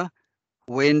beamer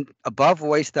went above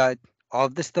waist height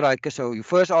of the striker. So you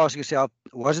first ask yourself,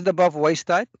 was it above waist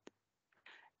height?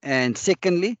 And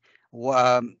secondly,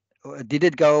 did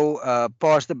it go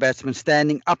past the batsman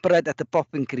standing upright at the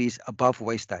popping crease above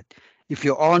waist height? If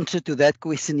your answer to that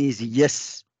question is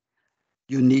yes,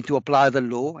 you need to apply the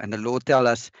law, and the law tell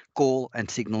us call and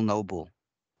signal no ball.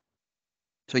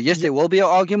 So yes, there will be an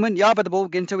argument. Yeah, but the ball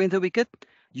gets into the wicket.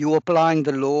 You applying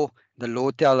the law. The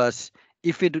law tell us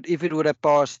if it would have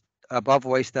passed above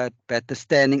waist height, batter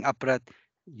standing upright,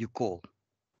 you call.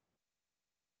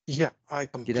 Yeah, I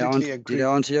completely agree. Did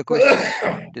I answer your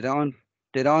question?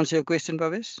 Did I answer your question,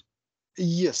 Bhavesh?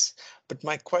 Yes, but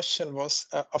my question was,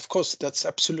 of course, that's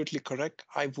absolutely correct.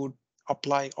 I would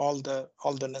apply all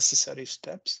the necessary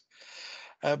steps.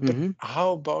 But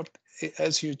how about,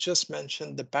 as you just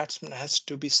mentioned, the batsman has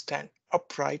to be stand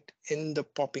upright in the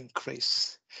popping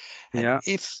crease. And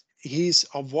if he's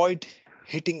avoid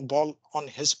hitting ball on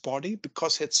his body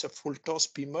because it's a full toss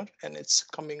beamer and it's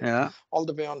coming all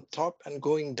the way on top and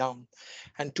going down.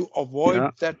 And to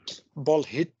avoid that ball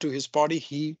hit to his body,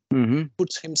 he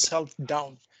puts himself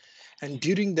down. And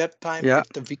during that time, if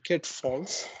the wicket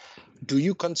falls, do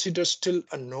you consider still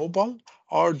a no ball,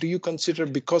 or do you consider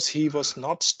because he was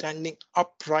not standing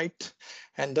upright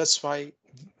and that's why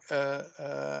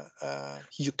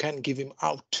you can give him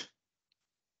out?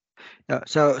 Yeah,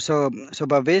 so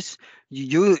Bhavesh,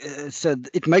 so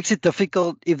it makes it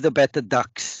difficult if the batter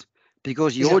ducks,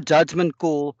 because your judgment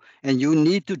call, and you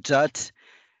need to judge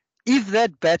if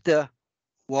that batter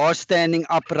was standing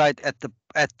upright at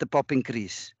the popping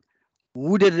crease.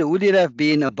 Would it have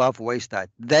been above waist height?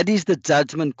 That is the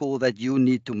judgment call that you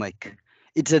need to make.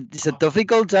 It's a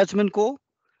difficult judgment call,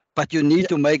 but you need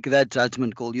to make that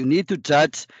judgment call. You need to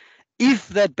judge if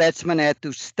that batsman had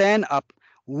to stand up,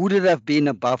 would it have been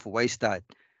above waist height?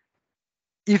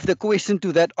 If the question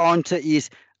to that answer is,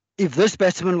 if this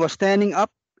batsman was standing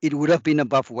up, it would have been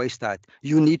above waist height.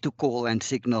 You need to call and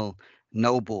signal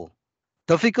no ball.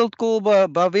 Difficult call,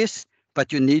 Bhavesh,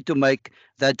 but you need to make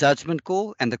that judgment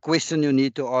call. And the question you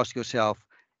need to ask yourself,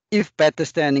 if batter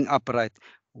standing upright,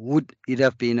 would it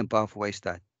have been above waist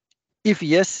height? If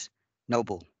yes, no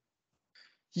ball.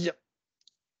 Yeah,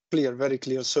 clear, very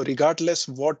clear. So regardless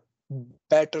what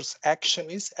batter's action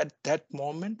is at that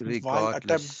moment, while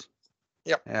attempt,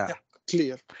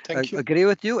 clear. Thank you. Agree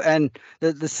with you. And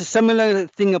the similar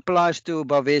thing applies to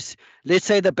Bhavesh. Let's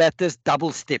say the batter's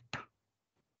double step.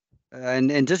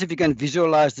 And just if you can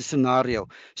visualize the scenario,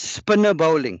 spinner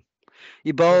bowling.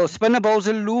 Spinner bowls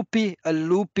a loopy,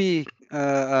 if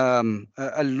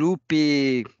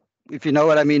you know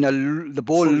what I mean, the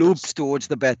ball loops towards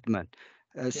the batsman.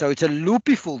 So it's a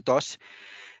loopy full toss.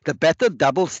 The batter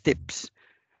double steps.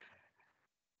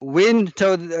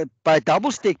 By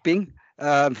double stepping,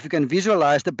 if you can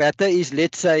visualize, the batter is,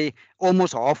 let's say,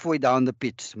 almost halfway down the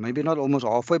pitch. Maybe not almost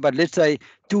halfway, but let's say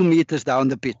 2 meters down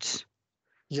the pitch.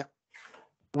 Yeah.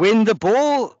 When the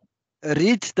ball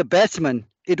reached the batsman,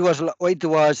 it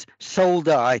was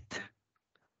shoulder height.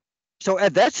 So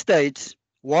at that stage,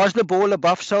 was the ball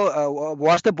above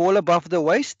the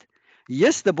waist?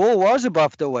 Yes, the ball was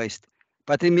above the waist.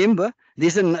 But remember,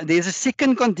 there's a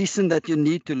second condition that you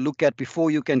need to look at before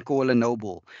you can call a no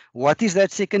ball. What is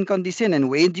that second condition, and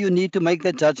where do you need to make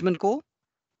that judgment call?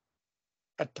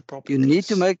 At the popping crease. Need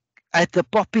to make at the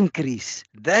popping crease.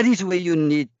 That is where you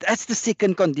need. That's the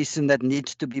second condition that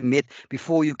needs to be met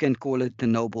before you can call it a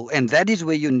no ball, and that is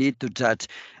where you need to judge.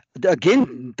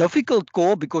 Again, difficult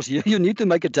call because you need to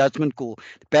make a judgment call.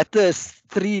 The batter is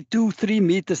 3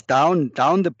 meters down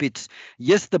the pitch.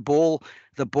 Yes, the ball,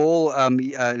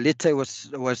 let's say was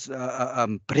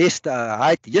breast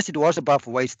height. Yes, it was above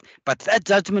waist. But that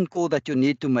judgment call that you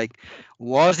need to make,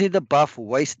 was it above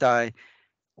waist high?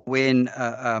 When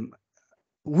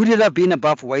would it have been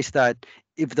above waist height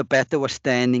if the batter was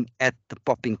standing at the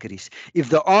popping crease? If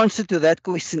the answer to that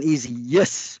question is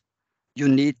yes, you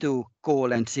need to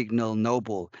call and signal no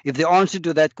ball. If the answer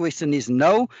to that question is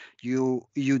no, you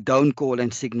don't call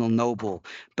and signal no ball.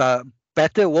 But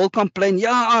batter will complain,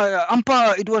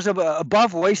 umpire, it was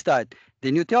above waist height.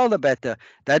 Then you tell the batter,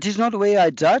 that is not where I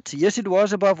judge. Yes, it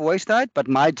was above waist height, but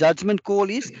my judgment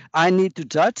call is I need to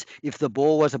judge if the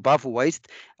ball was above waist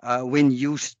when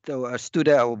you stood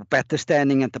a batter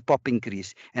standing at the popping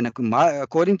crease. And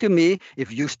according to me,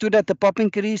 if you stood at the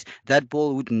popping crease, that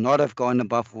ball would not have gone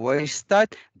above waist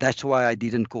height. That's why I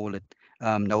didn't call it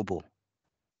no ball.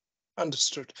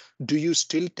 Understood. Do you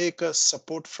still take a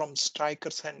support from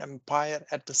strikers and umpire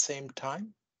at the same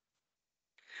time?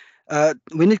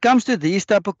 When it comes to these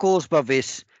type of calls,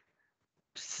 Bhavesh,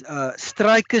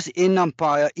 strikers in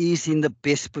umpire is in the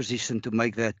best position to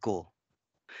make that call.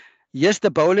 Yes, the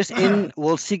bowlers in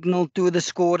will signal to the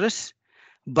scorers,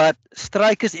 but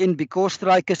strikers in, because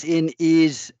strikers in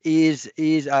is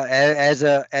as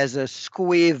a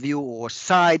square view or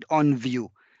side on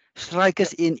view.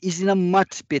 strikers in is in a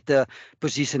much better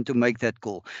position to make that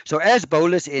call. So as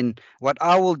bowlers in, what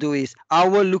I will do is I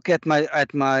will look at my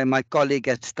colleague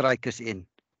at strikers in,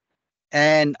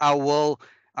 and I will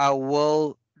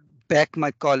back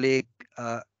my colleague.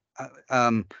 Uh, uh,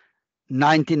 um,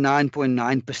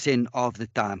 99.9% of the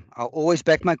time. I'll always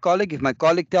back my colleague. If my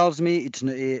colleague tells me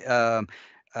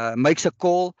makes a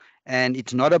call and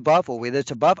it's not above, or whether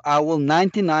it's above, I will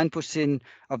 99%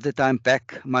 of the time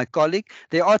back my colleague.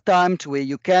 There are times where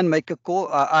you can make a call.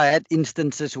 I had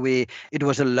instances where it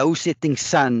was a low setting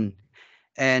sun,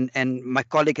 and my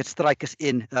colleague at strikers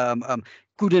in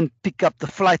couldn't pick up the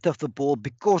flight of the ball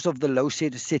because of the low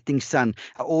setting sun.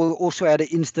 I also had an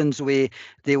instance where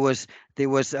there was the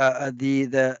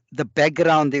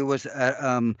background, there was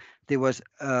a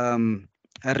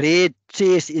red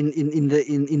chairs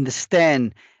in the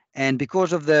stand, and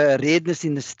because of the redness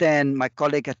in the stand, my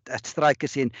colleague at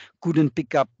strikers in couldn't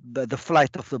pick up the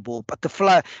flight of the ball, but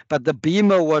the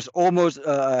beamer was almost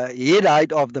head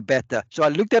height of the batter. So I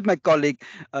looked at my colleague.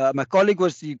 My colleague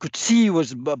was, you could see,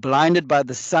 was blinded by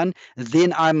the sun.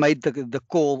 Then I made the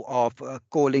call of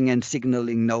calling and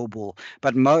signaling no ball.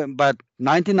 But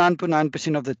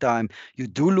 99.9% of the time, you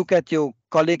do look at your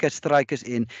colleague at strikers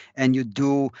in, and you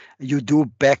do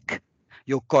back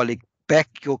your colleague.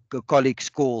 Back your colleague's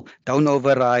call. Don't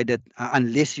override it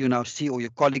unless you now see, or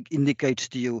your colleague indicates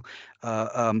to you,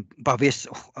 Bhavesh,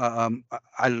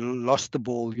 I lost the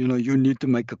ball. You need to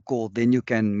make a call. Then you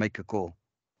can make a call.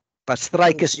 But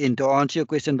strikers in, to answer your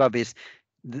question, Bhavesh,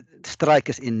 the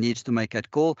strikers in needs to make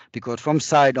that call, because from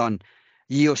side on,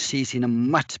 he or she is in a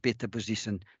much better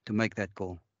position to make that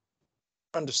call.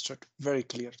 Understood. Very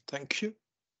clear. Thank you.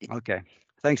 Okay.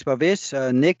 Thanks, Bhavesh.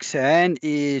 Next hand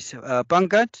is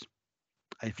Pankaj.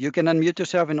 If you can unmute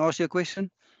yourself and ask your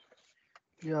question.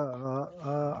 Yeah,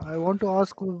 I want to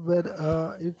ask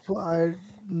whether if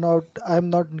I'm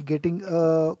not getting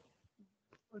a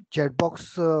chat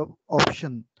box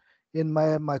option in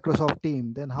my Microsoft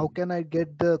team, then how can I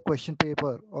get the question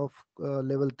paper of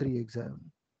level 3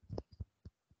 exam?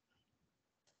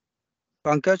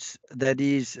 Pankaj, that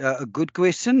is a good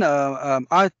question. Are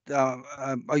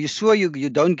you sure you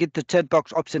don't get the chat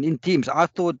box option in Teams? I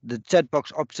thought the chat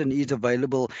box option is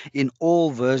available in all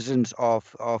versions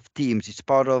of Teams. It's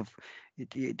part of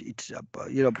it's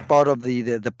part of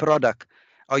the product.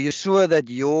 Are you sure that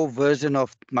your version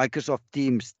of Microsoft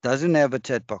Teams doesn't have a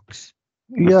chat box?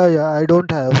 Yeah, I don't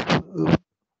have.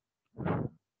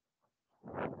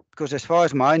 Because as far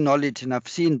as my knowledge, and I've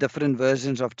seen different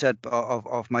versions of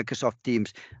of Microsoft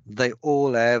Teams, they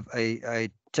all have a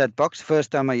chat box.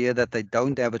 First time I hear that they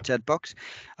don't have a chat box.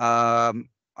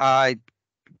 I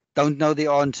don't know the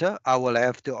answer. I will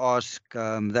have to ask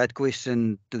that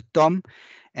question to Tom,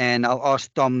 and I'll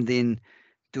ask Tom then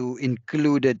to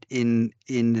include it in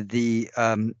the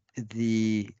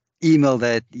email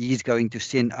that he's going to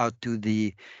send out to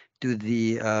the to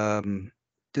the um,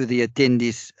 to the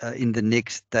attendees in the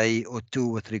next day or two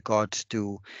with regards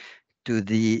to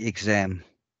the exam.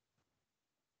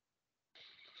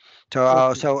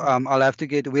 So we'll have to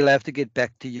get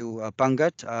back to you,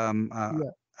 Pangat.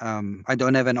 I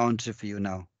don't have an answer for you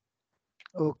now.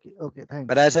 Okay, thanks.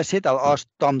 But as I said, I'll ask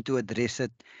Tom to address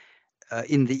it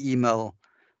in the email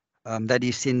that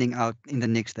he's sending out in the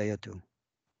next day or two.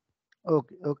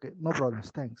 Okay, no problems.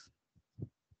 Thanks.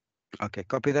 Okay,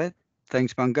 copy that.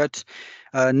 Thanks, Pankaj.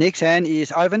 Next hand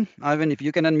is Ivan. Ivan, if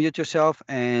you can unmute yourself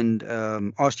and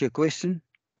ask your question.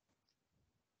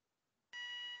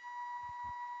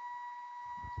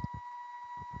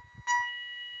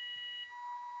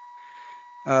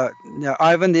 Yeah,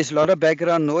 Ivan, there's a lot of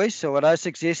background noise. So what I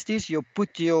suggest is you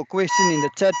put your question in the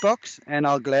chat box, and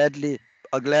I'll gladly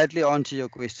answer your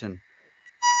question.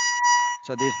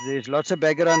 So there's lots of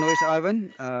background noise,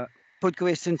 Ivan. Put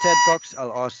question chat box.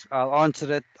 I'll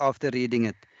answer it after reading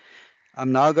it.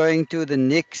 I'm now going to the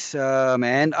next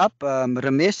hand up,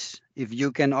 Ramesh. If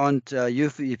you can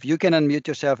if you can unmute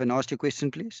yourself and ask your question,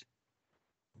 please.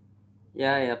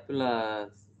 Yeah,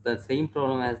 the same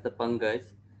problem as the Pankaj.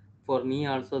 For me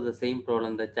also the same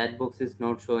problem. The chat box is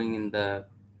not showing in the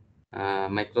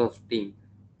Microsoft team.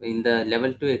 In the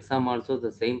level 2 exam also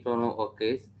the same problem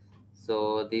occurs.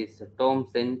 So this Tom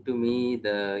sent to me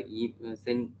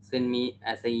send me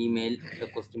as an email the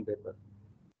question paper.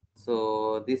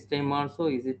 So this time also,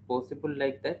 is it possible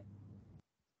like that?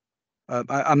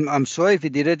 I'm sure if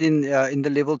you did it in the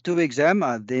level 2 exam,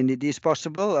 then it is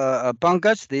possible.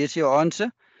 Pankaj, there's your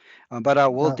answer. But I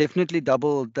will definitely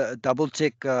double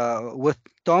check with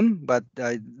Tom. But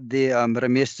the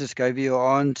Ramesh just gave you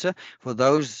your answer. For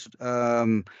those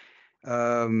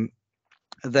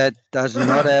that does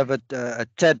not have a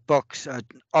chat box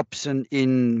option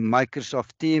in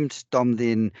Microsoft Teams, Tom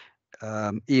then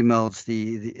emails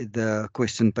the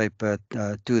question paper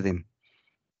to them.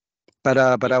 But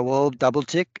I will double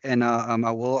check, and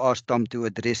I will ask Tom to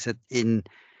address it in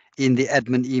the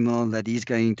admin email that he's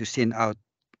going to send out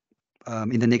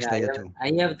in the next day or two.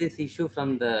 I have this issue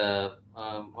from the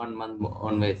 1 month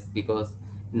onwards, because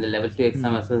in the level 2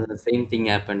 exam also the same thing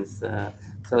happens.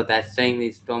 So that's time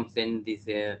this Tom send this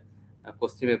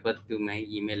question paper to my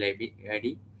email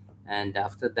ID, and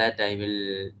after that I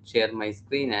will share my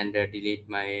screen and delete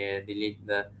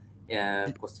the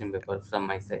question paper from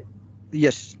my side.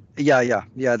 Yes, yeah.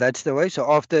 That's the way. So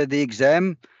after the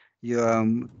exam, you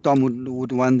Tom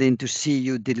would want then to see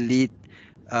you delete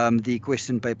the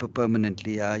question paper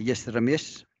permanently. Yes,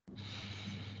 Ramesh.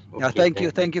 Yeah, Okay,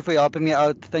 thank you for helping me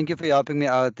out. Thank you for helping me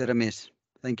out, Ramesh.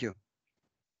 Thank you.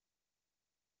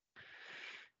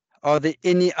 Are there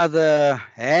any other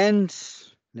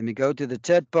hands? Let me go to the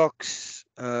chat box.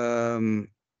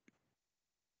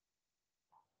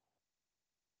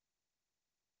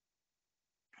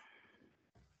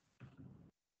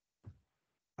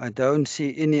 I don't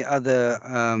see any other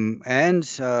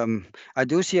hands. I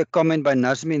do see a comment by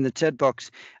Nazmi in the chat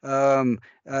box.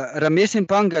 Ramesh and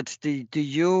Pangat, do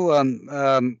you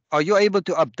are you able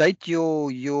to update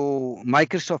your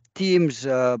Microsoft Teams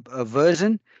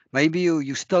version? Maybe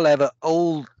you still have an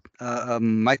old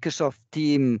Microsoft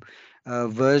Team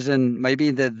version.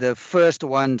 Maybe the first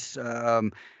ones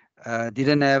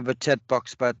didn't have a chat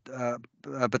box, but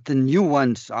the new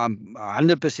ones, I'm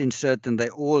 100% certain they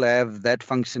all have that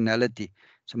functionality.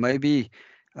 So maybe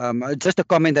just a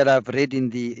comment that I've read in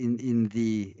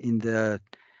the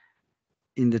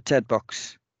chat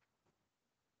box.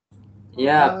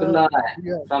 Yeah, Abdullah,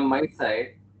 Yeah. from my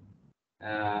side,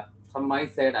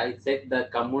 I checked the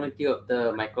community of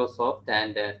the Microsoft,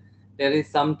 and there is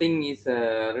something is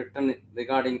written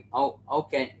regarding how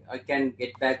I can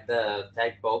get back the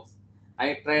chat box.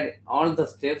 I tried all the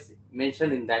steps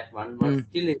mentioned in that one, but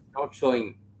still it's not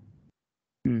showing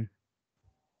from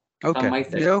Okay. my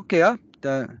side. Yeah. Okay.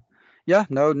 Yeah.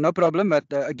 No problem. But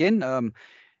again,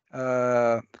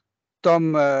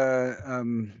 Tom.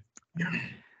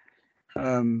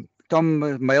 Tom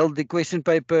mailed the question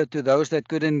paper to those that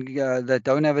couldn't, that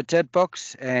don't have a chat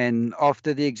box, and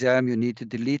after the exam you need to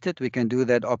delete it. We can do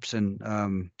that option.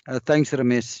 Thanks,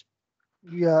 Ramesh.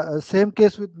 Yeah, same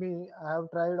case with me. I have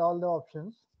tried all the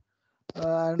options,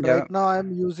 and Yeah. right now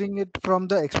I'm using it from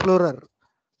the Explorer.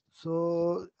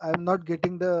 So I'm not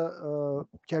getting the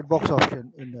chat box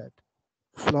option in that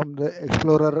from the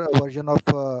Explorer version of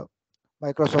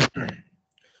Microsoft Teams.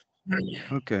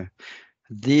 Okay.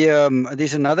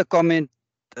 There's another comment.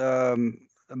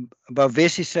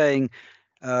 Bhavesh is saying,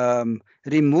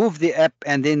 remove the app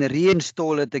and then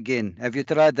reinstall it again. Have you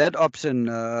tried that option,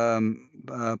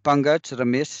 Pangaj,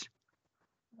 Ramesh?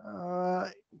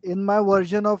 In my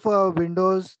version of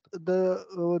Windows, the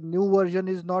new version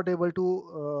is not able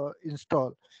to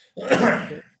install.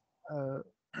 Okay.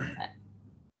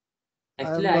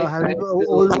 Actually, I'm I having tried an to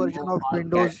old version remove of all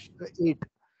Windows cache. 8,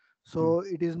 so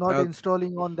it is not Okay.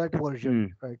 installing on that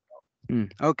version right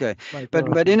Okay, now.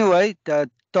 but anyway,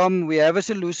 Tom, we have a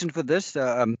solution for this.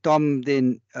 Tom,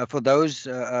 then for those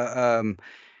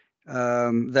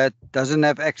that doesn't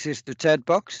have access to chat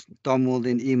box, Tom will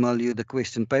then email you the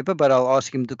question paper. But I'll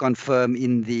ask him to confirm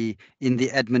in the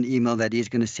admin email that he's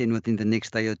going to send within the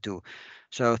next day or two.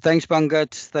 So thanks,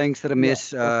 Pangat. Thanks,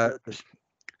 Ramesh.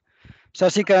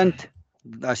 Sasikant,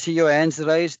 I see your hands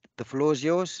raised. The floor is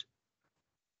yours.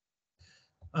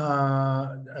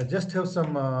 I just have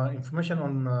some information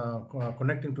on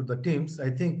connecting to the Teams. I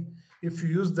think if you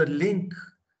use the link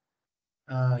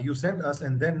you send us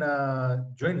and then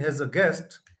join as a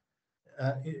guest,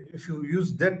 if you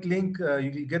use that link,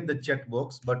 you will get the chat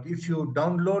box. But if you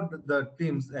download the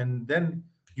Teams and then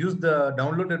use the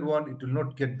downloaded one, it will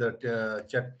not get the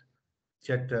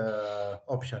chat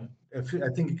option. I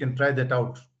think you can try that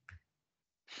out.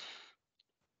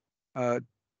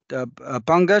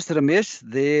 Pangas, Ramesh,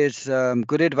 there's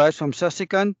good advice from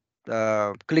Sasikant.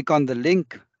 Click on the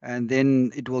link and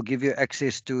then it will give you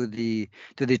access to the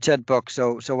chat box.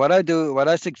 So what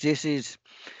I suggest is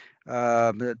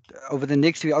that over the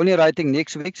next we're only writing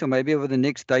next week, so maybe over the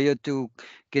next day or two,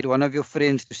 get one of your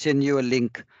friends to send you a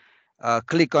link.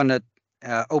 Click on it,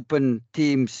 open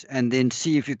Teams, and then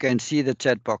see if you can see the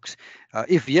chat box.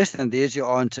 If yes, then there's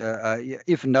your answer.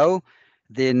 If no,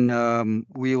 then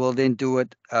we will then do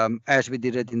it as we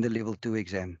did it in the level 2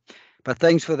 exam. But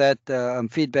thanks for that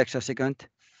feedback, Sasikant.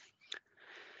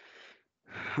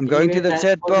 I'm going to the Thanks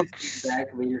chat for this box.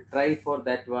 feedback. We'll try for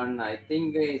that one. I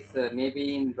think it's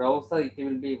maybe in browser it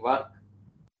will be work,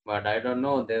 but I don't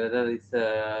know whether it's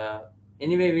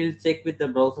anyway. We'll check with the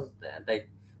browsers. Like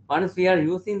once we are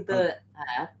using the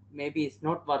app, maybe it's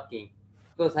not working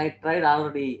because I tried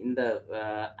already in the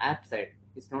app side.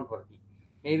 It's not working.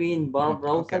 Maybe in browser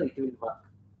Okay. it will work.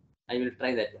 I will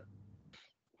try that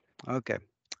one. Okay.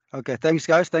 Okay. Thanks,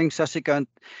 guys. Thanks, Sasikant.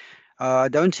 I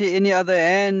don't see any other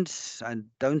hands. I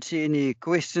don't see any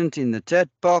questions in the chat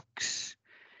box.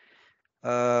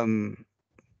 Going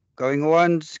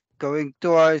once, going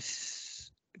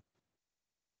twice.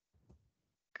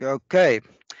 Okay.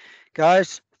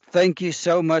 Guys, thank you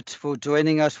so much for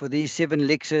joining us for these 7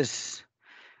 lectures.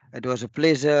 It was a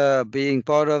pleasure being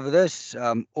part of this.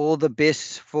 All the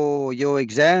best for your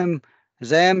exams.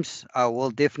 I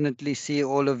will definitely see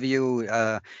all of you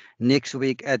next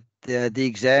week at the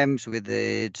exams, whether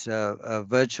it's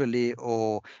virtually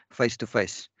or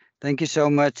face-to-face. Thank you so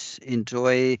much.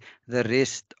 Enjoy the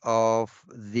rest of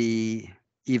the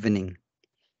evening.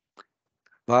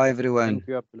 Bye, everyone. Thank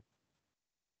you, Abdullah.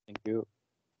 Thank you.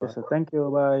 Yes, sir. Thank you.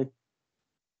 Bye.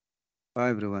 Bye,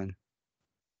 everyone.